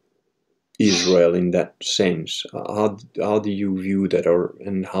considered Israel in that sense. How do you view that,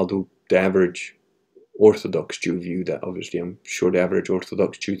 and how do the average Orthodox Jew view that? Obviously, I'm sure the average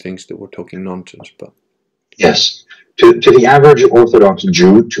Orthodox Jew thinks that we're talking nonsense, but yes, to the average Orthodox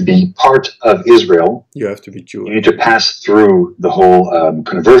Jew, to be part of Israel, you have to be Jewish. You need to pass through the whole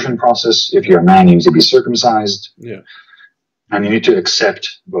conversion process. If you're a man, you need to be circumcised. Yeah. And you need to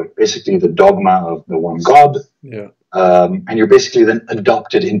accept basically the dogma of the one God. Yeah. And you're basically then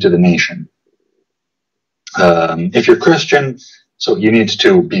adopted into the nation. If you're Christian, so you need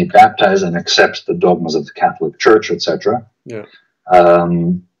to be baptized and accept the dogmas of the Catholic Church, etc. Yeah.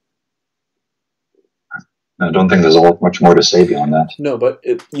 I don't think there's much more to say beyond that. No, but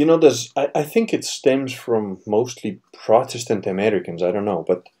I think it stems from mostly Protestant Americans. I don't know,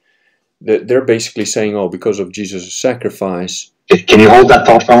 but they're basically saying, oh, because of Jesus' sacrifice. Can you hold that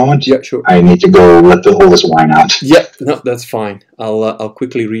thought for a moment? Yeah, sure. I need to go let all this wine out. Yeah, no, that's fine. I'll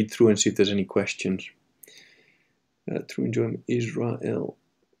quickly read through and see if there's any questions. Through enjoyment, Israel,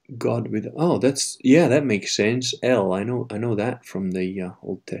 God with. Oh, that makes sense. I know that from the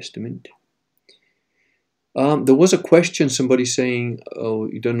Old Testament. There was a question, somebody saying, oh,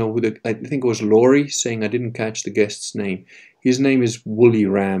 you don't know who I think it was Laurie saying, I didn't catch the guest's name. His name is Wooly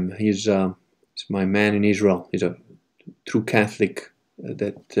Ram. He's my man in Israel. He's a true Catholic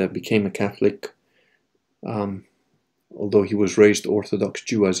that became a Catholic, although he was raised Orthodox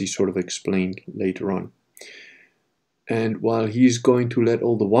Jew, as he sort of explained later on. And while he's going to let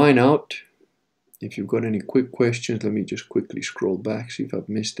all the wine out, if you've got any quick questions, let me just quickly scroll back, see if I've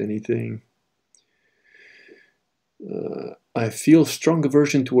missed anything. I feel strong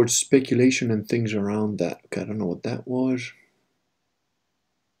aversion towards speculation and things around that. Okay, I don't know what that was.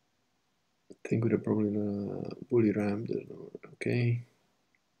 I think we'd have probably Bully Ram. Okay.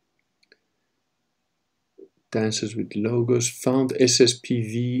 Dances with logos. Found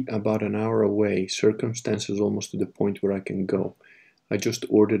SSPV about an hour away. Circumstances almost to the point where I can go. I just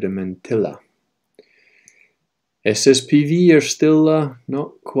ordered a mantilla. SSPV are still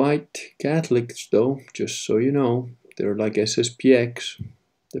not quite Catholics, though, just so you know. They're like SSPX.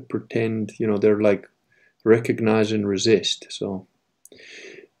 They pretend, they're like recognize and resist. So,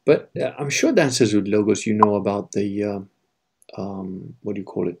 but I'm sure Dances with Logos, you know about the, what do you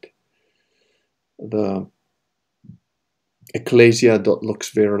call it? The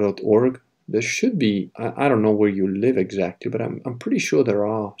ecclesia.luxvera.org. There should be, I don't know where you live exactly, but I'm pretty sure there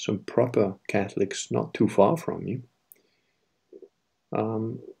are some proper Catholics not too far from you.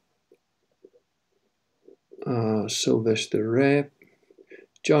 Sylvester Rep,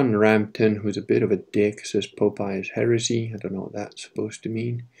 John Rampton, who's a bit of a dick, says Popeye is heresy. I don't know what that's supposed to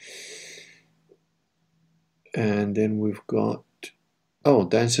mean. And then we've got,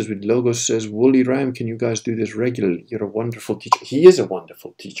 Dances with Logos says, Wooly Ram, can you guys do this regularly? You're a wonderful teacher. He is a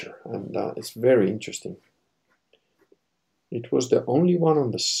wonderful teacher, and it's very interesting. It was the only one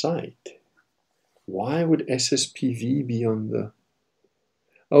on the site. Why would SSPV be on the...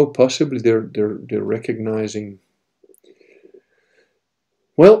 Oh, possibly they're recognizing...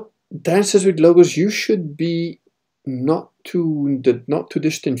 Well, Dances with Logos, you should be not too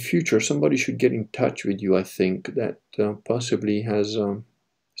distant future. Somebody should get in touch with you, I think, that possibly has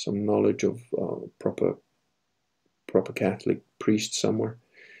some knowledge of proper Catholic priest somewhere.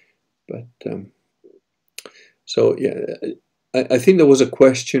 But so yeah, I think there was a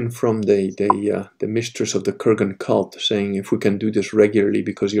question from the mistress of the Kurgan cult saying if we can do this regularly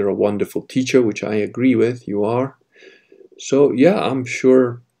because you're a wonderful teacher, which I agree with, you are. So yeah, I'm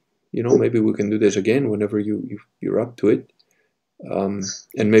sure, maybe we can do this again whenever you're up to it. And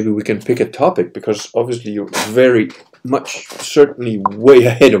maybe we can pick a topic, because obviously you're very much, certainly way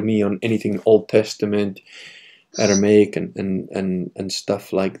ahead of me on anything Old Testament, Aramaic and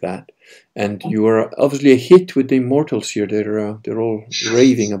stuff like that. And you are obviously a hit with the immortals here. They're all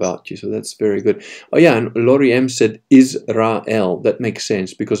raving about you, so that's very good. Oh yeah, and Laurie M said Israel. That makes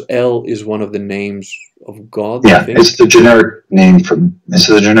sense because El is one of the names of God. Yeah, I think. it's the generic name it's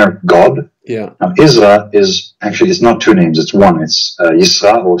the generic God. Yeah. Now Isra is actually, it's not two names, it's one. It's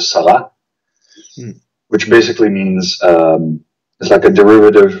Yisra or Sarah, which basically means it's like a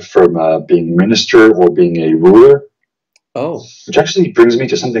derivative from being minister or being a ruler. Oh. Which actually brings me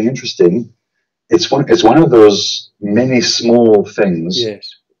to something interesting. It's one of those many small things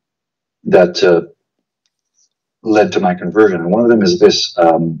that led to my conversion. And one of them is this: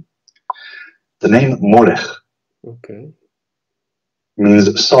 the name Molech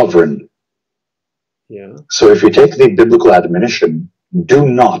means sovereign. Yeah. So if you take the biblical admonition, do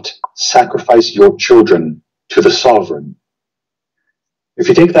not sacrifice your children to the sovereign. If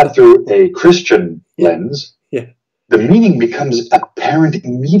you take that through a Christian lens, the meaning becomes apparent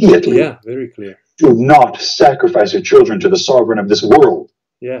immediately. Yeah, very clear. Do not sacrifice your children to the sovereign of this world.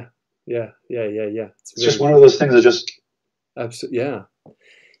 Yeah. It's just one of those things that just... Absolutely, yeah.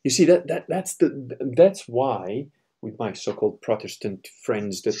 You see, that's why with my so-called Protestant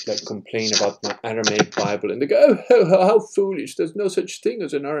friends that complain about my Aramaic Bible, and they go, oh, how foolish, there's no such thing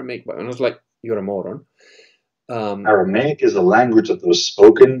as an Aramaic Bible. And I was like, you're a moron. Aramaic is the language that was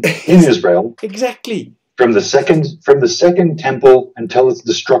spoken in Israel. Exactly. From the second temple until its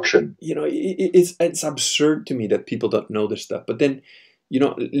destruction. You know, it's absurd to me that people don't know this stuff. But then, you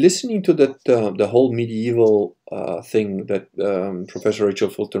know, listening to that the whole medieval thing that Professor Rachel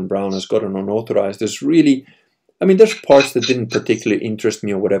Fulton Brown has got on Unauthorized is really, I mean, there's parts that didn't particularly interest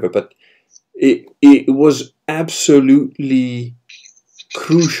me or whatever, but it was absolutely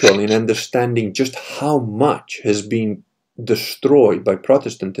crucial in understanding just how much has been destroyed by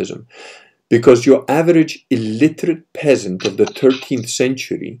Protestantism. Because your average illiterate peasant of the 13th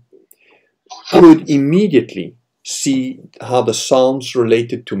century could immediately see how the Psalms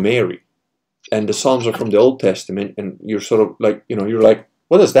related to Mary. And the Psalms are from the Old Testament, and you're sort of like, you know, you're like,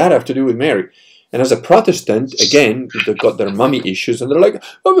 what does that have to do with Mary? And as a Protestant, again, they've got their mummy issues, and they're like,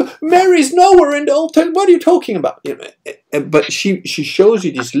 oh, Mary's nowhere in the Old Testament, what are you talking about? You know, but she shows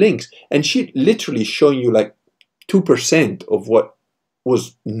you these links, and she literally showing you like 2% of what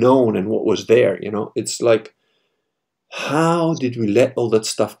was known and what was there, you know. It's like, how did we let all that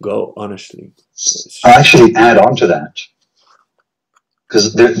stuff go, honestly? I'll actually add on to that,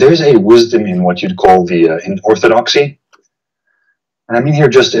 because there's a wisdom in what you'd call in orthodoxy, and I mean here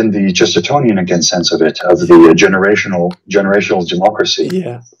just in the Chestertonian, again, sense of it, of the generational democracy.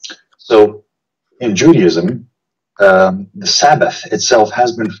 Yeah. So in Judaism, the Sabbath itself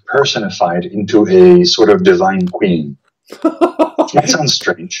has been personified into a sort of divine queen. That sounds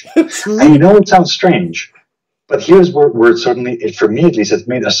strange. I know it sounds strange, but here's where suddenly, for me at least, it's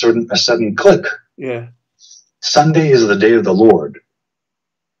made a sudden click. Yeah. Sunday is the day of the Lord.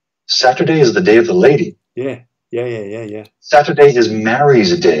 Saturday is the day of the lady. Yeah. Saturday is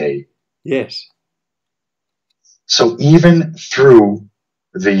Mary's day. Yes. So even through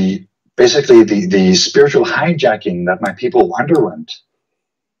basically the spiritual hijacking that my people underwent,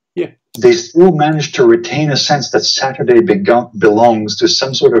 they still managed to retain a sense that Saturday belongs to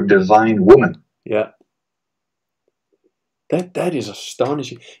some sort of divine woman. Yeah. That is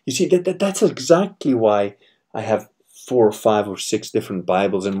astonishing. You see, that's exactly why I have 4 or 5 or 6 different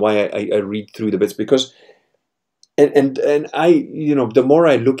Bibles, and why I read through the bits, because and I, you know, the more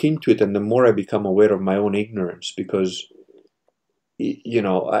I look into it and the more I become aware of my own ignorance, because, you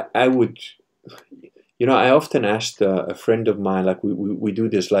know, I would... You know, I often asked a friend of mine, like, we do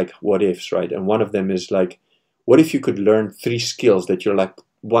this, like, what ifs, right? And one of them is, like, what if you could learn 3 skills that you're, like,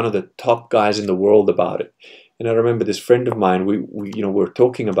 one of the top guys in the world about it? And I remember this friend of mine, we you know, we were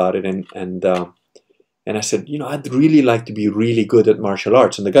talking about it, and I said, you know, I'd really like to be really good at martial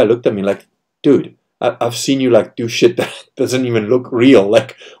arts. And the guy looked at me like, dude, I've seen you, like, do shit that doesn't even look real.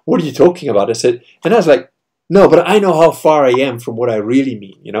 Like, what are you talking about? I said, and I was like, no, but I know how far I am from what I really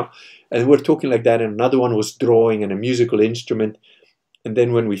mean, you know? And we're talking like that, and another one was drawing and a musical instrument. And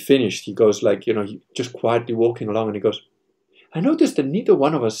then when we finished, he goes like, you know, just quietly walking along, and he goes, I noticed that neither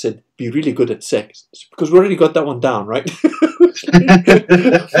one of us said be really good at sex, because we already got that one down, right?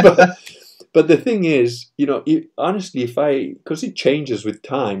 but the thing is, you know, honestly, because it changes with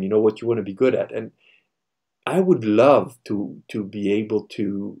time, you know, what you want to be good at. And I would love to be able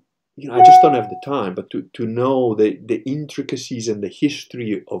to, you know, I just don't have the time, but to know the intricacies and the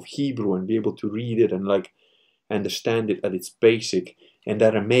history of Hebrew, and be able to read it and, like, understand it at its basic, and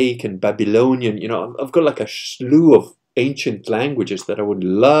Aramaic and Babylonian. You know, I've got like a slew of ancient languages that I would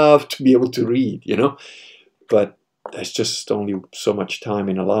love to be able to read, you know. but there's just only so much time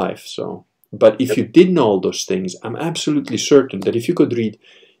in a life. So, but if you did know all those things, I'm absolutely certain that if you could read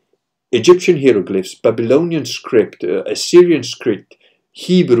Egyptian hieroglyphs, Babylonian script, Assyrian script,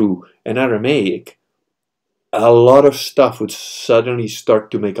 Hebrew, and Aramaic, a lot of stuff would suddenly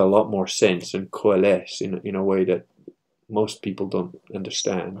start to make a lot more sense and coalesce in a way that most people don't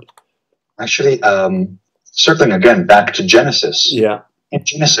understand. Actually, circling again back to Genesis. Yeah. In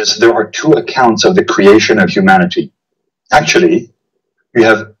Genesis, there are two accounts of the creation of humanity. Actually, we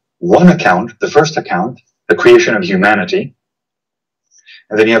have one account, the first account, the creation of humanity,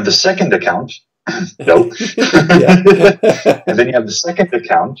 and then you have the second account, no, and then you have the second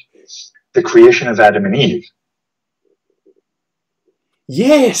account, the creation of Adam and Eve.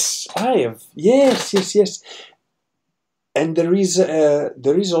 Yes, I have. Yes. And there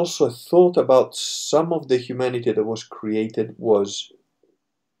is also a thought about some of the humanity that was created was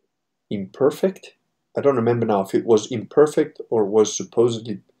imperfect. I don't remember now if it was imperfect or was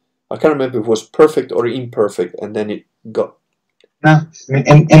supposedly, I can't remember if it was perfect or imperfect, and then it got... No, I mean,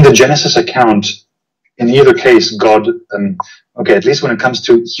 in the Genesis account, in either case, God, okay, at least when it comes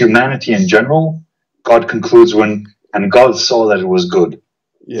to humanity in general, God concludes and God saw that it was good.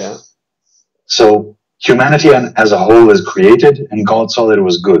 Yeah. So humanity as a whole is created, and God saw that it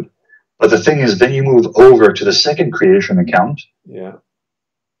was good. But the thing is, then you move over to the second creation account. Yeah.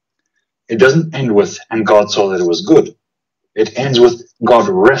 It doesn't end with, and God saw that it was good. It ends with, God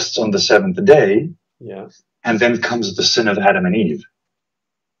rests on the seventh day. Yeah. And then comes the sin of Adam and Eve.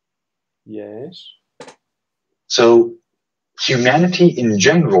 Yes. So humanity in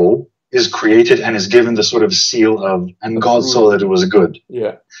general is created and is given the sort of seal of, and God saw that it was good.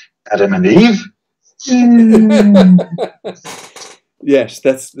 Yeah. Adam and Eve? Yes,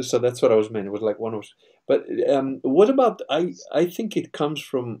 that's what I was meant. It was like one of, but what about, I think it comes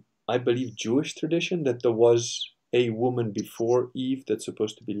from, I believe, Jewish tradition that there was a woman before Eve that's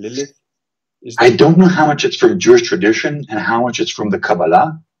supposed to be Lilith. I don't know how much it's from Jewish tradition and how much it's from the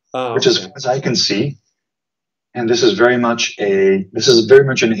Kabbalah, which, as far as I can see, and this is very much an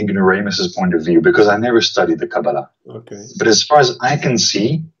ignoramus's point of view, because I never studied the Kabbalah. Okay. But as far as I can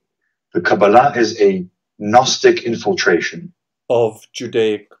see, the Kabbalah is a Gnostic infiltration of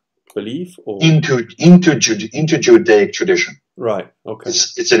Judaic belief, or into Judaic tradition. Right. Okay.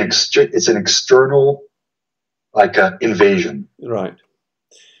 It's an external, like a invasion. Right.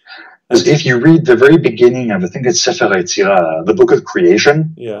 Because if you read the very beginning of, I think it's Sefer Yetzirah, the book of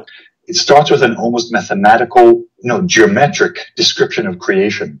creation, yeah, it starts with an almost mathematical, geometric description of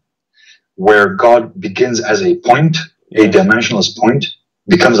creation, where God begins as a point, a dimensionless point,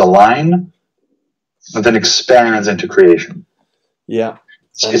 becomes a line, and then expands into creation. Yeah,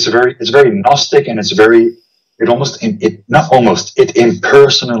 it's very Gnostic, and it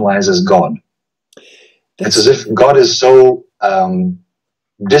impersonalizes God. It's as if God is so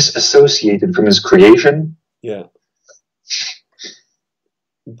disassociated from his creation,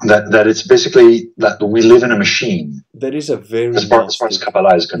 that it's basically that we live in a machine. That is a very, as far as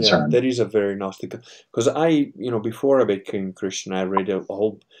Kabbalah is concerned. That is a very Gnostic, because before I became Christian, I read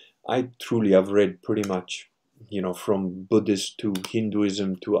I've read pretty much, from Buddhist to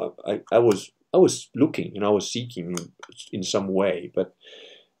Hinduism to, I was looking, I was seeking in some way, but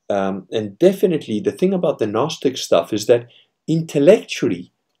and definitely the thing about the Gnostic stuff is that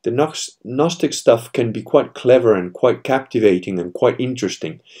intellectually, the Gnostic stuff can be quite clever and quite captivating and quite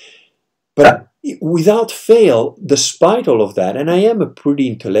interesting. But without fail, despite all of that, and I am a pretty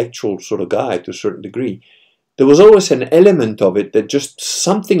intellectual sort of guy to a certain degree, there was always an element of it that just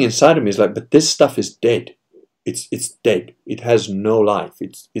something inside of me is like, but this stuff is dead. It's dead. It has no life.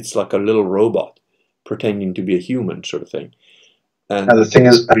 It's like a little robot pretending to be a human sort of thing. And the thing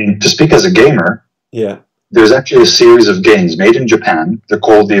is, to speak as a gamer, there's actually a series of games made in Japan. They're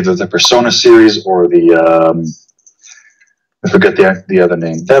called either the Persona series or the I forget the other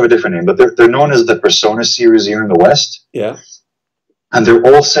name. They have a different name, but they're known as the Persona series here in the West. Yeah. And they're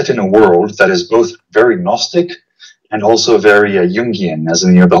all set in a world that is both very Gnostic and also very Jungian, as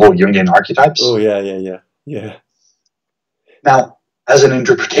in the whole Jungian archetypes. Oh yeah. Now, as an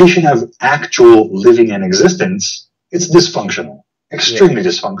interpretation of actual living and existence, it's dysfunctional, extremely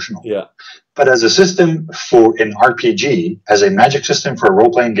dysfunctional. Yeah. But as a system for an RPG, as a magic system for a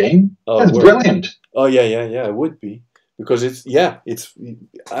role-playing game, it's brilliant. Oh yeah, it would be. Because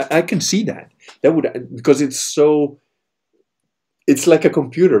I can see that. That would, because it's like a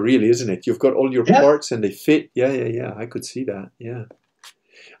computer, really, isn't it? You've got all your parts and they fit. Yeah. I could see that. Yeah.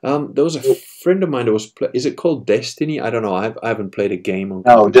 There was a friend of mine that was. Is it called Destiny? I don't know. I haven't played a game on.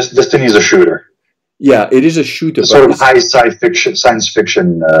 No, Destiny is a shooter. Yeah, it is a shooter. Sort of high science fiction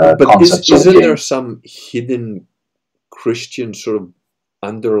concept. Isn't there some hidden Christian sort of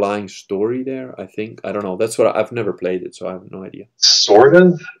underlying story there? I think, I don't know. That's what I've never played it, so I have no idea. Sort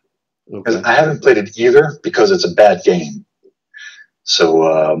of. Okay. I haven't played it either because it's a bad game.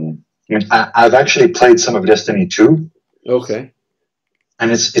 So I've actually played some of Destiny 2. Okay.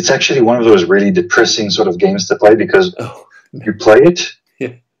 And it's actually one of those really depressing sort of games to play because you play it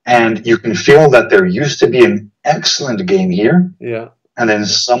and you can feel that there used to be an excellent game here. Yeah. And then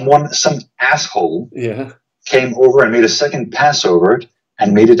some asshole came over and made a second pass over it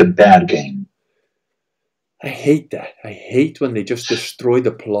and made it a bad game. I hate that. I hate when they just destroy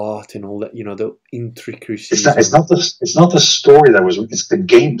the plot and all that, you know, the intricacies. It's not the story it's the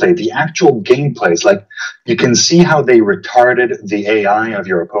gameplay, the actual gameplay. It's like you can see how they retarded the AI of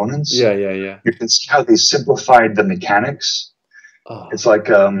your opponents. Yeah. You can see how they simplified the mechanics. Oh. It's like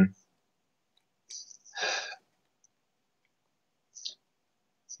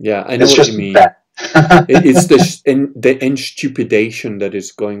yeah, I know what you mean. Bad. It's the instupidation that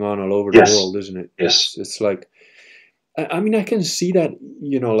is going on all over the world, isn't it? Yes. It's like, I mean, I can see that,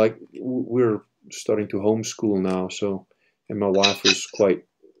 you know, like we're starting to homeschool now, so, and my wife was quite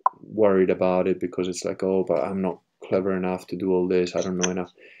worried about it because it's like, oh, but I'm not clever enough to do all this. I don't know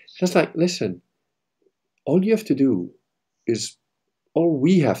enough. Just like, listen, all you have to do is, all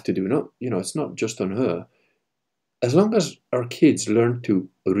we have to do, not, you know, it's not just on her. As long as our kids learn to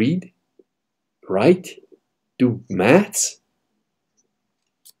read, write, do maths,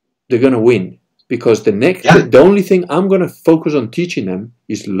 they're going to win. Because the only thing I'm going to focus on teaching them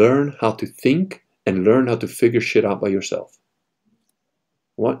is learn how to think and learn how to figure shit out by yourself.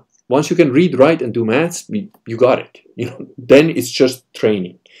 Once you can read, write, and do maths, you got it. You know, then it's just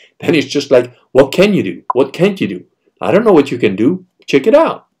training. Then it's just like, what can you do? What can't you do? I don't know what you can do. Check it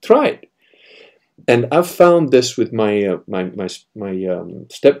out. Try it. And I've found this with my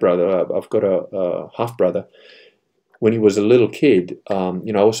stepbrother. I've got a half brother. When he was a little kid,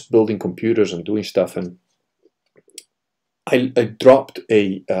 you know, I was building computers and doing stuff, and I dropped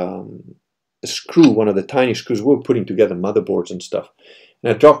a screw, one of the tiny screws. We were putting together motherboards and stuff,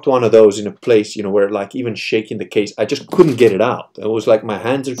 and I dropped one of those in a place, you know, where like even shaking the case, I just couldn't get it out. It was like my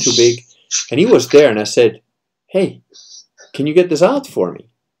hands are too big, and he was there, and I said, "Hey, can you get this out for me?"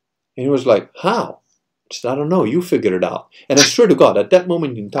 And he was like, "How?" I said, "I don't know. You figure it out." And I swear to God, at that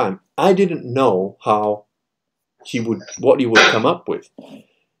moment in time, I didn't know what he would come up with,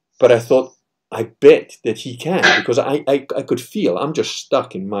 but I thought, I bet that he can, because I could feel I'm just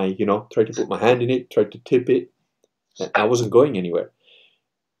stuck in my, you know, tried to put my hand in it, tried to tip it, and I wasn't going anywhere.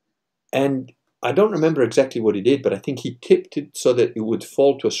 And I don't remember exactly what he did, but I think he tipped it so that it would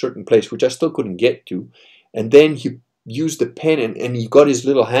fall to a certain place, which I still couldn't get to. And then he used the pen and he got his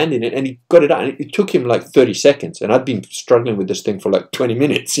little hand in it and he got it out. And it took him like 30 seconds, and I'd been struggling with this thing for like 20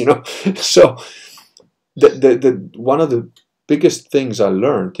 minutes, you know. So one of the biggest things I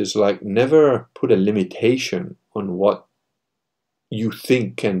learned is like never put a limitation on what you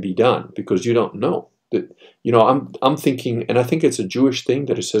think can be done, because you don't know. That, you know, I'm thinking, and I think it's a Jewish thing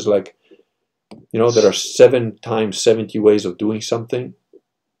that it says like, you know, there are 7 times 70 ways of doing something,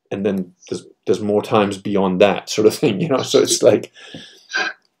 and then there's more times beyond that sort of thing, you know. So it's like,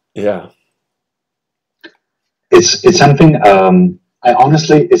 yeah, it's something.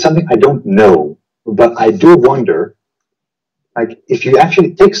 It's something I don't know. But I do wonder, like, if you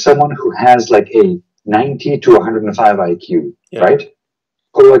actually take someone who has like a 90 to 105 IQ, right?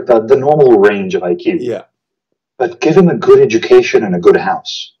 Or like the normal range of IQ. Yeah. But give him a good education and a good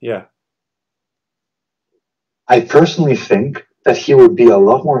house. Yeah. I personally think that he would be a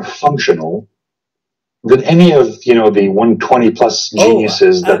lot more functional than any of, you know, the 120 plus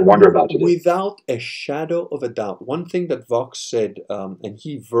geniuses that wander about today. Without a shadow of a doubt. One thing that Vox said, and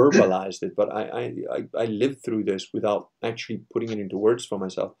he verbalized it, but I lived through this without actually putting it into words for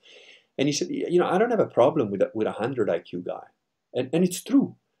myself. And he said, you know, I don't have a problem with a 100 IQ guy. And it's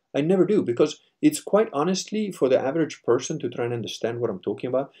true. I never do, because it's quite honestly, for the average person to try and understand what I'm talking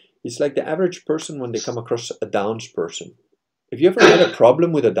about, it's like the average person when they come across a Downs person. Have you ever had a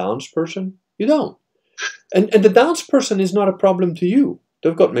problem with a Downs person? You don't. And the Downs person is not a problem to you.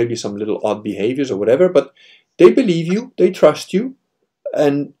 They've got maybe some little odd behaviors or whatever, but they believe you, they trust you,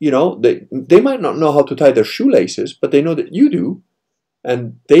 and you know they might not know how to tie their shoelaces, but they know that you do,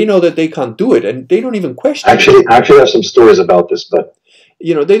 and they know that they can't do it, and they don't even question it. I actually have some stories about this, but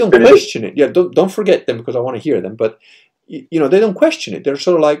you know, they don't question it. Yeah, don't forget them, because I want to hear them. But you know, they don't question it. They're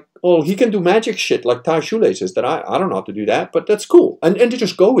sort of like, oh, he can do magic shit like tie shoelaces that I don't know how to do that, but that's cool, and they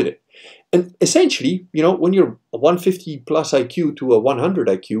just go with it. And essentially, you know, when you're a 150 plus IQ to a 100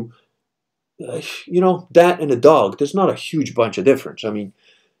 IQ, you know, that and a dog, there's not a huge bunch of difference. I mean,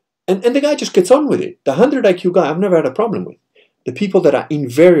 and the guy just gets on with it. The 100 IQ guy, I've never had a problem with. The people that I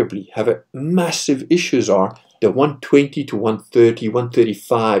invariably have a massive issues are the 120 to 130,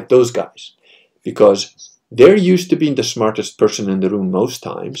 135, those guys. Because they're used to being the smartest person in the room most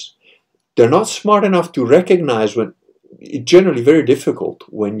times. They're not smart enough to recognize when, it's generally very difficult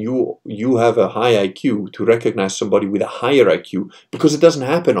when you have a high IQ to recognize somebody with a higher IQ because it doesn't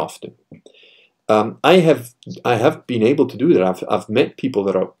happen often. I have been able to do that. I've met people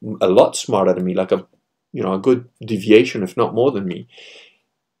that are a lot smarter than me, like a good deviation, if not more than me.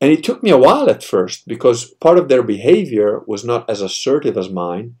 And it took me a while at first because part of their behavior was not as assertive as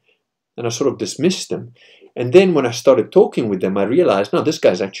mine, and I sort of dismissed them. And then when I started talking with them, I realized, no, this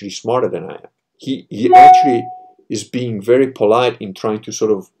guy's actually smarter than I am. He actually is being very polite in trying to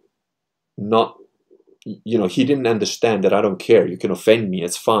sort of not, he didn't understand that I don't care. You can offend me,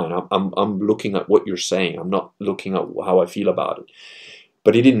 it's fine. I'm looking at what you're saying. I'm not looking at how I feel about it.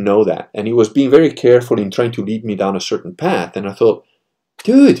 But he didn't know that. And he was being very careful in trying to lead me down a certain path. And I thought,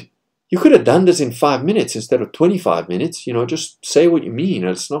 dude, you could have done this in 5 minutes instead of 25 minutes. Just say what you mean.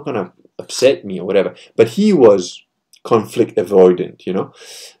 It's not going to upset me or whatever. But he was conflict avoidant,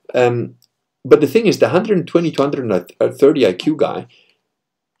 But the thing is, the 120 to 130 IQ guy,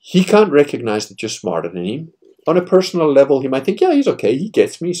 he can't recognize that you're smarter than him. On a personal level, he might think, yeah, he's okay. He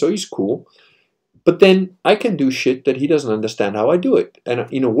gets me, so he's cool. But then I can do shit that he doesn't understand how I do it. And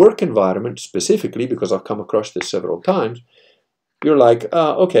in a work environment, specifically, because I've come across this several times, you're like,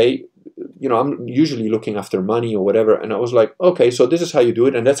 okay, I'm usually looking after money or whatever. And I was like, okay, so this is how you do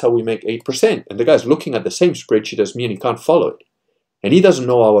it. And that's how we make 8%. And the guy's looking at the same spreadsheet as me and he can't follow it. And he doesn't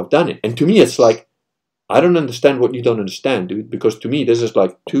know how I've done it. And to me, it's like, I don't understand what you don't understand, dude. Because to me, this is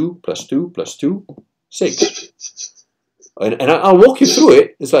like 2 plus 2 plus 2, 6. And I'll walk you through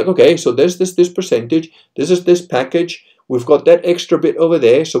it. It's like, okay, so there's this percentage. This is this package. We've got that extra bit over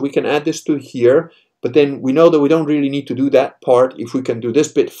there, so we can add this to here. But then we know that we don't really need to do that part if we can do this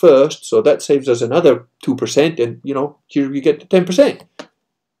bit first. So that saves us another 2%. And, here you get the 10%.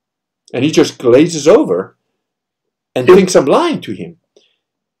 And he just glazes over and thinks I'm lying to him.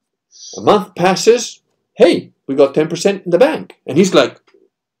 A month passes. Hey, we got 10% in the bank. And he's like,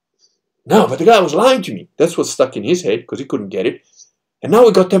 no, but the guy was lying to me. That's what's stuck in his head because he couldn't get it. And now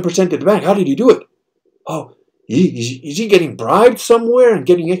we got 10% in the bank. How did he do it? Oh, is he getting bribed somewhere and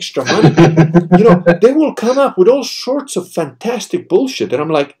getting extra money? They will come up with all sorts of fantastic bullshit. And I'm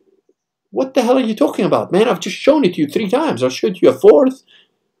like, what the hell are you talking about, man? I've just shown it to you 3 times. I'll show it to you a 4th.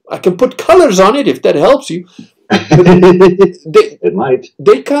 I can put colors on it if that helps you. It might.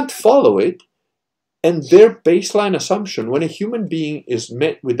 They can't follow it. And their baseline assumption, when a human being is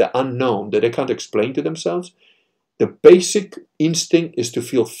met with the unknown that they can't explain to themselves, the basic instinct is to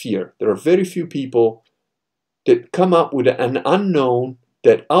feel fear. There are very few people that come up with an unknown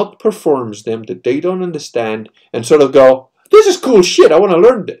that outperforms them, that they don't understand, and sort of go, this is cool shit, I want to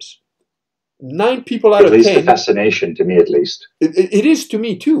learn this. 9 people out of 10. At least the fascination, to me at least. It is to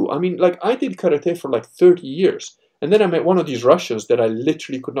me too. I mean, like, I did karate for like 30 years. And then I met one of these Russians that I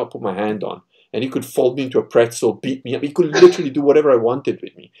literally could not put my hand on. And he could fold me into a pretzel, beat me up. He could literally do whatever I wanted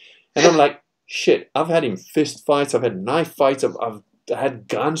with me. And I'm like, shit, I've had him fist fights. I've had knife fights. I've had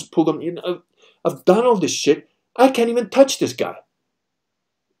guns pulled on me. I've done all this shit. I can't even touch this guy.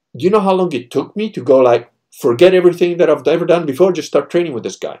 Do you know how long it took me to go like, forget everything that I've ever done before, just start training with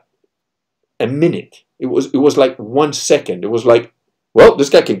this guy? A minute. It was like 1 second. It was like, well, this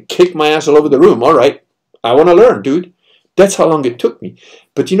guy can kick my ass all over the room. All right, I want to learn, dude. That's how long it took me.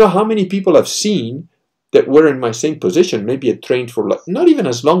 But you know how many people I've seen that were in my same position, maybe had trained for like, not even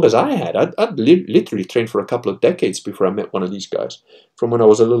as long as I had. I'd literally trained for a couple of decades before I met one of these guys from when I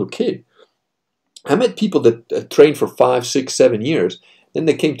was a little kid. I met people that trained for 5, 6, 7 years. Then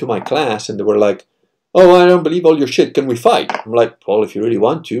they came to my class and they were like, oh, I don't believe all your shit. Can we fight? I'm like, well, if you really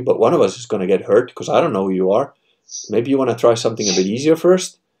want to, but one of us is going to get hurt because I don't know who you are. Maybe you want to try something a bit easier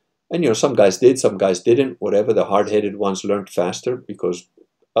first. And, some guys did, some guys didn't. Whatever, the hard-headed ones learned faster because,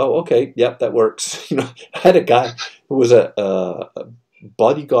 oh, okay, yep, that works. I had a guy who was a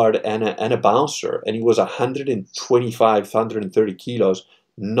bodyguard and a bouncer, and he was 125, 130 kilos,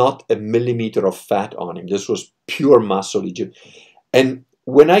 not a millimeter of fat on him. This was pure muscle. And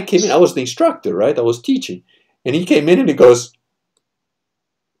when I came in, I was the instructor, right? I was teaching. And he came in and he goes,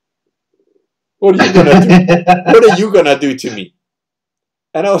 what are you going to do? What are you going to do to me?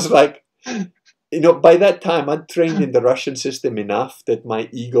 And I was like, by that time, I'd trained in the Russian system enough that my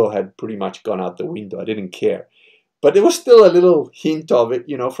ego had pretty much gone out the window. I didn't care. But there was still a little hint of it,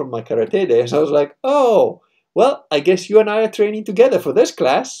 from my karate days. I was like, oh, well, I guess you and I are training together for this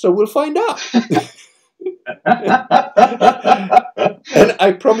class, so we'll find out. And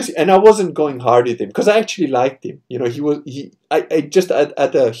I promise you, and I wasn't going hard at him because I actually liked him. You know, I just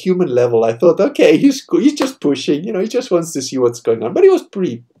at a human level, I thought, okay, he's just pushing. You know, he just wants to see what's going on. But he was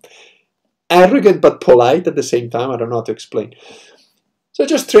pretty arrogant but polite at the same time. I don't know how to explain. So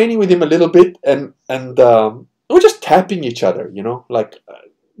just training with him a little bit, and we're just tapping each other. You know, like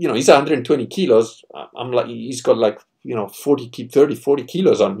you know, he's 120 kilos. I'm like, he's got like 40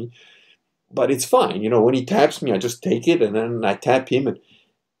 kilos on me. But it's fine, you know, when he taps me, I just take it and then I tap him. And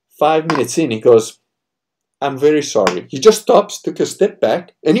 5 minutes in, he goes, I'm very sorry. He just stops, took a step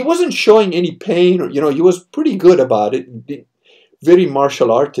back, and he wasn't showing any pain. Or, you know, he was pretty good about it. Very martial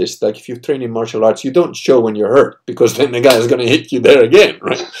artist. Like if you train in martial arts, you don't show when you're hurt because then the guy is going to hit you there again,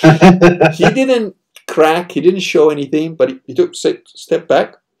 right? He didn't crack. He didn't show anything, but he took a step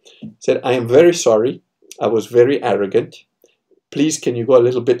back, said, I am very sorry. I was very arrogant. Please, can you go a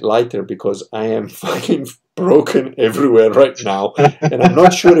little bit lighter because I am fucking broken everywhere right now, and I'm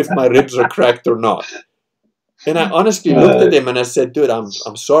not sure if my ribs are cracked or not. And I honestly looked at him and I said, dude,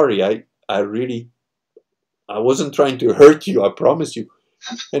 I'm sorry. I wasn't trying to hurt you. I promise you.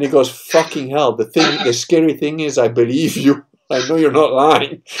 And he goes, fucking hell. The scary thing is I believe you. I know you're not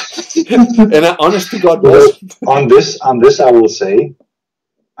lying. And I, honest to God, well, on this, I will say,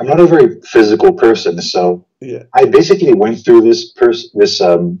 I'm not a very physical person, so yeah. I basically went through this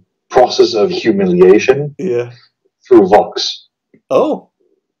process of humiliation through Vox. Oh.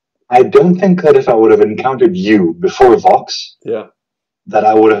 I don't think that if I would have encountered you before Vox, that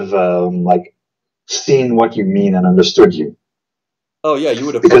I would have seen what you mean and understood you. Oh yeah, you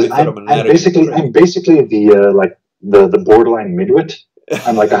would have. Because I'm basically the borderline midwit.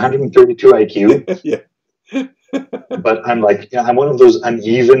 I'm like 132 IQ. Yeah. But I'm like, I'm one of those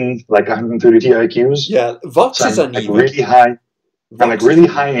uneven, like 132 IQs. Yeah, Vox is uneven. Like really high. I'm like really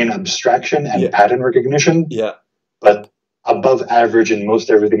high in abstraction and pattern recognition. Yeah. But above average in most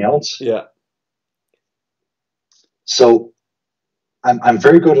everything else. Yeah. So I'm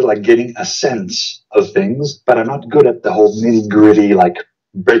very good at like getting a sense of things, but I'm not good at the whole nitty gritty, like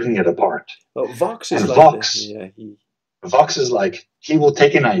breaking it apart. Oh, Vox is Vox is like, he will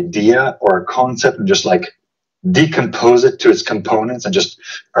take an idea or a concept and just like decompose it to its components and just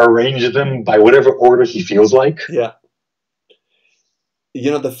arrange them by whatever order he feels like. Yeah. You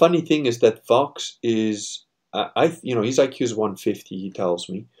know, the funny thing is that Vox is, his IQ is 150, he tells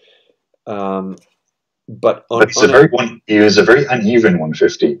me. But he is a very uneven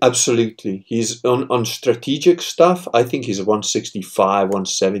 150. Absolutely. He's on strategic stuff. I think he's 165,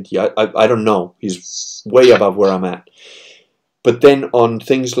 170. I don't know. He's way above where I'm at. But then on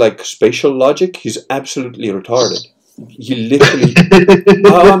things like spatial logic, he's absolutely retarded. He literally,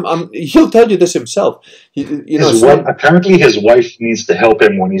 he'll tell you this himself. Apparently his wife needs to help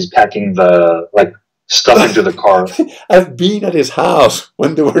him when he's packing the stuff into the car. I've been at his house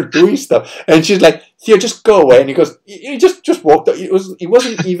when they were doing stuff, and she's like, "Here, just go away." And he goes, "He just walked out." He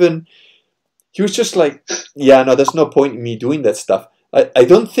wasn't even. He was just like, "Yeah, no, there's no point in me doing that stuff." I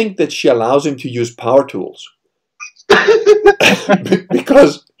don't think that she allows him to use power tools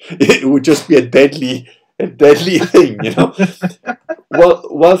because it would just be a deadly thing, you know.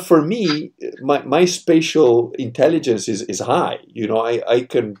 Well, for me, my spatial intelligence is high. You know,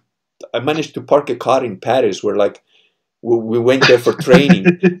 I managed to park a car in Paris where we went there for training,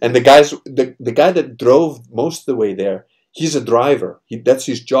 and the guy that drove most of the way there, he's a driver. That's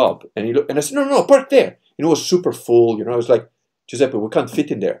his job. And I said, no, park there. You know, it was super full. You know, I was like, Giuseppe, we can't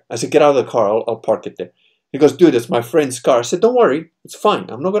fit in there. I said, get out of the car. I'll park it there. He goes, dude, it's my friend's car. I said, don't worry, it's fine.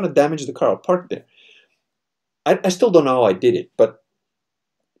 I'm not going to damage the car. I'll park there. I still don't know how I did it, but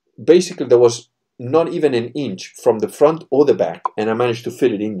basically there was not even an inch from the front or the back, and I managed to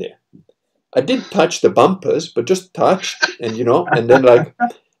fit it in there. I didn't touch the bumpers, but just touched, and and then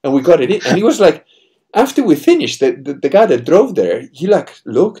and we got it in. And he was like, after we finished, the guy that drove there, he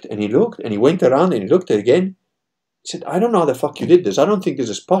looked and he looked and he went around and he looked again. He said, I don't know how the fuck you did this. I don't think this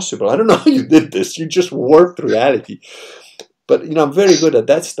is possible. I don't know how you did this. You just warped reality. But, I'm very good at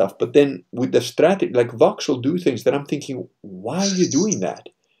that stuff. But then with the strategy, like Vox will do things that I'm thinking, why are you doing that?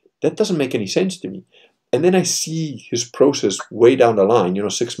 That doesn't make any sense to me. And then I see his process way down the line,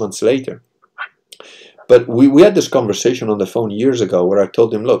 6 months later. But we had this conversation on the phone years ago where I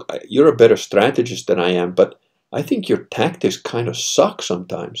told him, look, you're a better strategist than I am, but I think your tactics kind of suck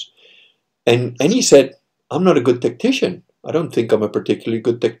sometimes. And he said, I'm not a good tactician. I don't think I'm a particularly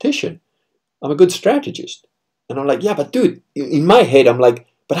good tactician. I'm a good strategist. And I'm like, yeah, but dude, in my head, I'm like,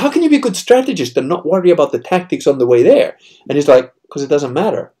 but how can you be a good strategist and not worry about the tactics on the way there? And he's like, because it doesn't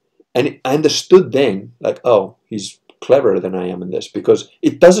matter. And I understood then, like, oh, he's cleverer than I am in this, because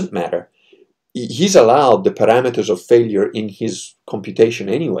it doesn't matter. He's allowed the parameters of failure in his computation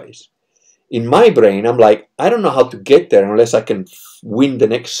anyways. In my brain, I'm like, I don't know how to get there unless I can win the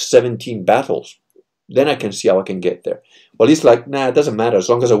next 17 battles. Then I can see how I can get there. Well, he's like, nah, it doesn't matter. As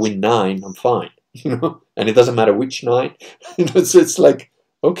long as I win 9, I'm fine. You know, and it doesn't matter which 9. You know, so it's like,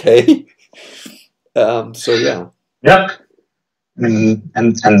 okay. So yeah. Yep.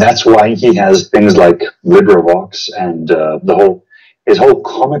 And that's why he has things like LibriVox and his whole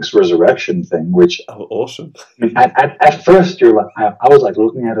comics resurrection thing, which awesome. At first you're like, I was like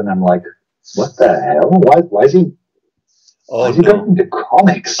looking at it and I'm like, what the hell? Why is he? Oh, no. Going into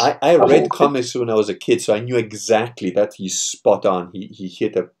comics? I read comics when I was a kid, so I knew exactly that he's spot on. He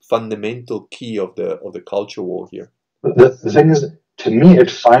hit a fundamental key of the culture war here. The thing is, to me,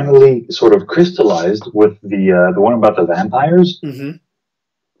 it finally sort of crystallized with the one about the vampires,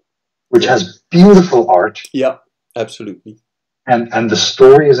 which has beautiful art. Yeah, absolutely. And the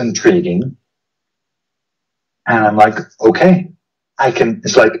story is intriguing. And I'm like, okay, I can.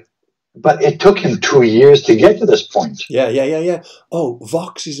 It's like, but it took him 2 years to get to this point. Yeah. Oh,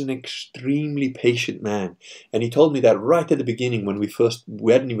 Vox is an extremely patient man, and he told me that right at the beginning when we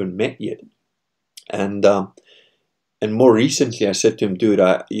hadn't even met yet, and more recently I said to him, dude,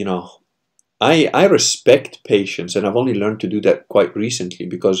 I respect patience, and I've only learned to do that quite recently,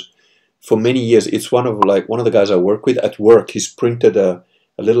 because for many years it's one of the guys I work with at work. He's printed a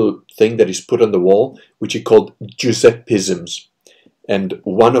little thing that he's put on the wall, which he called Giuseppisms. And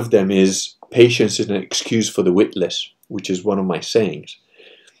one of them is, patience is an excuse for the witless, which is one of my sayings.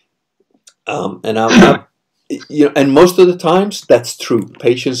 And most of the times that's true.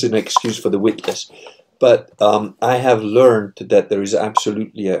 Patience is an excuse for the witless. But I have learned that there is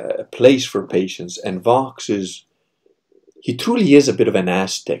absolutely a place for patience. And Vox he truly is a bit of an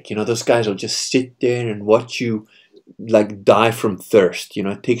Aztec. You know, those guys will just sit there and watch you like die from thirst. You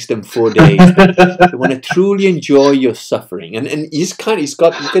know, it takes them 4 days. They want to truly enjoy your suffering, and he's got,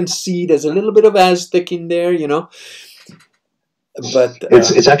 you can see there's a little bit of Aztec in there, you know. But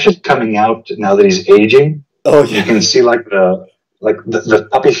it's actually coming out now that he's aging. Oh yeah, you can see like the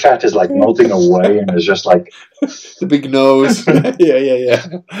puppy fat is like melting away, and it's just like the big nose. yeah.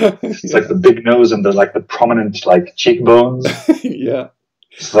 It's like the big nose and the prominent like cheekbones. Yeah,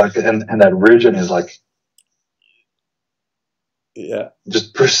 it's like and that region is like. Yeah,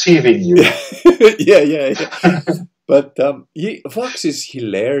 just perceiving you. yeah. But Vox is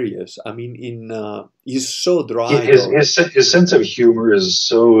hilarious. I mean, he's so dry. His sense of humor is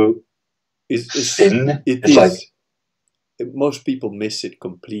so thin. It's like most people miss it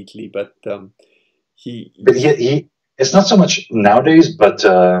completely. But he it's not so much nowadays, but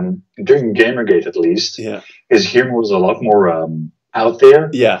during Gamergate at least, his humor was a lot more out there.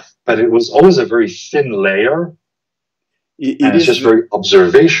 Yeah, but it was always a very thin layer. It's just very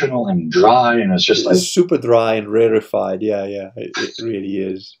observational and dry, and it's just like super dry and rarefied. Yeah, it really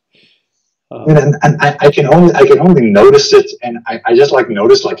is. And I can only notice it, and I just like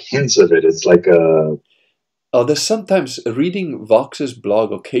notice like hints of it. It's like there's sometimes reading Vox's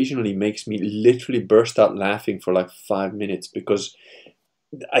blog occasionally makes me literally burst out laughing for like 5 minutes, because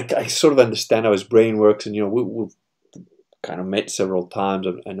I sort of understand how his brain works, and you know we've kind of met several times.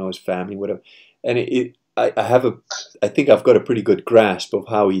 I know his family, whatever, and I think I've got a pretty good grasp of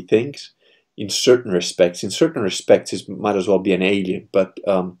how he thinks in certain respects. In certain respects, he might as well be an alien. But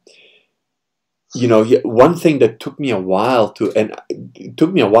you know, one thing that took me a while it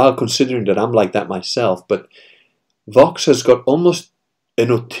took me a while considering that I'm like that myself. But Vox has got almost an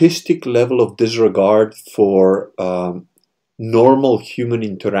autistic level of disregard for normal human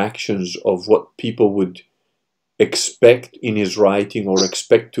interactions of what people would expect in his writing or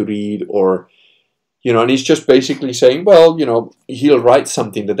expect to read, or you know, and he's just basically saying, well, you know, he'll write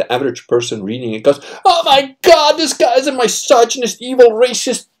something that the average person reading it goes, oh my God, this guy's a misogynist, evil,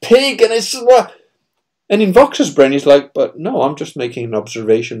 racist pig, and it's and in Vox's brain, he's like, but no, I'm just making an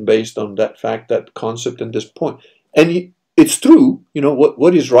observation based on that fact, that concept, and this point. And it's true, you know,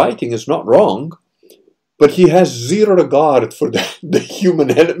 what he's writing is not wrong, but he has zero regard for the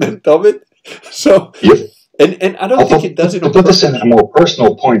human element of it. So. Yep. And I don't think it does it. To put this in a more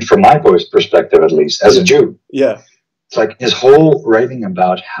personal point from my perspective, at least, as a Jew. Yeah. It's like his whole writing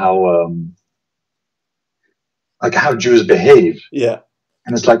about how Jews behave. Yeah.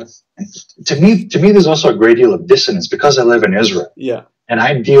 And it's like, to me, there's also a great deal of dissonance because I live in Israel. Yeah. And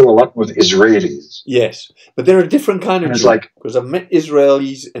I deal a lot with Israelis. Yes. But they're a different kind of Jews. Because I've met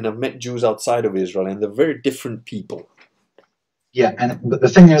Israelis and I've met Jews outside of Israel, and they're very different people. Yeah. But the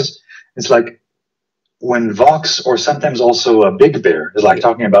thing is, it's like, when Vox, or sometimes also Big Bear, is like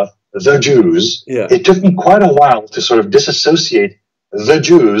talking about the Jews, Yeah. it took me quite a while to sort of disassociate the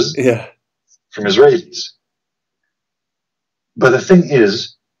Jews from Israelis. But the thing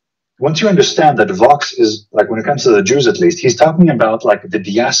is, once you understand that Vox is, like, when it comes to the Jews at least, he's talking about, like, the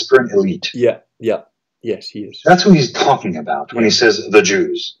diasporan elite. Yeah. Yes, he is. That's who he's talking about when he says the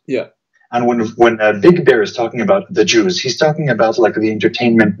Jews. Yeah. And when Big Bear is talking about the Jews, he's talking about, like, the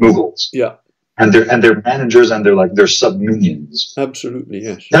entertainment moguls. Yeah. And their managers and their sub-minions. Absolutely,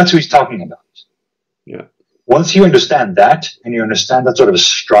 yes. That's who he's talking about. Yeah. Once you understand that, and you understand that sort of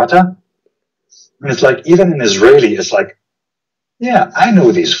strata, and it's like, even in Israeli, it's like, yeah, I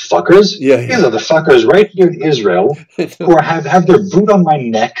know these fuckers. Yeah. These are the fuckers right here in Israel who have their boot on my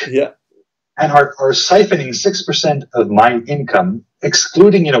neck. Yeah. And are siphoning 6% of my income,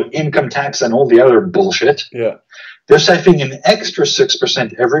 excluding, income tax and all the other bullshit. Yeah. They're siphoning an extra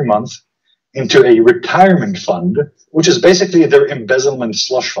 6% every month into a retirement fund, which is basically their embezzlement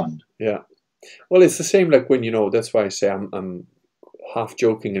slush fund. Yeah. Well, it's the same like when, that's why I say I'm half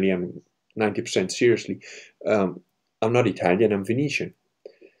jokingly, I'm 90% seriously. I'm not Italian, I'm Venetian.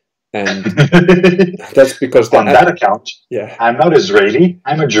 And that's because on that account, I'm not Israeli,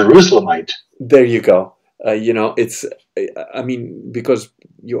 I'm a Jerusalemite. There you go. It's, because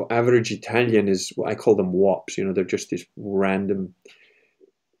your average Italian is, I call them wops, they're just this random,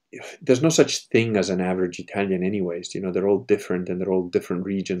 there's no such thing as an average Italian anyways, they're all different and they're all different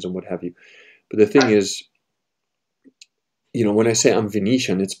regions and what have you. But the thing is, when I say I'm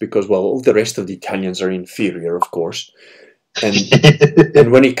Venetian, it's because, well, all the rest of the Italians are inferior, of course. And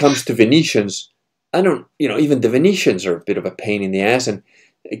and when it comes to Venetians, I don't, even the Venetians are a bit of a pain in the ass, and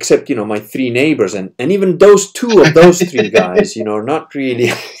except, my three neighbors, and even those two of those three guys, are not really,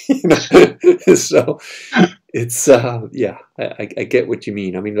 so it's, I get what you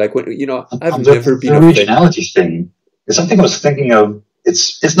mean. I mean, like, when, I've never been the regionality thing is something I was thinking of.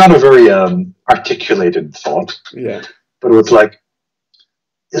 It's not a very articulated thought. Yeah. But it's like,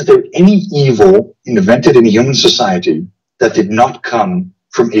 is there any evil invented in human society that did not come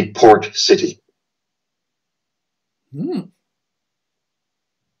from a port city?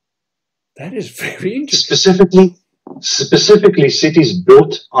 That is very interesting. Specifically cities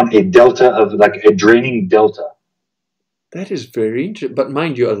built on a delta of, like, a draining delta. That is very interesting. But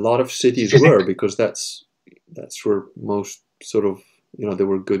mind you, a lot of cities were, because that's where most sort of, there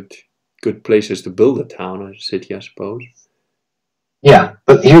were good places to build a town or a city, I suppose. Yeah,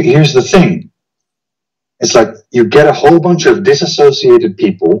 but here's the thing. It's like you get a whole bunch of disassociated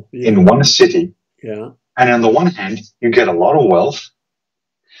people in one city. Yeah. And on the one hand, you get a lot of wealth.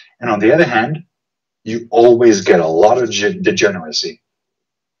 And on the other hand, you always get a lot of degeneracy.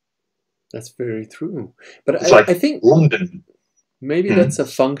 That's very true. But I think London. Maybe that's a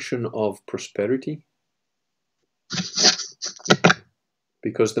function of prosperity.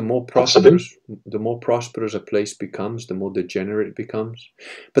 Because the more prosperous a place becomes, the more degenerate it becomes.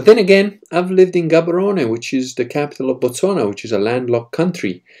 But then again, I've lived in Gaborone, which is the capital of Botswana, which is a landlocked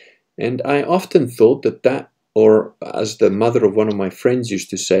country. And I often thought that, or as the mother of one of my friends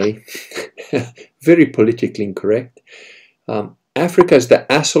used to say, very politically incorrect, Africa is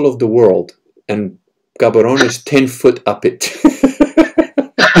the asshole of the world, and Gaborone is 10 foot up it.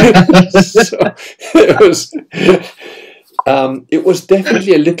 So it was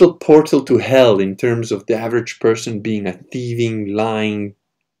definitely a little portal to hell in terms of the average person being a thieving, lying,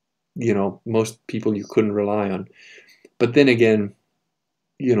 most people you couldn't rely on. But then again,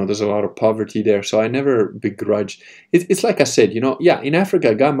 there's a lot of poverty there, so I never begrudged. It's like I said, in Africa,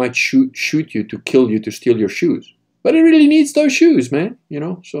 a guy might shoot you to kill you to steal your shoes, but he really needs those shoes, man.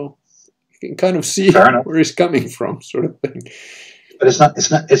 So you can kind of see where he's coming from, sort of thing. But it's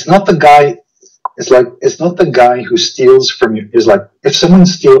not the guy. It's not the guy who steals from you. It's like, if someone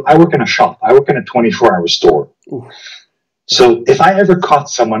steals, I work in a shop. I work in a 24-hour store. Ooh. So if I ever caught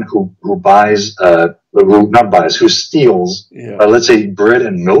someone who steals, let's say, bread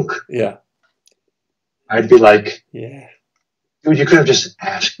and milk, I'd be like, dude, you could have just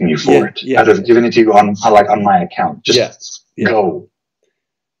asked me for it. I'd have given it to you on my account. Just go.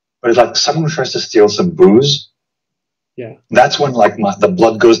 But it's like someone who tries to steal some booze. Yeah, that's when the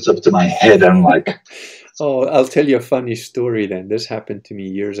blood goes up to my head. I'm like, oh, I'll tell you a funny story. Then this happened to me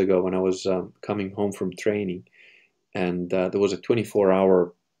years ago when I was coming home from training, and there was a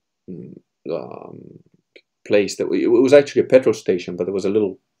 24-hour place that it was actually a petrol station, but there was a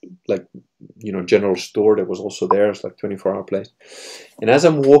little general store that was also there. It's like 24-hour place. And as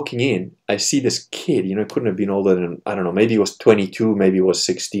I'm walking in, I see this kid. It couldn't have been older than, I don't know, maybe he was 22, maybe he was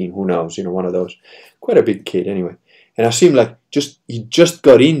 16. Who knows? One of those, quite a big kid anyway. And I see him like he just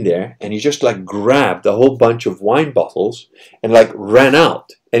got in there and he just like grabbed a whole bunch of wine bottles and like ran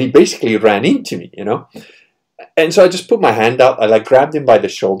out. And he basically ran into me, you know. And so I just put my hand out. I like grabbed him by the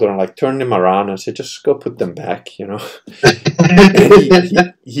shoulder and like turned him around and said, just go put them back, you know.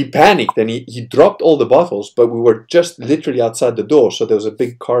 And he panicked and he dropped all the bottles, but we were just literally outside the door. So there was a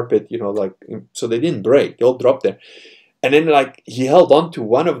big carpet, you know, like, so they didn't break. They all dropped there. And then like he held on to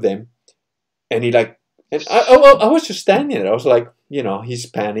one of them and he like, and I was just standing there. I was like, you know,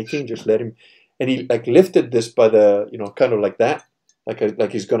 he's panicking, just let him. And he like lifted this by the, you know, kind of like that,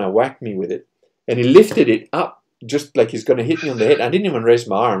 like he's going to whack me with it. And he lifted it up just like he's going to hit me on the head. I didn't even raise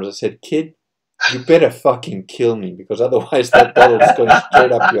my arms. I said, kid, you better fucking kill me because otherwise that bottle is going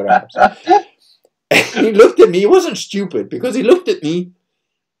straight up your ass. And he looked at me. He wasn't stupid because he looked at me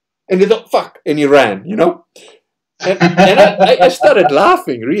and he thought, fuck, and he ran, you know. And I started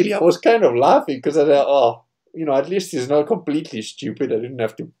laughing, really. I was kind of laughing because I thought, oh, you know, at least he's not completely stupid. I didn't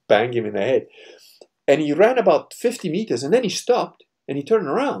have to bang him in the head. And he ran about 50 meters and then he stopped and he turned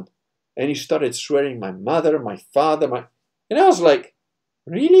around. And he started swearing my mother, my father, and I was like,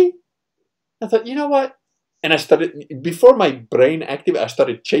 really? I thought, you know what? And I started, before my brain activated, I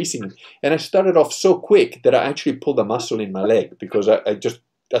started chasing him. And I started off so quick that I actually pulled a muscle in my leg because I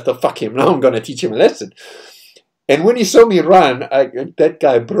thought, fuck him, now I'm going to teach him a lesson. And when he saw me run, that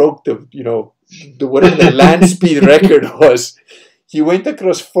guy broke whatever the land speed record was. He went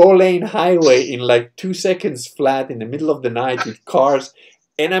across 4-lane highway in like 2 seconds flat in the middle of the night with cars.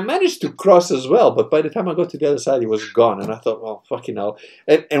 And I managed to cross as well, but by the time I got to the other side, he was gone. And I thought, well, fucking hell.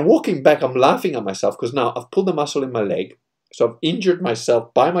 And walking back, I'm laughing at myself because now I've pulled a muscle in my leg. So I've injured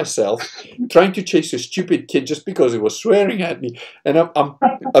myself by myself, trying to chase a stupid kid just because he was swearing at me. And I'm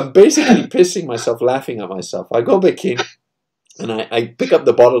basically pissing myself, laughing at myself. I go back in and I pick up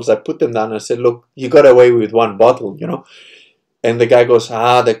the bottles, I put them down, and I said, look, you got away with one bottle, you know. And the guy goes,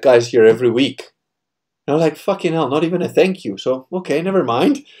 that guy's here every week. And I'm like, fucking hell, not even a thank you. So, okay, never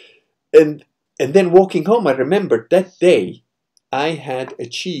mind. And then walking home, I remembered that day I had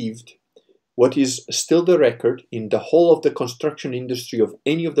achieved what is still the record in the whole of the construction industry of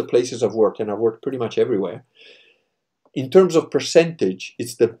any of the places I've worked, and I've worked pretty much everywhere. In terms of percentage,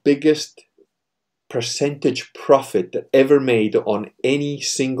 it's the biggest percentage profit that ever made on any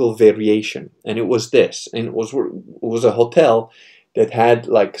single variation. And it was this. And it was a hotel that had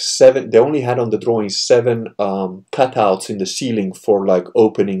like 7, they only had on the drawing 7 cutouts in the ceiling for like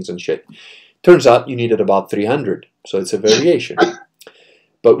openings and shit. Turns out you needed about 300, so it's a variation.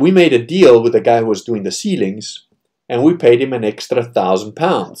 But we made a deal with the guy who was doing the ceilings, and we paid him an extra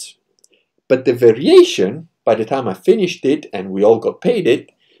 £1,000. But the variation, by the time I finished it and we all got paid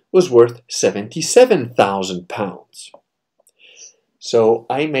it, was worth £77,000. So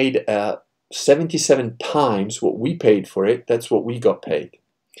I made 77 times what we paid for it. That's what we got paid.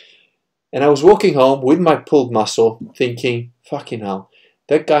 And I was walking home with my pulled muscle thinking, fucking hell,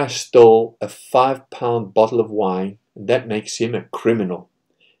 that guy stole a 5-pound bottle of wine and that makes him a criminal.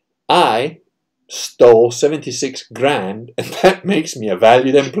 I stole 76 grand and that makes me a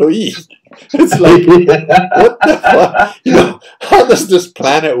valued employee. It's like, what the fuck? You know, how does this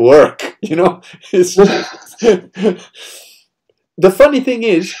planet work? You know, it's just... The funny thing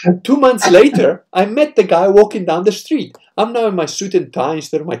is, 2 months later, I met the guy walking down the street. I'm now in my suit and tie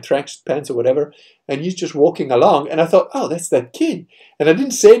instead of my tracksuit pants or whatever, and he's just walking along, and I thought, oh, that's that kid. And I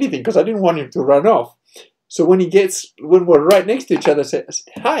didn't say anything because I didn't want him to run off. So when we're right next to each other, I said,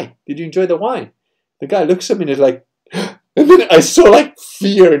 hi, did you enjoy the wine? The guy looks at me and is like, and then I saw like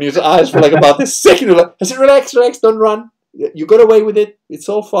fear in his eyes for like about a second. I said, relax, don't run. You got away with it. It's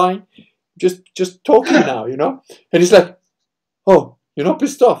all fine. Just talking now, you know? And he's like, oh, you're not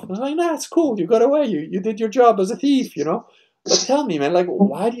pissed off. I was like, nah, it's cool. You got away. You did your job as a thief, you know? But tell me, man, like,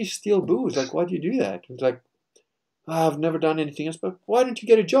 why do you steal booze? Like, why do you do that? It's like, I've never done anything else. But why don't you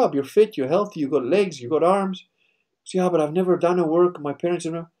get a job? You're fit, you're healthy, you got legs, you got arms. So, yeah, but I've never done a work. My parents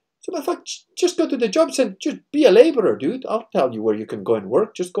are... So, but fuck, just go to the job center. Just be a laborer, dude. I'll tell you where you can go and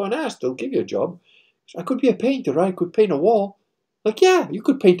work. Just go and ask. They'll give you a job. So I could be a painter, right? I could paint a wall. Like, yeah, you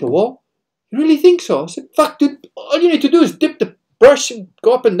could paint a wall. You really think so? I said, fuck, dude, all you need to do is dip the brush and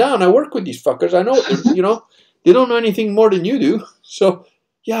go up and down. I work with these fuckers. I know, you know, they don't know anything more than you do. So,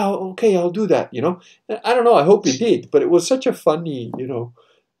 yeah, okay, I'll do that, you know. I don't know, I hope he did, but it was such a funny, you know,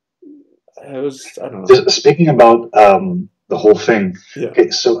 I don't know. Speaking about the whole thing, yeah. Okay,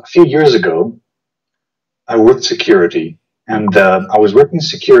 so a few years ago, I worked security, and I was working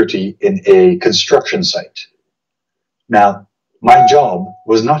security in a construction site. Now, my job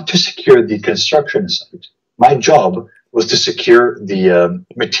was not to secure the construction site. My job was to secure the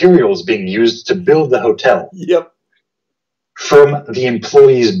materials being used to build the hotel. Yep. from the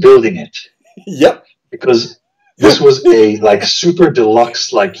employees building it. Yep. Because this was a like super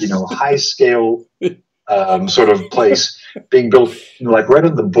deluxe, like, you know, high scale sort of place being built, you know, like right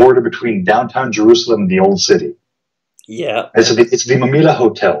on the border between downtown Jerusalem and the old city. Yeah. It's the Mamila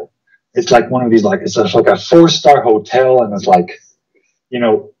Hotel. It's like one of these, like, it's like a 4-star hotel, and it's like, you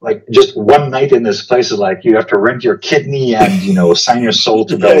know, like just one night in this place is like you have to rent your kidney and, you know, sign your soul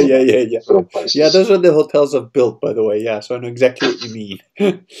to Beelzebub. Yeah. Sort of places. Yeah, those are the hotels I've built, by the way. Yeah, so I know exactly what you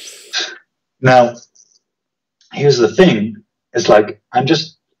mean. Now, here's the thing. It's like I'm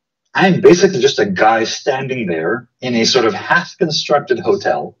basically just a guy standing there in a sort of half-constructed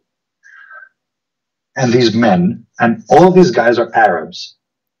hotel. And these men, and all of these guys are Arabs,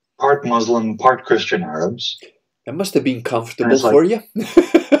 part Muslim, part Christian Arabs. That must have been comfortable for you.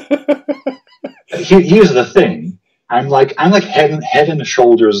 Here's the thing. I'm like head and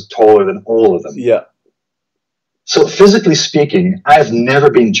shoulders taller than all of them. Yeah. So physically speaking, I have never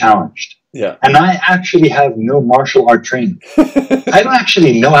been challenged. Yeah. And I actually have no martial art training. I don't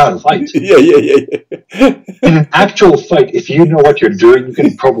actually know how to fight. Yeah. In an actual fight, if you know what you're doing, you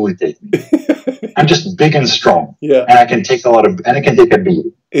can probably take me. I'm just big and strong. Yeah. And I can take a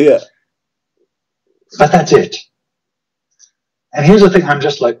beating. Yeah. But that's it. And here's the thing, I'm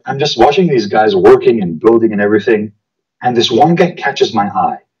just watching these guys working and building and everything, and this one guy catches my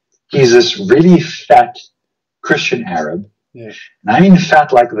eye. He's this really fat Christian Arab. Yeah. And I mean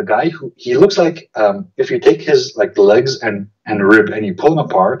fat, like the guy he looks like, if you take his like legs and rib and you pull them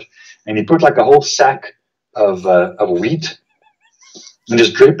apart and you put like a whole sack of wheat and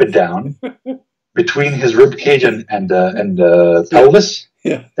just drape it down between his rib cage and pelvis.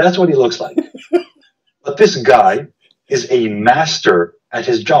 Yeah. That's what he looks like. But this guy is a master at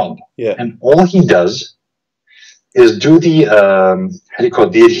his job. Yeah. And all he does is do the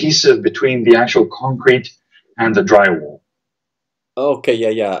the adhesive between the actual concrete and the drywall. Okay,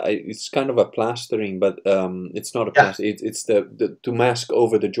 yeah. It's kind of a plastering, but it's not a plaster. It's the to mask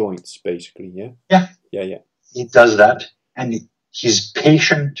over the joints, basically. Yeah. Yeah. He does that, and he's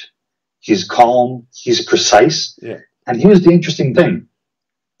patient. He's calm. He's precise. Yeah. And here's the interesting thing: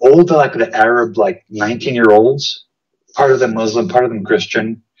 all the Arab 19-year-olds, part of them Muslim, part of them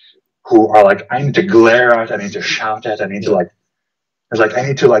Christian, who are like, I need to glare at, I need to shout at, I need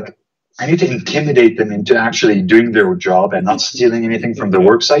to intimidate them into actually doing their job and not stealing anything from the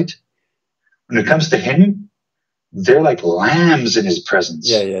work site. When it comes to him, they're like lambs in his presence.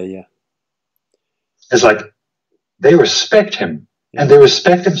 Yeah. It's like they respect him, and they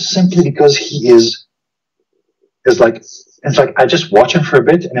respect him simply because he is. It's like I just watch him for a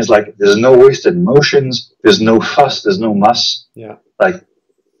bit, and it's like there's no wasted motions, there's no fuss, there's no muss. Yeah. Like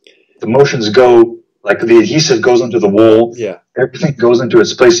the motions go, like the adhesive goes onto the wall. Yeah. Everything goes into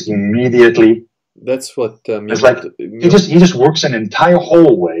its place immediately. That's what it's like he just works an entire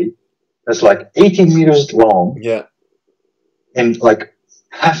hallway that's like 18 meters long. Yeah. In like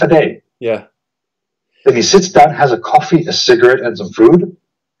half a day. Yeah. Then he sits down, has a coffee, a cigarette, and some food,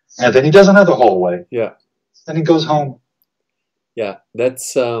 and then he does another hallway. Yeah. Then he goes home. Yeah,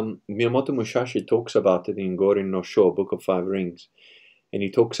 that's Miyamoto Musashi talks about it in Gorin no Sho, Book of Five Rings. And he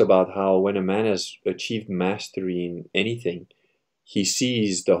talks about how when a man has achieved mastery in anything, he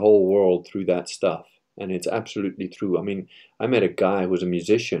sees the whole world through that stuff. And it's absolutely true. I mean, I met a guy who was a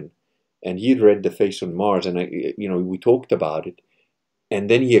musician, and he'd read The Face on Mars, and we talked about it. And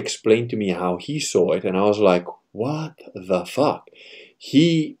then he explained to me how he saw it, and I was like, what the fuck?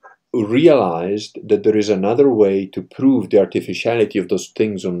 He realized that there is another way to prove the artificiality of those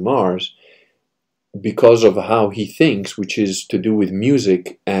things on Mars because of how he thinks, which is to do with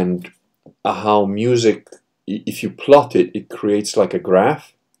music, and how music, if you plot it, it creates like a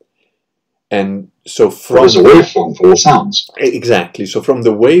graph. And so from a waveform for the sounds. Exactly. So from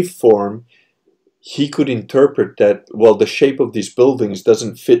the waveform, he could interpret that, well, the shape of these buildings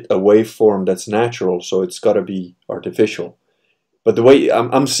doesn't fit a waveform that's natural, so it's got to be artificial. But the way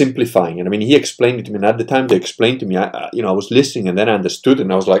I'm simplifying it. I mean, he explained it to me, and at the time they explained to me, I was listening, and then I understood it,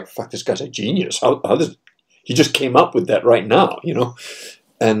 and I was like, "Fuck, this guy's a genius! How does he just came up with that right now?"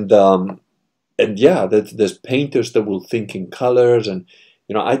 And yeah, there's painters that will think in colors, and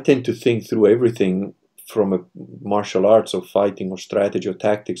I tend to think through everything from a martial arts or fighting or strategy or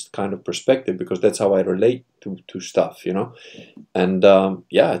tactics kind of perspective, because that's how I relate to stuff, And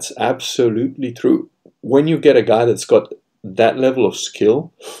yeah, it's absolutely true. When you get a guy that's got that level of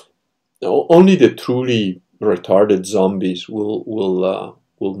skill, only the truly retarded zombies will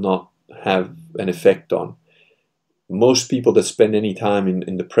not have an effect on. Most people that spend any time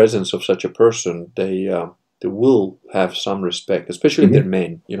in the presence of such a person, they will have some respect, especially if they're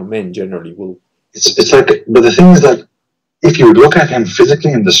men. Men generally will. It's like, but the thing is that if you look at him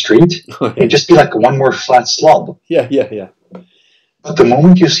physically in the street, he'd just be like one more flat slob. Yeah, yeah, yeah. But the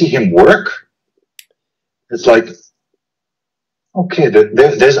moment you see him work, it's like, okay,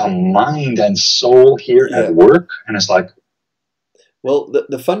 there's a mind and soul here at work, and it's like. Well,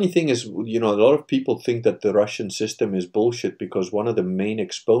 the funny thing is, you know, a lot of people think that the Russian system is bullshit because one of the main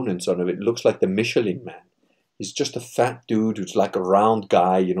exponents of it looks like the Michelin Man. He's just a fat dude who's like a round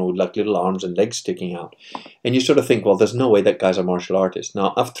guy, you know, with like little arms and legs sticking out. And you sort of think, well, there's no way that guy's a martial artist.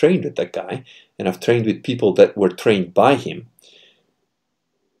 Now, I've trained with that guy, and I've trained with people that were trained by him.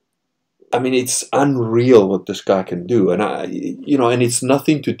 I mean, it's unreal what this guy can do. And, and it's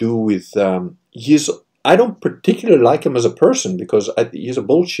nothing to do with, I don't particularly like him as a person because he's a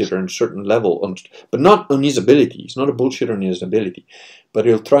bullshitter on a certain level, but not on his ability. He's not a bullshitter on his ability, but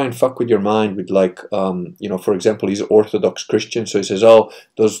he'll try and fuck with your mind with like, for example, he's Orthodox Christian, so he says, oh,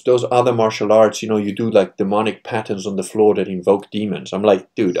 those other martial arts, you do like demonic patterns on the floor that invoke demons. I'm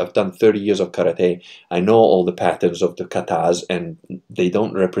like, dude, I've done 30 years of karate. I know all the patterns of the katas, and they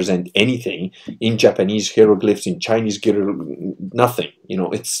don't represent anything in Japanese hieroglyphs, in Chinese nothing.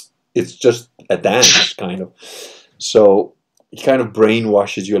 It's just a dance, kind of. So he kind of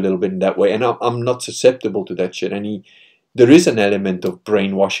brainwashes you a little bit in that way. And I'm not susceptible to that shit. And there is an element of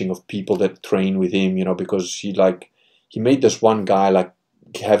brainwashing of people that train with him, because he made this one guy like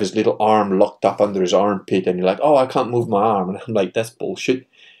have his little arm locked up under his armpit, and you're like, oh, I can't move my arm. And I'm like, that's bullshit.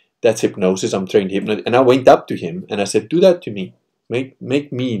 That's hypnosis. I'm trained hypnotist. And I went up to him and I said, do that to me.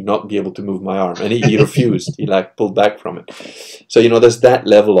 Make me not be able to move my arm. And he refused. He like pulled back from it. So, there's that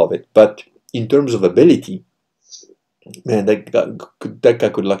level of it. But in terms of ability, man, that guy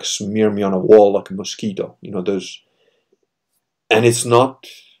could like smear me on a wall like a mosquito. And it's not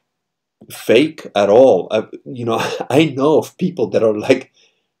fake at all. I know of people that are like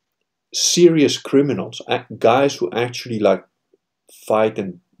serious criminals, guys who actually like fight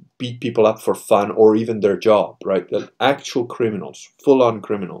and beat people up for fun or even their job, right? The actual criminals, full-on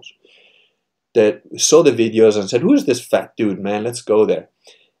criminals that saw the videos and said, who is this fat dude, man? Let's go there.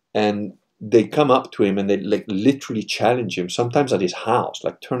 And they come up to him and they like literally challenge him, sometimes at his house,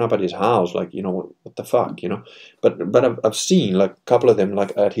 like turn up at his house, like, what the fuck, But I've seen like a couple of them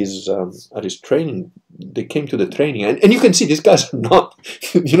like at his training. They came to the training and you can see these guys are not,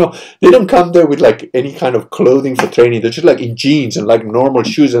 they don't come there with like any kind of clothing for training. They're just like in jeans and like normal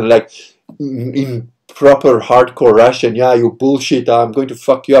shoes and like in proper hardcore Russian. Yeah, you bullshit. I'm going to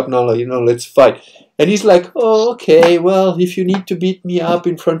fuck you up now. Let's fight. And he's like, oh, okay, well, if you need to beat me up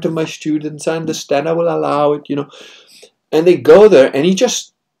in front of my students, I understand, I will allow it, And they go there, and he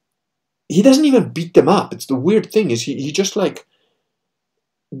doesn't even beat them up. It's the weird thing is he just like,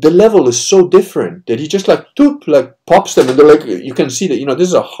 the level is so different that he just like, toop, like pops them, and they're like, you can see that, this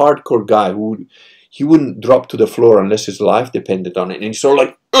is a hardcore guy who, he wouldn't drop to the floor unless his life depended on it. And he's sort of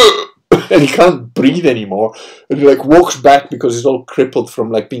like, ugh! And he can't breathe anymore, and he like walks back because he's all crippled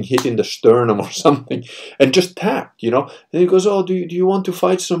from like being hit in the sternum or something, and just tapped, And he goes, oh, do you want to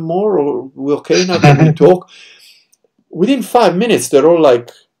fight some more, or we okay now, can we talk? Within 5 minutes, they're all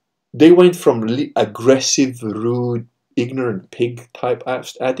like, they went from aggressive, rude, ignorant pig type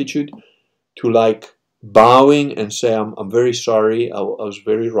attitude to like bowing and say, I'm very sorry, I was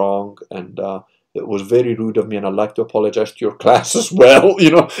very wrong, and it was very rude of me, and I'd like to apologize to your class as well,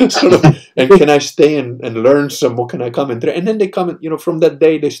 sort of, and can I stay and learn some more? Can I come and train? And then they come and, from that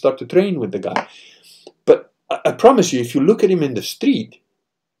day, they start to train with the guy. But I promise you, if you look at him in the street,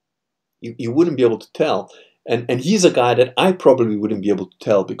 you wouldn't be able to tell. And he's a guy that I probably wouldn't be able to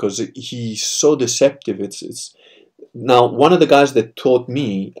tell because he's so deceptive. It's now, one of the guys that taught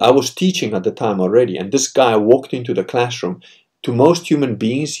me, I was teaching at the time already, and this guy walked into the classroom. To most human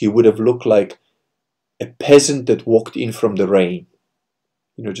beings, he would have looked like a peasant that walked in from the rain.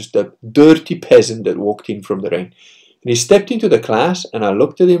 Just a dirty peasant that walked in from the rain. And he stepped into the class, and I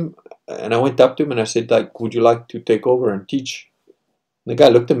looked at him, and I went up to him, and I said, like, would you like to take over and teach? And the guy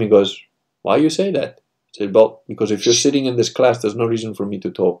looked at me and goes, why you say that? I said, well, because if you're sitting in this class, there's no reason for me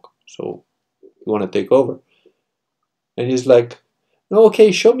to talk. So, you want to take over? And he's like, no,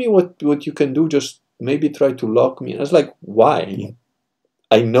 okay, show me what you can do. Just maybe try to lock me. And I was like, why?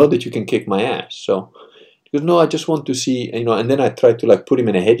 I know that you can kick my ass. So, he goes, no, I just want to see, and then I tried to like put him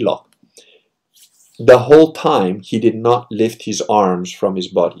in a headlock. The whole time, he did not lift his arms from his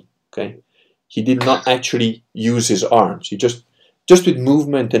body, okay? He did not actually use his arms. He just with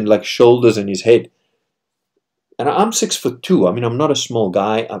movement and like shoulders and his head. And I'm 6'2". I mean, I'm not a small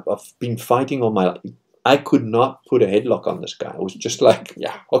guy. I've been fighting all my life. I could not put a headlock on this guy. I was just like,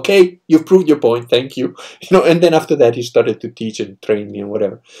 yeah, okay, you've proved your point, thank you. And then after that, he started to teach and train me and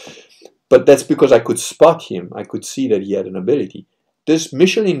whatever. But that's because I could spot him. I could see that he had an ability. This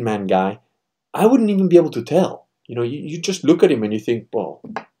Michelin Man guy, I wouldn't even be able to tell. You know, you just look at him and you think, well,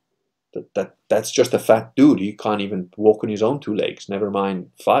 that's just a fat dude. He can't even walk on his own two legs, never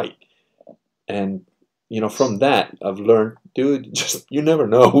mind fight. And, you know, from that, I've learned, dude, just you never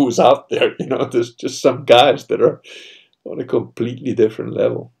know who's out there. You know, there's just some guys that are on a completely different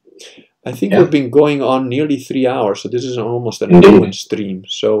level. I think we've been going on nearly 3 hours, so this is almost an hour stream.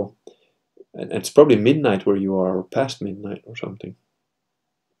 So, and it's probably midnight where you are, or past midnight or something.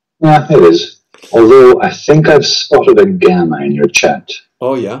 Yeah, it is. Although I think I've spotted a gamma in your chat.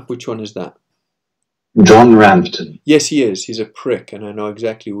 Oh yeah? Which one is that? John Rampton. Yes, he is. He's a prick, and I know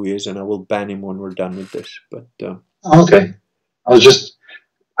exactly who he is, and I will ban him when we're done with this. But okay. I just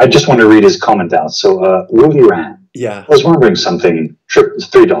want to read his comment out. So, Rudy Ram. Yeah. I was wondering something.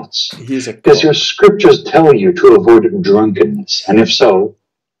 3 dots. Does your scriptures tell you to avoid drunkenness? And if so,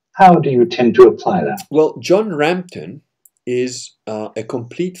 how do you tend to apply that? Well, John Rampton is a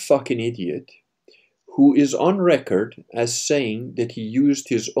complete fucking idiot who is on record as saying that he used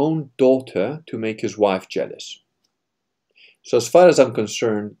his own daughter to make his wife jealous. So as far as I'm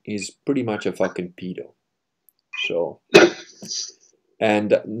concerned, he's pretty much a fucking pedo. So,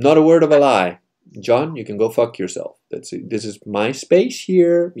 and not a word of a lie. John, you can go fuck yourself. This is my space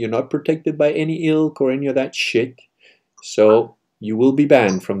here. You're not protected by any ilk or any of that shit. So you will be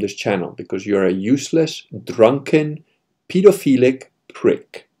banned from this channel because you're a useless, drunken, pedophilic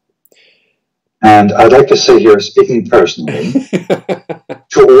prick. And I'd like to say here, speaking personally, to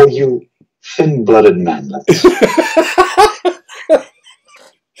all you thin-blooded manlets.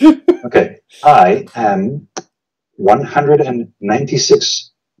 Okay, I am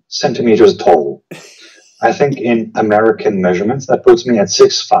 196 centimeters tall. I think in American measurements, that puts me at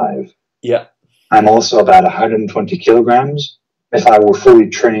 6'5". Yeah. I'm also about 120 kilograms. If I were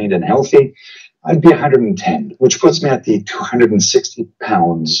fully trained and healthy, I'd be 110, which puts me at the 260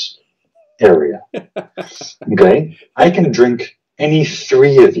 pounds area. Okay? I can drink any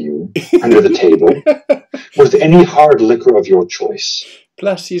 3 of you under the table with any hard liquor of your choice.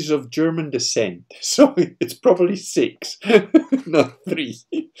 Plus he's of German descent, so it's probably 6, not 3.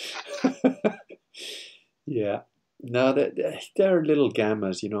 Yeah. No, they're little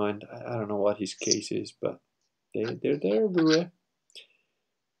gammas, you know, and I don't know what his case is, but they're everywhere.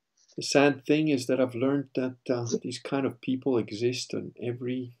 The sad thing is that I've learned that these kind of people exist in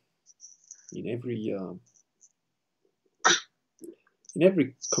every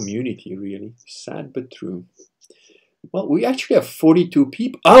community, really. Sad but true. Well, we actually have 42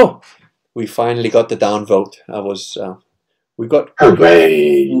 people. Oh, we finally got the downvote.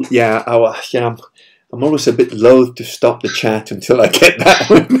 Hooray! Yeah, I'm always a bit loath to stop the chat until I get that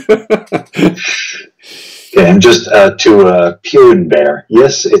one. Okay, and just to Pew and Bear,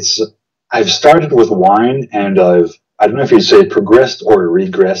 yes, I've started with wine, and I don't know if you say progressed or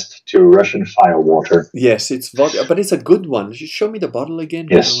regressed to Russian firewater. Yes, it's vodka, but it's a good one. Just show me the bottle again.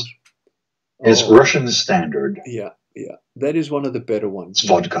 Yes, it's Russian Standard. Yeah, that is one of the better ones. It's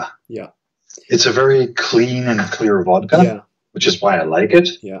vodka. Yeah, it's a very clean and clear vodka. Yeah, which is why I like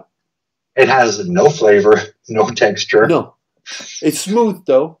it. Yeah, it has no flavor, no texture. No, it's smooth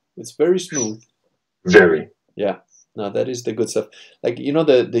though. It's very smooth. Very. Yeah. No, that is the good stuff. Like, you know,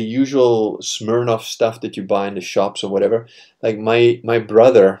 the usual Smirnoff stuff that you buy in the shops or whatever. Like my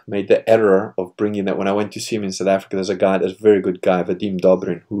brother made the error of bringing that when I went to see him in South Africa. There's a very good guy, Vadim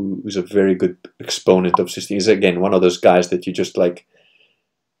Dobrin, who's a very good exponent of system. He's again one of those guys that you just like,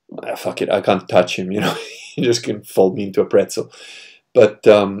 fuck it, I can't touch him. You know, he just can fold me into a pretzel. But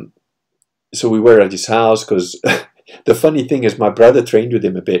so we were at his house because the funny thing is my brother trained with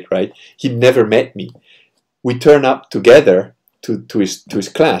him a bit, right? He never met me. We turn up together to his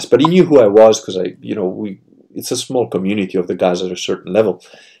class, but he knew who I was because it's a small community of the guys at a certain level.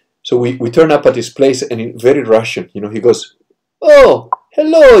 So we turn up at his place, and in very Russian, you know, he goes, "Oh,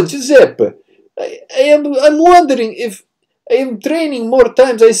 hello, Giuseppe. I'm wondering if I am training more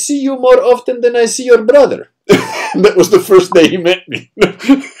times. I see you more often than I see your brother." That was the first day he met me.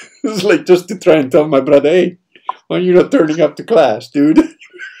 It was like just to try and tell my brother, "Hey, why are you not turning up to class, dude?"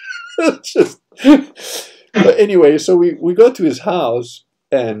 Just. But anyway, so we go to his house,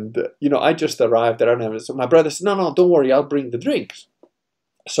 and I just arrived. I don't know. So my brother said, "No, don't worry, I'll bring the drinks."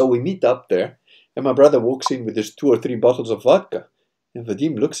 So we meet up there, and my brother walks in with his 2 or 3 bottles of vodka, and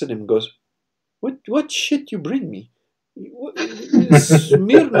Vadim looks at him and goes, "What shit you bring me?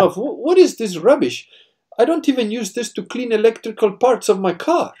 Smirnoff, what is this rubbish? I don't even use this to clean electrical parts of my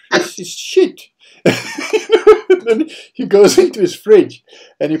car. This is shit." Then he goes into his fridge,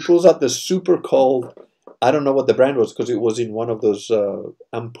 and he pulls out the super cold I don't know what the brand was because it was in one of those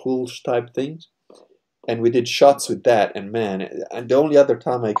ampoules type things. And we did shots with that, and man, and the only other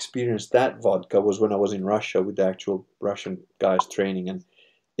time I experienced that vodka was when I was in Russia with the actual Russian guys training, and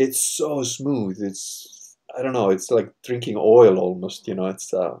it's so smooth. It's, I don't know, it's like drinking oil almost, you know.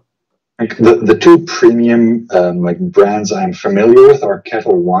 It's like the two premium like brands I'm familiar with are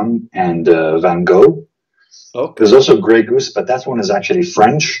Kettle One and Van Gogh. okay. There's also Grey Goose, but that one is actually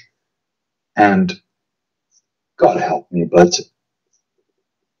French. And God help me, but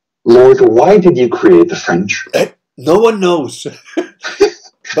Lord, why did you create the French? No one knows.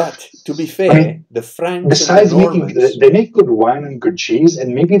 But to be fair, I mean, the French, besides making, they make good wine and good cheese,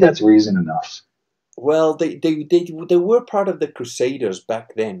 and maybe that's reason enough. Well, they were part of the Crusaders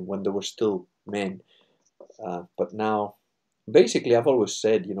back then when they were still men, but now, basically, I've always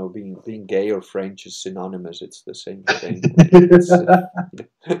said, you know, being gay or French is synonymous. It's the same thing.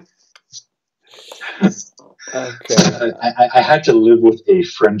 Okay. I had to live with a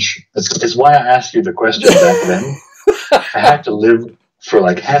French. It's why I asked you the question back then. I had to live for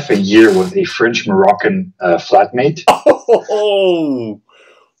like half a year with a French Moroccan flatmate. Oh,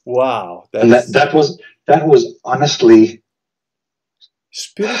 wow! And that was honestly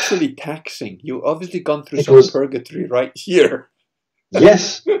spiritually taxing. You obviously gone through some purgatory right here.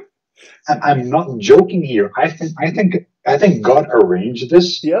 Yes, I'm not joking here. I think God arranged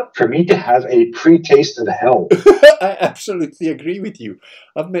this for me to have a pre-taste of hell. I absolutely agree with you.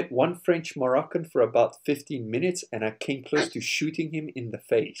 I've met one French Moroccan for about 15 minutes, and I came close to shooting him in the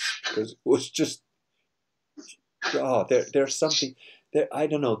face because it was just, there's something there. I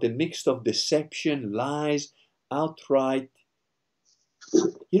don't know, the mix of deception, lies, outright.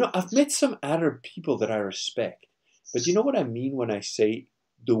 You know, I've met some Arab people that I respect, but you know what I mean when I say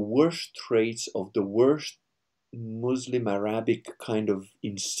the worst traits of the worst Muslim Arabic kind of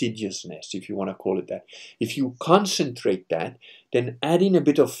insidiousness, if you want to call it that. If you concentrate that, then add in a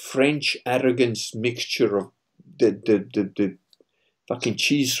bit of French arrogance mixture of the fucking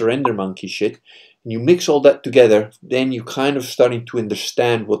cheese surrender monkey shit, and you mix all that together, then you kind of starting to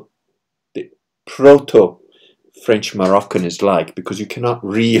understand what the proto French Moroccan is like, because you cannot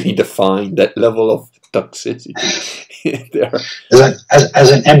really define that level of toxicity.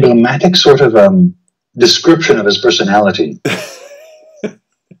 as an emblematic sort of description of his personality,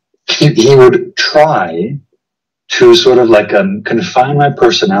 he would try to sort of like confine my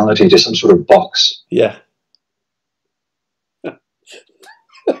personality to some sort of box. Yeah.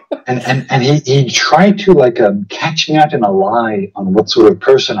 and he tried to like catch me out in a lie on what sort of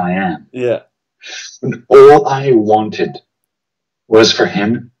person I am. Yeah. And all I wanted was for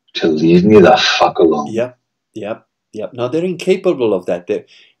him to leave me the fuck alone. Yep. No, they're incapable of that.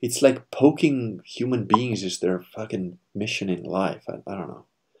 It's like poking human beings is their fucking mission in life. I don't know.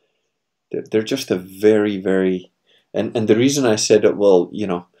 They're just a very, very... And the reason I said that, well, you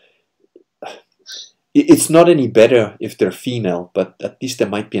know, it's not any better if they're female, but at least they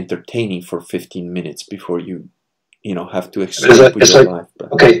might be entertaining for 15 minutes before you know, have to escape with your life.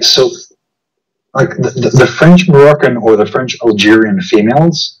 But. Okay, so like the French Moroccan or the French Algerian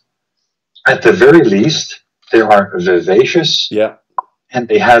females, at the very least, they are vivacious. Yeah. And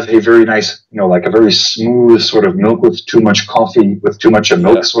they have a very nice, you know, like a very smooth sort of milk with too much coffee, with too much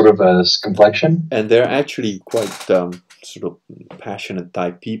milk sort of complexion. And they're actually quite sort of passionate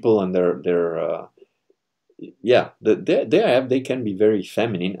type people, and they can be very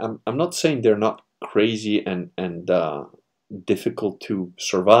feminine. I'm not saying they're not crazy and difficult to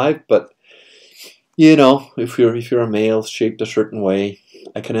survive, but you know, if you're a male shaped a certain way,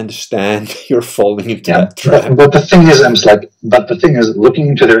 I can understand you're falling into that trap. But the thing is, looking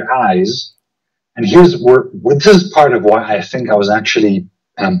into their eyes, and here's where this is part of why I think I was actually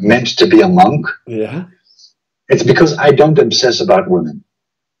meant to be a monk. Yeah, it's because I don't obsess about women.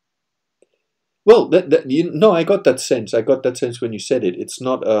 Well, I got that sense. I got that sense when you said it. It's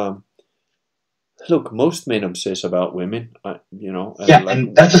not. Look, most men obsess about women. You know.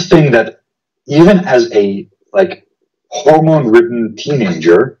 And that's the thing that even as a like hormone-ridden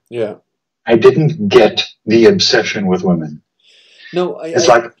teenager, I didn't get the obsession with women. No, it's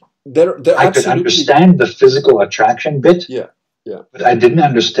like they're I could understand the physical attraction bit. Yeah. But I didn't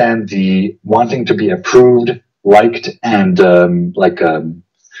understand the wanting to be approved, liked, and given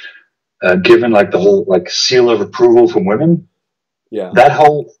like the whole like seal of approval from women. Yeah. That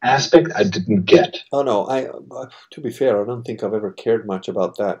whole aspect I didn't get. Oh no, to be fair, I don't think I've ever cared much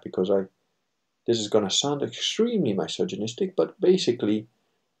about that, because this is going to sound extremely misogynistic, but basically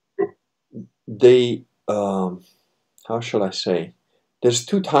they, how shall I say, there's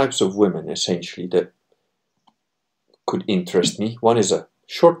two types of women essentially that could interest me. One is a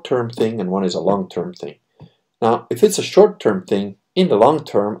short-term thing and one is a long-term thing. Now, if it's a short-term thing, in the long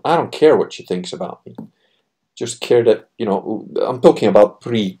term, I don't care what she thinks about me. Just care that, you know, I'm talking about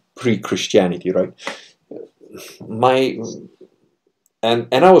pre-Christianity, right? And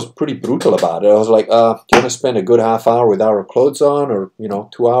I was pretty brutal about it. I was like, do you want to spend a good half hour without our clothes on, or, you know,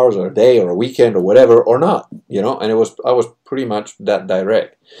 2 hours, or a day, or a weekend, or whatever, or not, you know? And I was pretty much that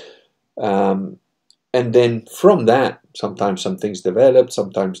direct. And then from that, sometimes some things developed,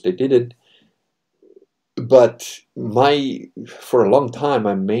 sometimes they didn't. But for a long time,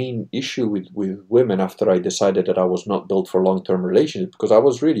 my main issue with women, after I decided that I was not built for long-term relationships, because I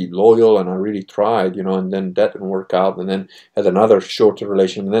was really loyal and I really tried, you know, and then that didn't work out, and then had another shorter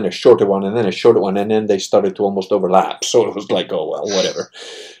relation, and then a shorter one, and then a shorter one, and then they started to almost overlap. So it was like, oh, well, whatever.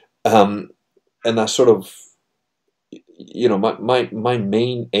 And I sort of, you know, my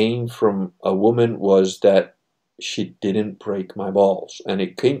main aim from a woman was that she didn't break my balls. And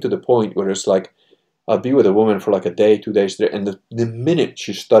it came to the point where it's like, I'd be with a woman for like a day, 2 days, and the minute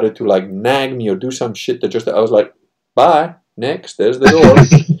she started to like nag me or do some shit that just, I was like, bye, next, there's the door.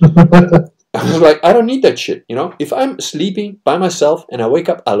 I was like, I don't need that shit, you know? If I'm sleeping by myself and I wake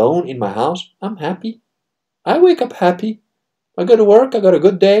up alone in my house, I'm happy. I wake up happy. I go to work, I got a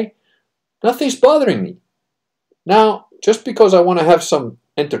good day. Nothing's bothering me. Now, just because I want to have some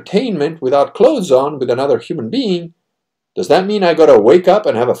entertainment without clothes on with another human being, does that mean I gotta wake up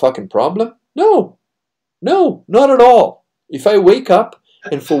and have a fucking problem? No. No, not at all. If I wake up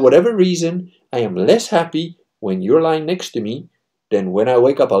and for whatever reason I am less happy when you're lying next to me than when I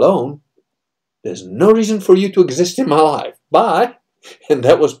wake up alone, there's no reason for you to exist in my life. Bye. And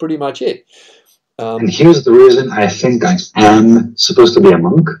that was pretty much it. And here's the reason I think I am supposed to be a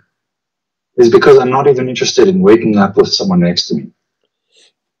monk, is because I'm not even interested in waking up with someone next to me.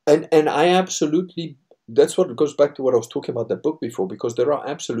 And I absolutely, that's what goes back to what I was talking about that book before, because there are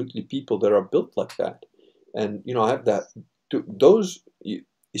absolutely people that are built like that. And, you know, I have that, you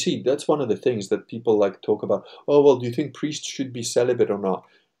see, that's one of the things that people like talk about. Oh, well, do you think priests should be celibate or not?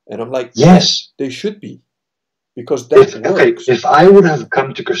 And I'm like, yes, they should be, because that works. Okay, if I would have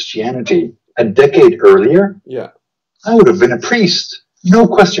come to Christianity a decade earlier, yeah, I would have been a priest. No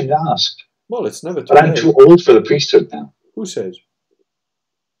question asked. Well, it's never too But I'm too old for the priesthood now. Who says?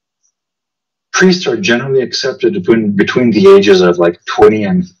 Priests are generally accepted between the ages of like 20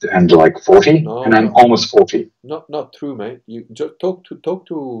 and like 40, no, and I'm almost 40. Not true, mate. You just talk to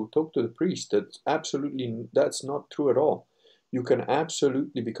the priest. That's not true at all. You can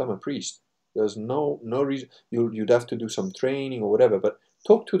absolutely become a priest. There's no reason. You'd have to do some training or whatever, but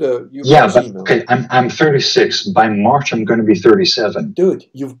talk to the okay, I'm 36. By March I'm going to be 37. Dude,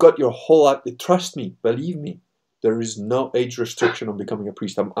 you've got your whole life. Trust me, believe me. There is no age restriction on becoming a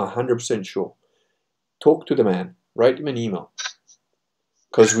priest. I'm 100% sure. Talk to the man. Write him an email.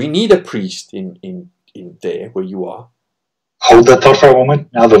 Because we need a priest in there where you are. Hold that thought for a moment.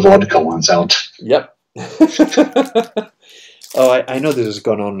 Now the vodka one's out. Yep. Oh, I know this has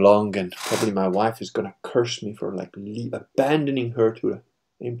gone on long, and probably my wife is going to curse me for like abandoning her to an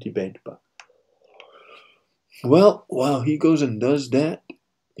empty bed. But well, while he goes and does that,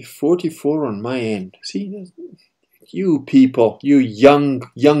 44 on my end. See, you people, you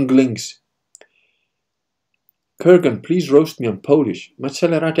younglings. Kurgan, please roast me on Polish.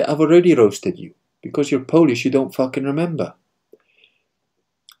 Macelerate, I've already roasted you. Because you're Polish, you don't fucking remember.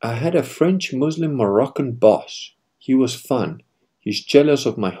 I had a French Muslim Moroccan boss. He was fun. He's jealous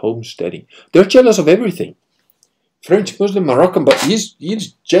of my homesteading. They're jealous of everything. French Muslim Moroccan, but he's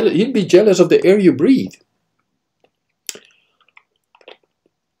jealous. He'll be jealous of the air you breathe.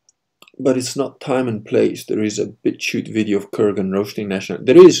 But it's not time and place. There is a BitChute video of Kurgan roasting national.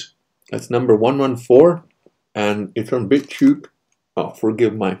 There is. That's number 114. And it's on BitChute. Oh,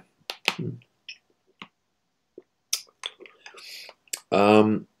 forgive my...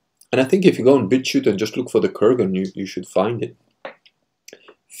 and I think if you go on BitChute and just look for the Kurgan, you should find it.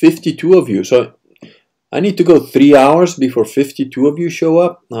 52 of you. So I need to go 3 hours before 52 of you show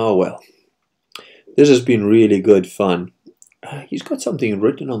up. Oh well. This has been really good fun. He's got something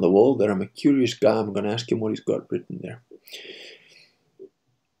written on the wall there. I'm a curious guy. I'm going to ask him what he's got written there.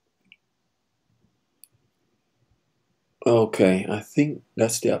 Okay, I think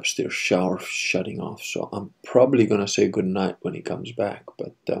that's the upstairs shower shutting off, so I'm probably gonna say goodnight when he comes back,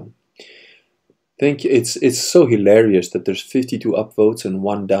 but thank you. It's so hilarious that there's 52 upvotes and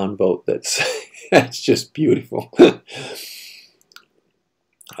 1 downvote. That's just beautiful.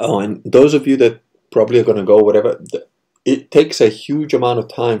 Oh, and those of you that probably are gonna go whatever, it takes a huge amount of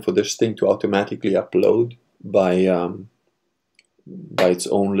time for this thing to automatically upload by its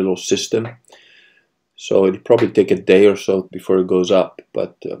own little system. So it'll probably take a day or so before it goes up,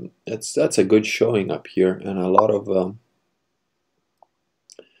 but that's a good showing up here, and a lot of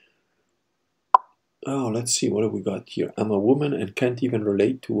oh, let's see, what have we got here? I'm a woman and can't even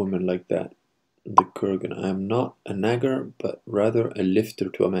relate to women like that. The Kurgan. I am not a nagger, but rather a lifter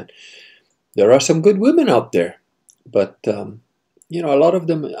to a man. There are some good women out there, but you know, a lot of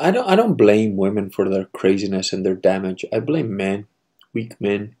them. I don't blame women for their craziness and their damage. I blame men, weak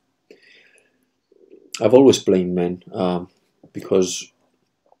men. I've always blamed men because,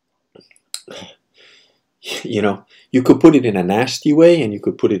 you know, you could put it in a nasty way and you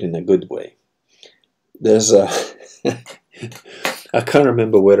could put it in a good way. There's a I can't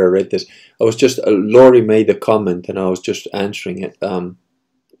remember where I read this. I was just Laurie made a comment and I was just answering it.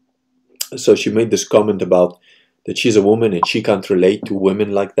 So she made this comment about that she's a woman and she can't relate to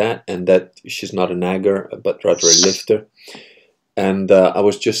women like that, and that she's not a nagger but rather a lifter. And I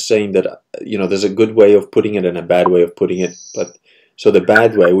was just saying that, you know, there's a good way of putting it and a bad way of putting it. But so the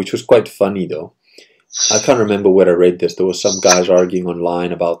bad way, which was quite funny though, I can't remember where I read this. There was some guys arguing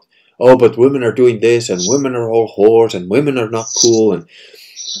online about, oh, but women are doing this and women are all whores and women are not cool. And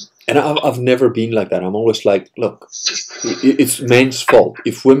I've never been like that. I'm always like, look, it's men's fault.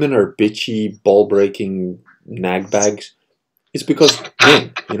 If women are bitchy, ball-breaking nag bags, it's because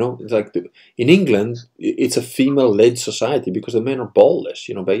men, you know, it's like in England, it's a female-led society because the men are ballless,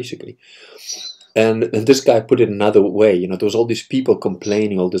 you know, basically. And this guy put it another way, you know, there was all these people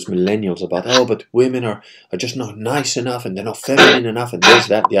complaining, all these millennials about, oh, but women are just not nice enough and they're not feminine enough and this,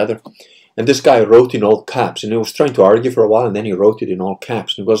 that, the other. And this guy wrote in all caps, and he was trying to argue for a while, and then he wrote it in all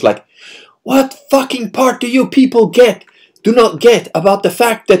caps. And he was like, what fucking part do you people do not get about the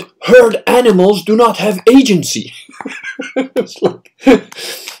fact that herd animals do not have agency? It's like,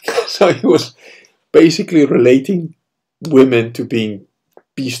 so he was basically relating women to being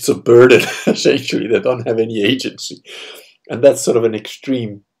beasts of burden, essentially, that don't have any agency. And that's sort of an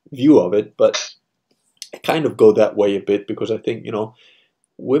extreme view of it, but I kind of go that way a bit because I think, you know,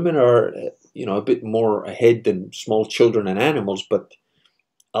 women are, you know, a bit more ahead than small children and animals, but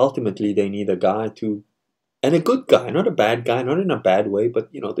ultimately they need a guy to, and a good guy, not a bad guy, not in a bad way, but,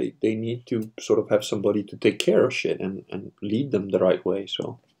 you know, they need to sort of have somebody to take care of shit and lead them the right way.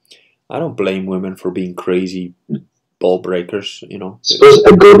 So I don't blame women for being crazy ball breakers, you know. I suppose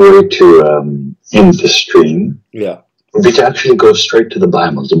a good way to end the stream would be to actually go straight to the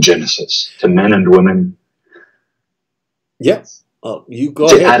Bible, to Genesis, to men and women. Yeah. You go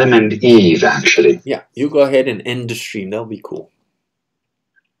to ahead. Adam and Eve, actually. Yeah, you go ahead and end the stream. That'll be cool.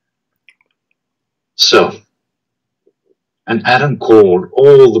 So, and Adam called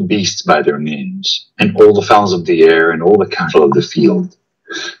all the beasts by their names, and all the fowls of the air, and all the cattle of the field.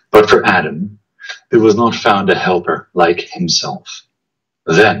 But for Adam, there was not found a helper like himself.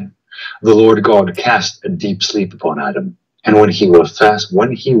 Then the Lord God cast a deep sleep upon Adam, and when he was fast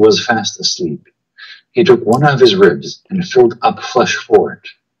asleep, he took one of his ribs and filled up flesh for it.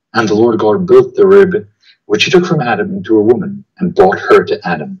 And the Lord God built the rib which he took from Adam into a woman, and brought her to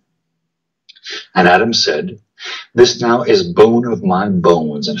Adam. And Adam said, this now is bone of my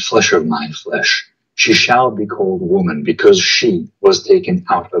bones and flesh of my flesh. She shall be called woman, because she was taken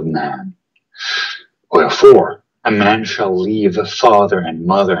out of man. Wherefore, a man shall leave father and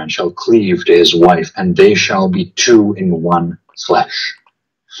mother, and shall cleave to his wife, and they shall be two in one flesh.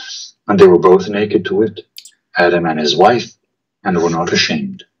 And they were both naked to it, Adam and his wife, and were not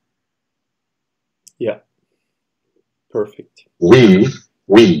ashamed. Yeah. Perfect. We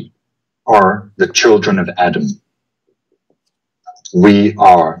are the children of Adam. We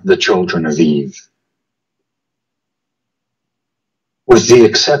are the children of Eve. With the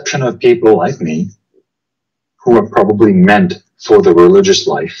exception of people like me, who are probably meant for the religious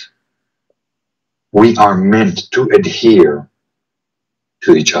life, we are meant to adhere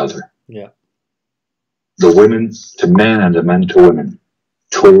to each other. Yeah. The women to men and the men to women.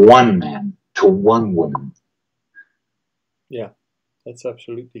 To one man, to one woman. Yeah, that's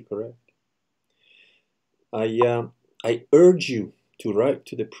absolutely correct. I urge you to write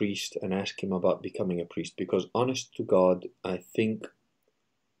to the priest and ask him about becoming a priest, because honest to God, I think,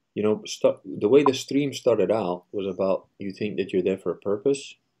 you know, the way the stream started out was about you think that you're there for a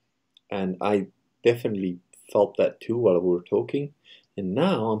purpose, and I definitely felt that too while we were talking, and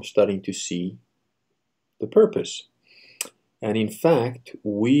now I'm starting to see the purpose. And in fact,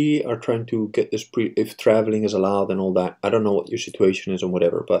 we are trying to get this if traveling is allowed and all that. I don't know what your situation is and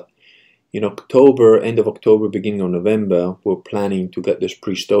whatever, but in October, end of October, beginning of November, we're planning to get this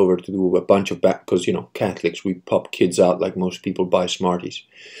priest over to do a bunch of because, you know, Catholics, we pop kids out like most people buy Smarties.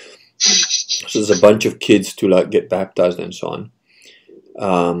 So there's a bunch of kids to like get baptized and so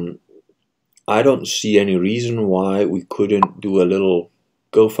on. I don't see any reason why we couldn't do a little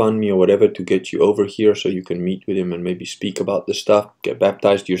GoFundMe or whatever to get you over here so you can meet with him and maybe speak about the stuff, get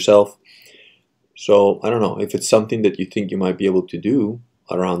baptized yourself. So I don't know, if it's something that you think you might be able to do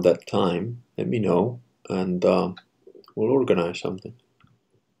around that time, let me know, and we'll organize something.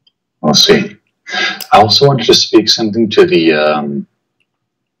 We'll see. I also wanted to speak something to the,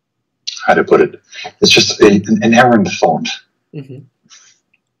 how to put it, it's just an errant thought. Mm-hmm.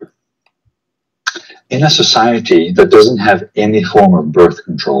 In a society that doesn't have any form of birth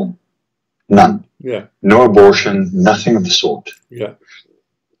control, none, no abortion, nothing of the sort,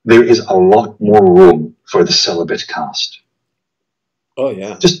 there is a lot more room for the celibate caste. Oh,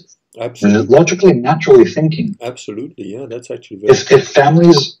 yeah. Just absolutely. Logically, naturally thinking. Absolutely, yeah, that's actually very if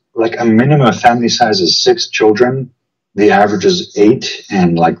families, like a minimum family size is 6 children, the average is 8,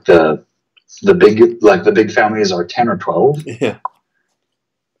 and like the big families are 10 or 12. Yeah.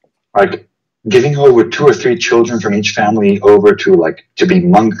 Like giving over 2 or 3 children from each family over to be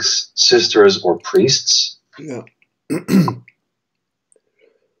monks, sisters, or priests. Yeah.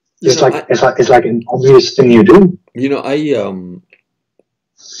 It's like an obvious thing you do. You know,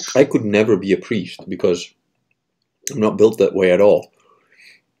 I could never be a priest because I'm not built that way at all.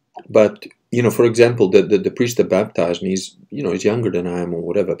 But you know, for example, the priest that baptized me is, you know, he's younger than I am or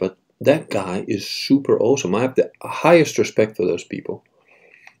whatever. But that guy is super awesome. I have the highest respect for those people.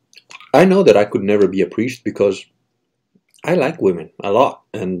 I know that I could never be a priest because I like women a lot,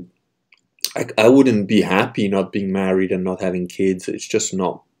 and I wouldn't be happy not being married and not having kids. It's just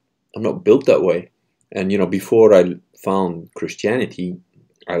not. I'm not built that way. And you know, before I found Christianity,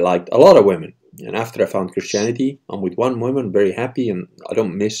 I liked a lot of women. And after I found Christianity, I'm with one woman, very happy, and I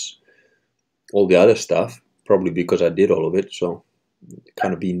don't miss all the other stuff. Probably because I did all of it. So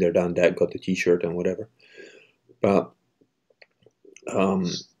kind of been there, done that, got the T-shirt and whatever. But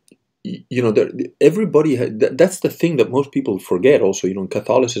you know, everybody. That's the thing that most people forget. Also, you know, in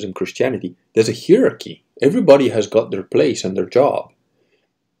Catholicism, Christianity, there's a hierarchy. Everybody has got their place and their job.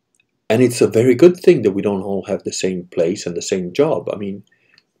 And it's a very good thing that we don't all have the same place and the same job. I mean,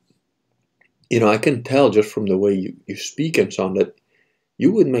 you know, I can tell just from the way you speak and so on that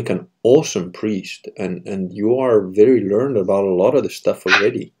you would make an awesome priest, and you are very learned about a lot of the stuff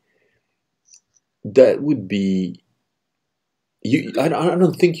already. That would be, I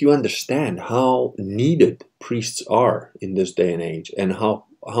don't think you understand how needed priests are in this day and age, and how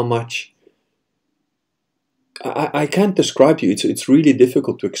much. I can't describe to you. It's really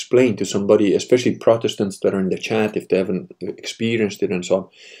difficult to explain to somebody, especially Protestants that are in the chat, if they haven't experienced it and so on.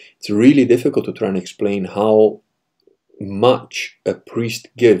 It's really difficult to try and explain how much a priest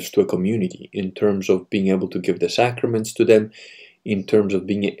gives to a community in terms of being able to give the sacraments to them, in terms of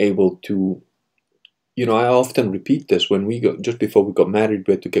being able to, you know, I often repeat this, when we got, just before we got married,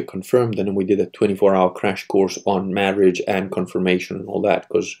 we had to get confirmed, and then we did a 24-hour crash course on marriage and confirmation and all that,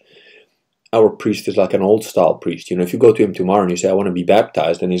 because our priest is like an old style priest. You know, if you go to him tomorrow and you say, I want to be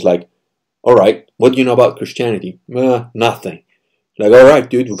baptized, and he's like, all right, what do you know about Christianity? Nothing. Like, all right,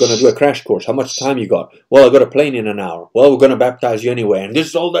 dude, we're going to do a crash course. How much time you got? Well, I got a plane in an hour. Well, we're going to baptize you anyway. And this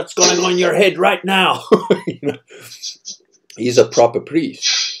is all that's going on in your head right now. You know? He's a proper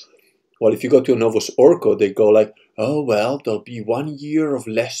priest. Well, if you go to a Novus Ordo, they go like, oh, well, there'll be 1 year of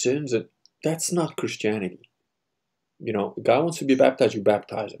lessons. And that's not Christianity. You know, a guy wants to be baptized, you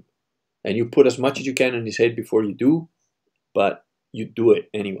baptize him. And you put as much as you can in his head before you do, but you do it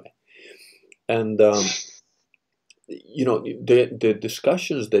anyway. And, you know, the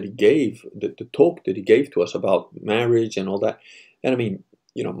discussions that he gave, the talk that he gave to us about marriage and all that. And I mean,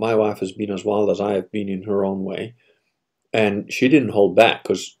 you know, my wife has been as wild as I have been in her own way. And she didn't hold back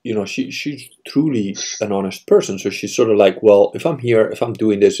because, you know, she's truly an honest person. So she's sort of like, well, if I'm here, if I'm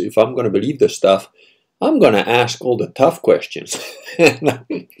doing this, if I'm going to believe this stuff, I'm going to ask all the tough questions.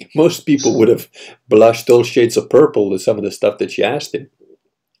 Most people would have blushed all shades of purple with some of the stuff that she asked him.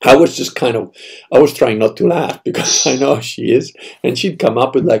 I was just I was trying not to laugh because I know how she is. And she'd come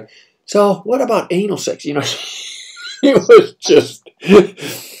up with like, so what about anal sex? You know, he was just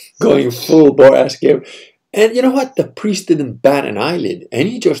going full bore asking him. And you know what? The priest didn't bat an eyelid. And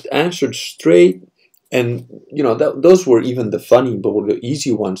he just answered straight. And, you know, those were even the funny, but were the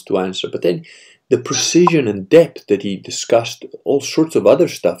easy ones to answer. But then the precision and depth that he discussed all sorts of other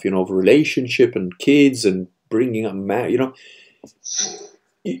stuff, you know, of relationship and kids and bringing up marriage, you know.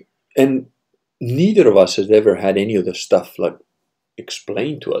 And neither of us has ever had any of the stuff like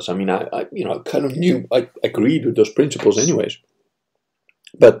explained to us. I mean, I you know, kind of knew, I agreed with those principles anyways.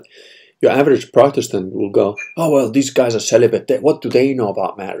 But your average Protestant will go, oh, well, these guys are celibate. What do they know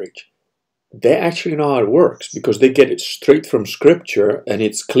about marriage? They actually know how it works because they get it straight from Scripture and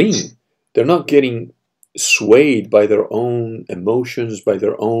it's clean. They're not getting swayed by their own emotions, by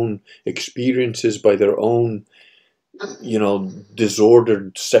their own experiences, by their own,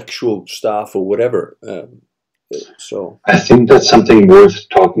 disordered sexual stuff or whatever. So I think that's something worth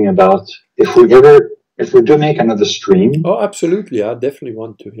talking about. If we do make another stream. Oh, absolutely. I definitely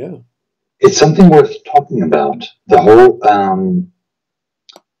want to, yeah. It's something worth talking about. The whole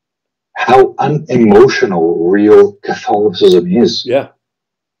how unemotional real Catholicism is. Yeah.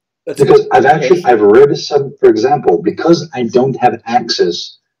 Because I've read some, for example, because I don't have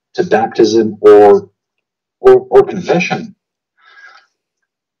access to baptism or confession.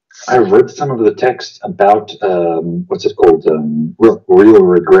 I read some of the texts about what's it called, real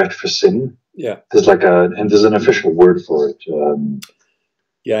regret for sin. Yeah, there's an official word for it.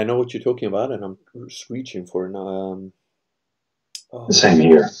 Yeah, I know what you're talking about, and I'm reaching for it now. Same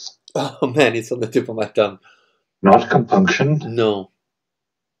here. Oh man, it's on the tip of my tongue. Not compunction. No.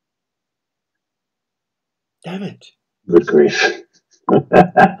 Damn it. Good grief.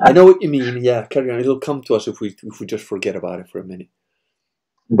 I know what you mean. Yeah, carry on. It'll come to us if we just forget about it for a minute.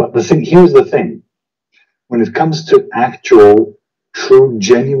 But here's the thing. When it comes to actual, true,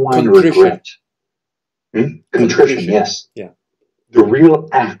 genuine regret. Contrition, yes. Yeah. The real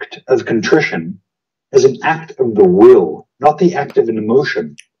act of contrition is an act of the will, not the act of an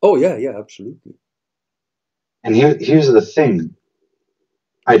emotion. Oh, yeah, absolutely. And here's the thing.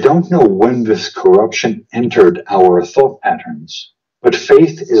 I don't know when this corruption entered our thought patterns, but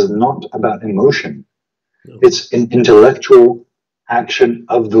faith is not about emotion. No. It's an intellectual action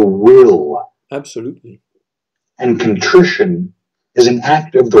of the will. Absolutely. And contrition is an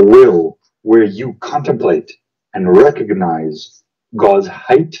act of the will where you contemplate and recognize God's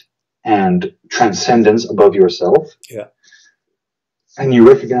height and transcendence above yourself. Yeah. And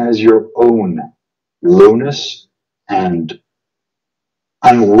you recognize your own lowness and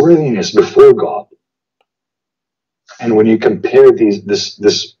unworthiness before God. And when you compare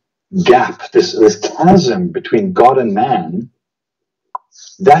this gap, this chasm between God and man,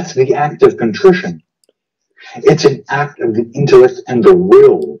 that's the act of contrition. It's an act of the intellect and the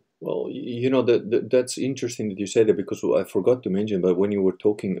will. Well, that's interesting that you say that, because I forgot to mention, but when you were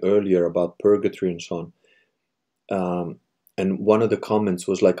talking earlier about purgatory and so on, and one of the comments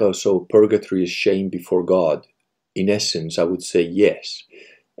was like, oh, so purgatory is shame before God. In essence, I would say yes.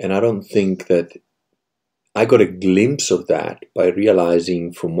 And I don't think that I got a glimpse of that by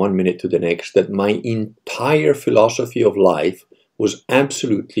realizing from one minute to the next that my entire philosophy of life was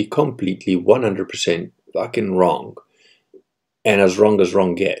absolutely, completely, 100% fucking wrong. And as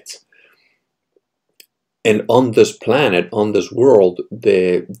wrong gets. And on this planet, on this world,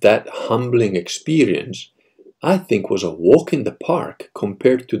 that humbling experience, I think, was a walk in the park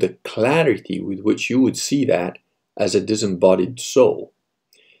compared to the clarity with which you would see that as a disembodied soul.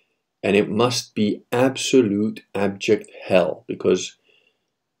 And it must be absolute abject hell, because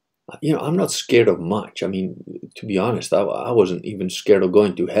I'm not scared of much. I mean, to be honest, I wasn't even scared of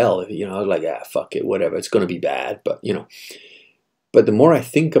going to hell. I was like, fuck it, whatever, it's going to be bad. But But the more I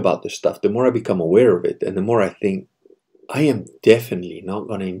think about this stuff, the more I become aware of it, and the more I think, I am definitely not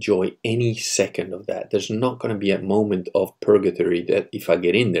going to enjoy any second of that. There's not going to be a moment of purgatory that, if I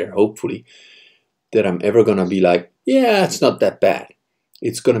get in there, hopefully, that I'm ever going to be like, yeah, it's not that bad.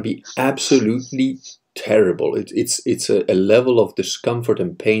 It's going to be absolutely terrible. It's a level of discomfort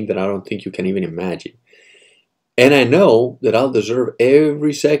and pain that I don't think you can even imagine. And I know that I'll deserve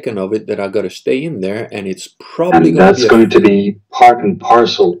every second of it, that I got to stay in there, and it's probably going to be part and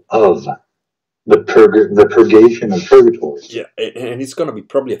parcel of the purgation of purgatory. Yeah, and it's going to be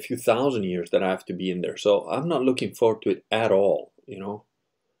probably a few thousand years that I have to be in there. So I'm not looking forward to it at all,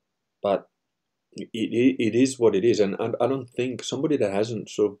 But it is what it is, and I don't think somebody that hasn't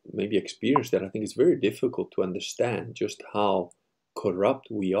sort of maybe experienced that, I think it's very difficult to understand just how corrupt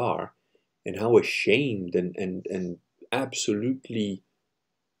we are. And how ashamed and absolutely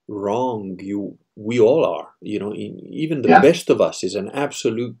wrong we all are. Even the best of us is an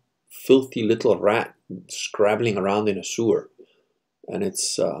absolute filthy little rat scrabbling around in a sewer, and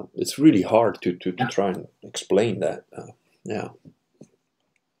it's really hard to try and explain that. Yeah.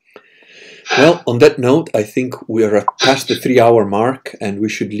 Well, on that note, I think we're past the 3-hour mark, and we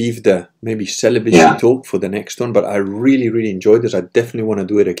should leave the maybe celibacy talk for the next one. But I really, really enjoyed this. I definitely want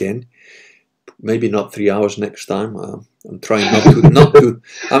to do it again. Maybe not 3 hours next time. I'm trying not to.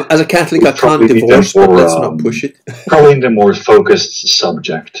 As a Catholic, I can't divorce, but let's not push it. Probably in a more focused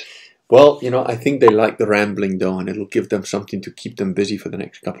subject. Well, I think they like the rambling though, and it'll give them something to keep them busy for the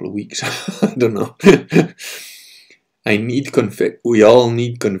next couple of weeks. I don't know. We all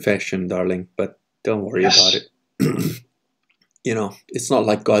need confession, darling, but don't worry about it. you know, it's not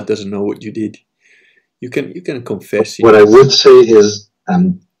like God doesn't know what you did. You can confess. What I would say is,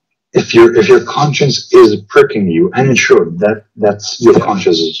 if your conscience is pricking you, and sure that's your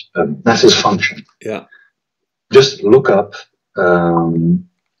conscience, that's his function. Yeah. Just look up, true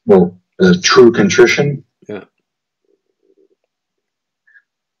contrition. Yeah.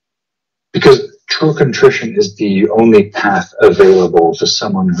 Because true contrition is the only path available to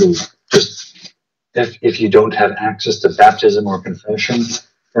someone who just, if you don't have access to baptism or confession,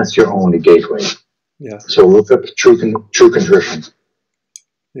 that's your only gateway. Yeah. So look up true contrition.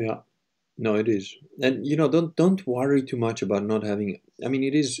 Yeah. No, it is. And you know, don't worry too much about not having. I mean,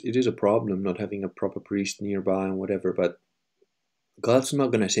 it is a problem not having a proper priest nearby and whatever. But God's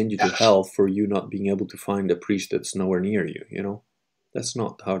not going to send you to hell for you not being able to find a priest that's nowhere near you. You know, that's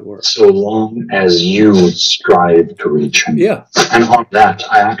not how it works. So long as you strive to reach him. Yeah. And on that,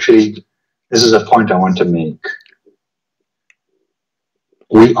 this is a point I want to make.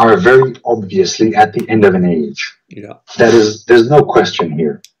 We are very obviously at the end of an age. Yeah. There's no question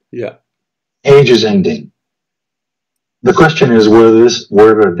here. Yeah. Age is ending. The question is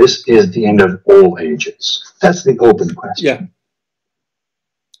whether this is the end of all ages. That's the open question.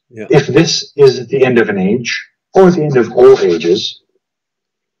 Yeah. Yeah. If this is the end of an age, or the end of all ages,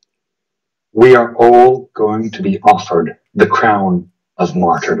 we are all going to be offered the crown of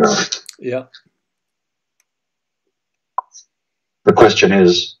martyrdom. Yeah. The question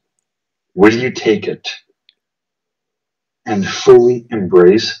is, will you take it and fully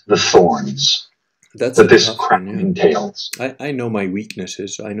embrace the thorns that this crown entails? I know my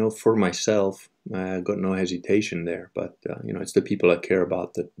weaknesses. I know for myself, I've got no hesitation there. But you know, it's the people I care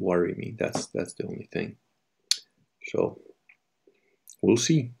about that worry me. That's the only thing. So we'll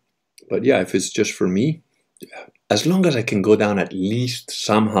see. But yeah, if it's just for me, as long as I can go down at least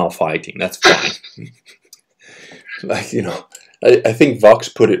somehow fighting, that's fine. Like, you know, I think Vox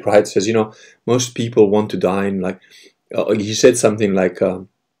put it right. Says, you know, most people want to die in like, he said something like,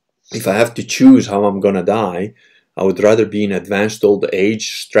 if I have to choose how I'm gonna die, I would rather be in advanced old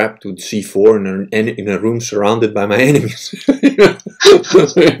age, strapped with C4 in a room surrounded by my enemies.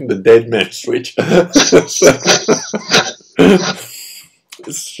 The dead man switch.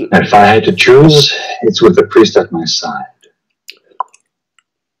 If I had to choose, it's with the priest at my side.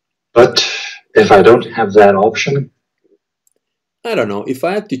 But if I don't have that option, I don't know. If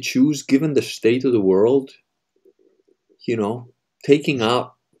I had to choose, given the state of the world, you know, taking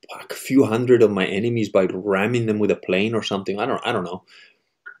out a few hundred of my enemies by ramming them with a plane or something, I don't know.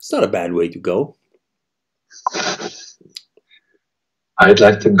 It's not a bad way to go. I'd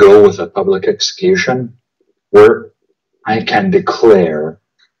like to go with a public execution where I can declare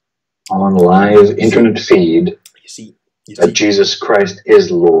on live internet feed that Jesus Christ is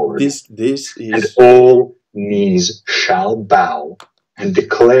Lord. This is, and all knees shall bow and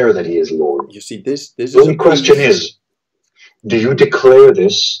declare that he is Lord. You see, this the only question is, do you declare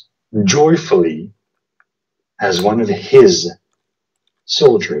this joyfully as one of his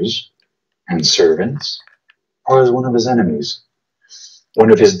soldiers and servants, or as one of his enemies,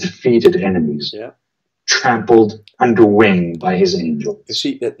 one of his defeated enemies? Yeah. Trampled under wing by his angels. You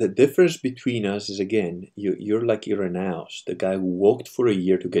see, the difference between us is, again, you're like Irenaeus, the guy who walked for a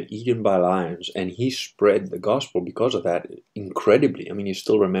year to get eaten by lions, and he spread the gospel because of that incredibly. I mean, he's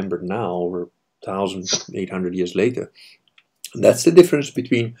still remembered now, over 1,800 years later. And that's the difference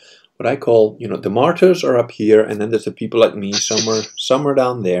between what I call, you know, the martyrs are up here, and then there's the people like me somewhere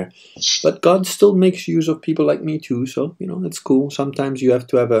down there. But God still makes use of people like me too, so, you know, it's cool. Sometimes you have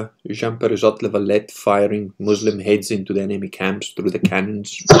to have a Jean-Perizot Le Valette firing Muslim heads into the enemy camps through the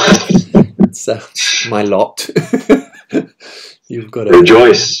cannons. It's my lot. You've got to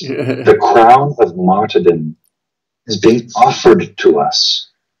rejoice. The crown of martyrdom is being offered to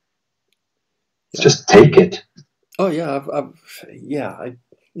us. Yeah. Just take it. Oh yeah,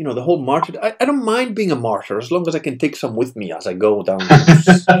 you know, the whole martyr. I don't mind being a martyr as long as I can take some with me as I go down.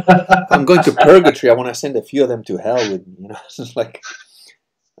 If I'm going to purgatory, I want to send a few of them to hell with me. You know, it's just like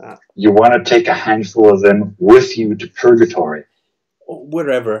you want to take a handful of them with you to purgatory,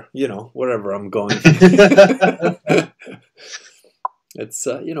 wherever, you know, wherever I'm going. It's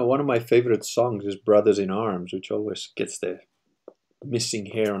you know, one of my favorite songs is "Brothers in Arms," which always gets the missing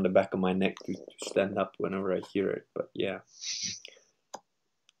hair on the back of my neck to stand up whenever I hear it. But yeah.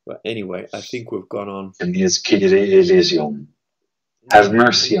 But anyway, I think we've gone on. Kyrie Elysium. Have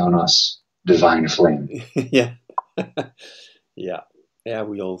mercy on us, divine flame. Yeah. Yeah. Yeah,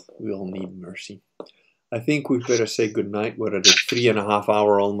 we all need mercy. I think we better say goodnight. We're at a 3.5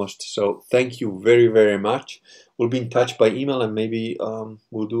 hour almost. So thank you very, very much. We'll be in touch by email, and maybe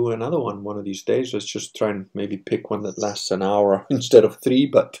we'll do another one of these days. Let's just try and maybe pick one that lasts an hour instead of 3,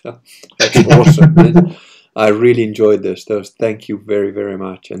 but that's awesome, man. I really enjoyed this. Thank you very, very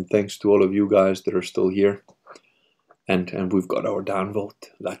much. And thanks to all of you guys that are still here. And we've got our downvote,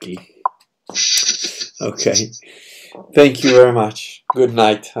 luckily. Okay. Thank you very much. Good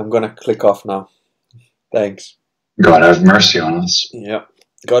night. I'm going to click off now. Thanks. God have mercy on us. Yeah.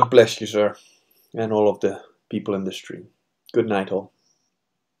 God bless you, sir. And all of the people in the stream. Good night, all.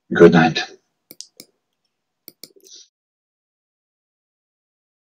 Good night.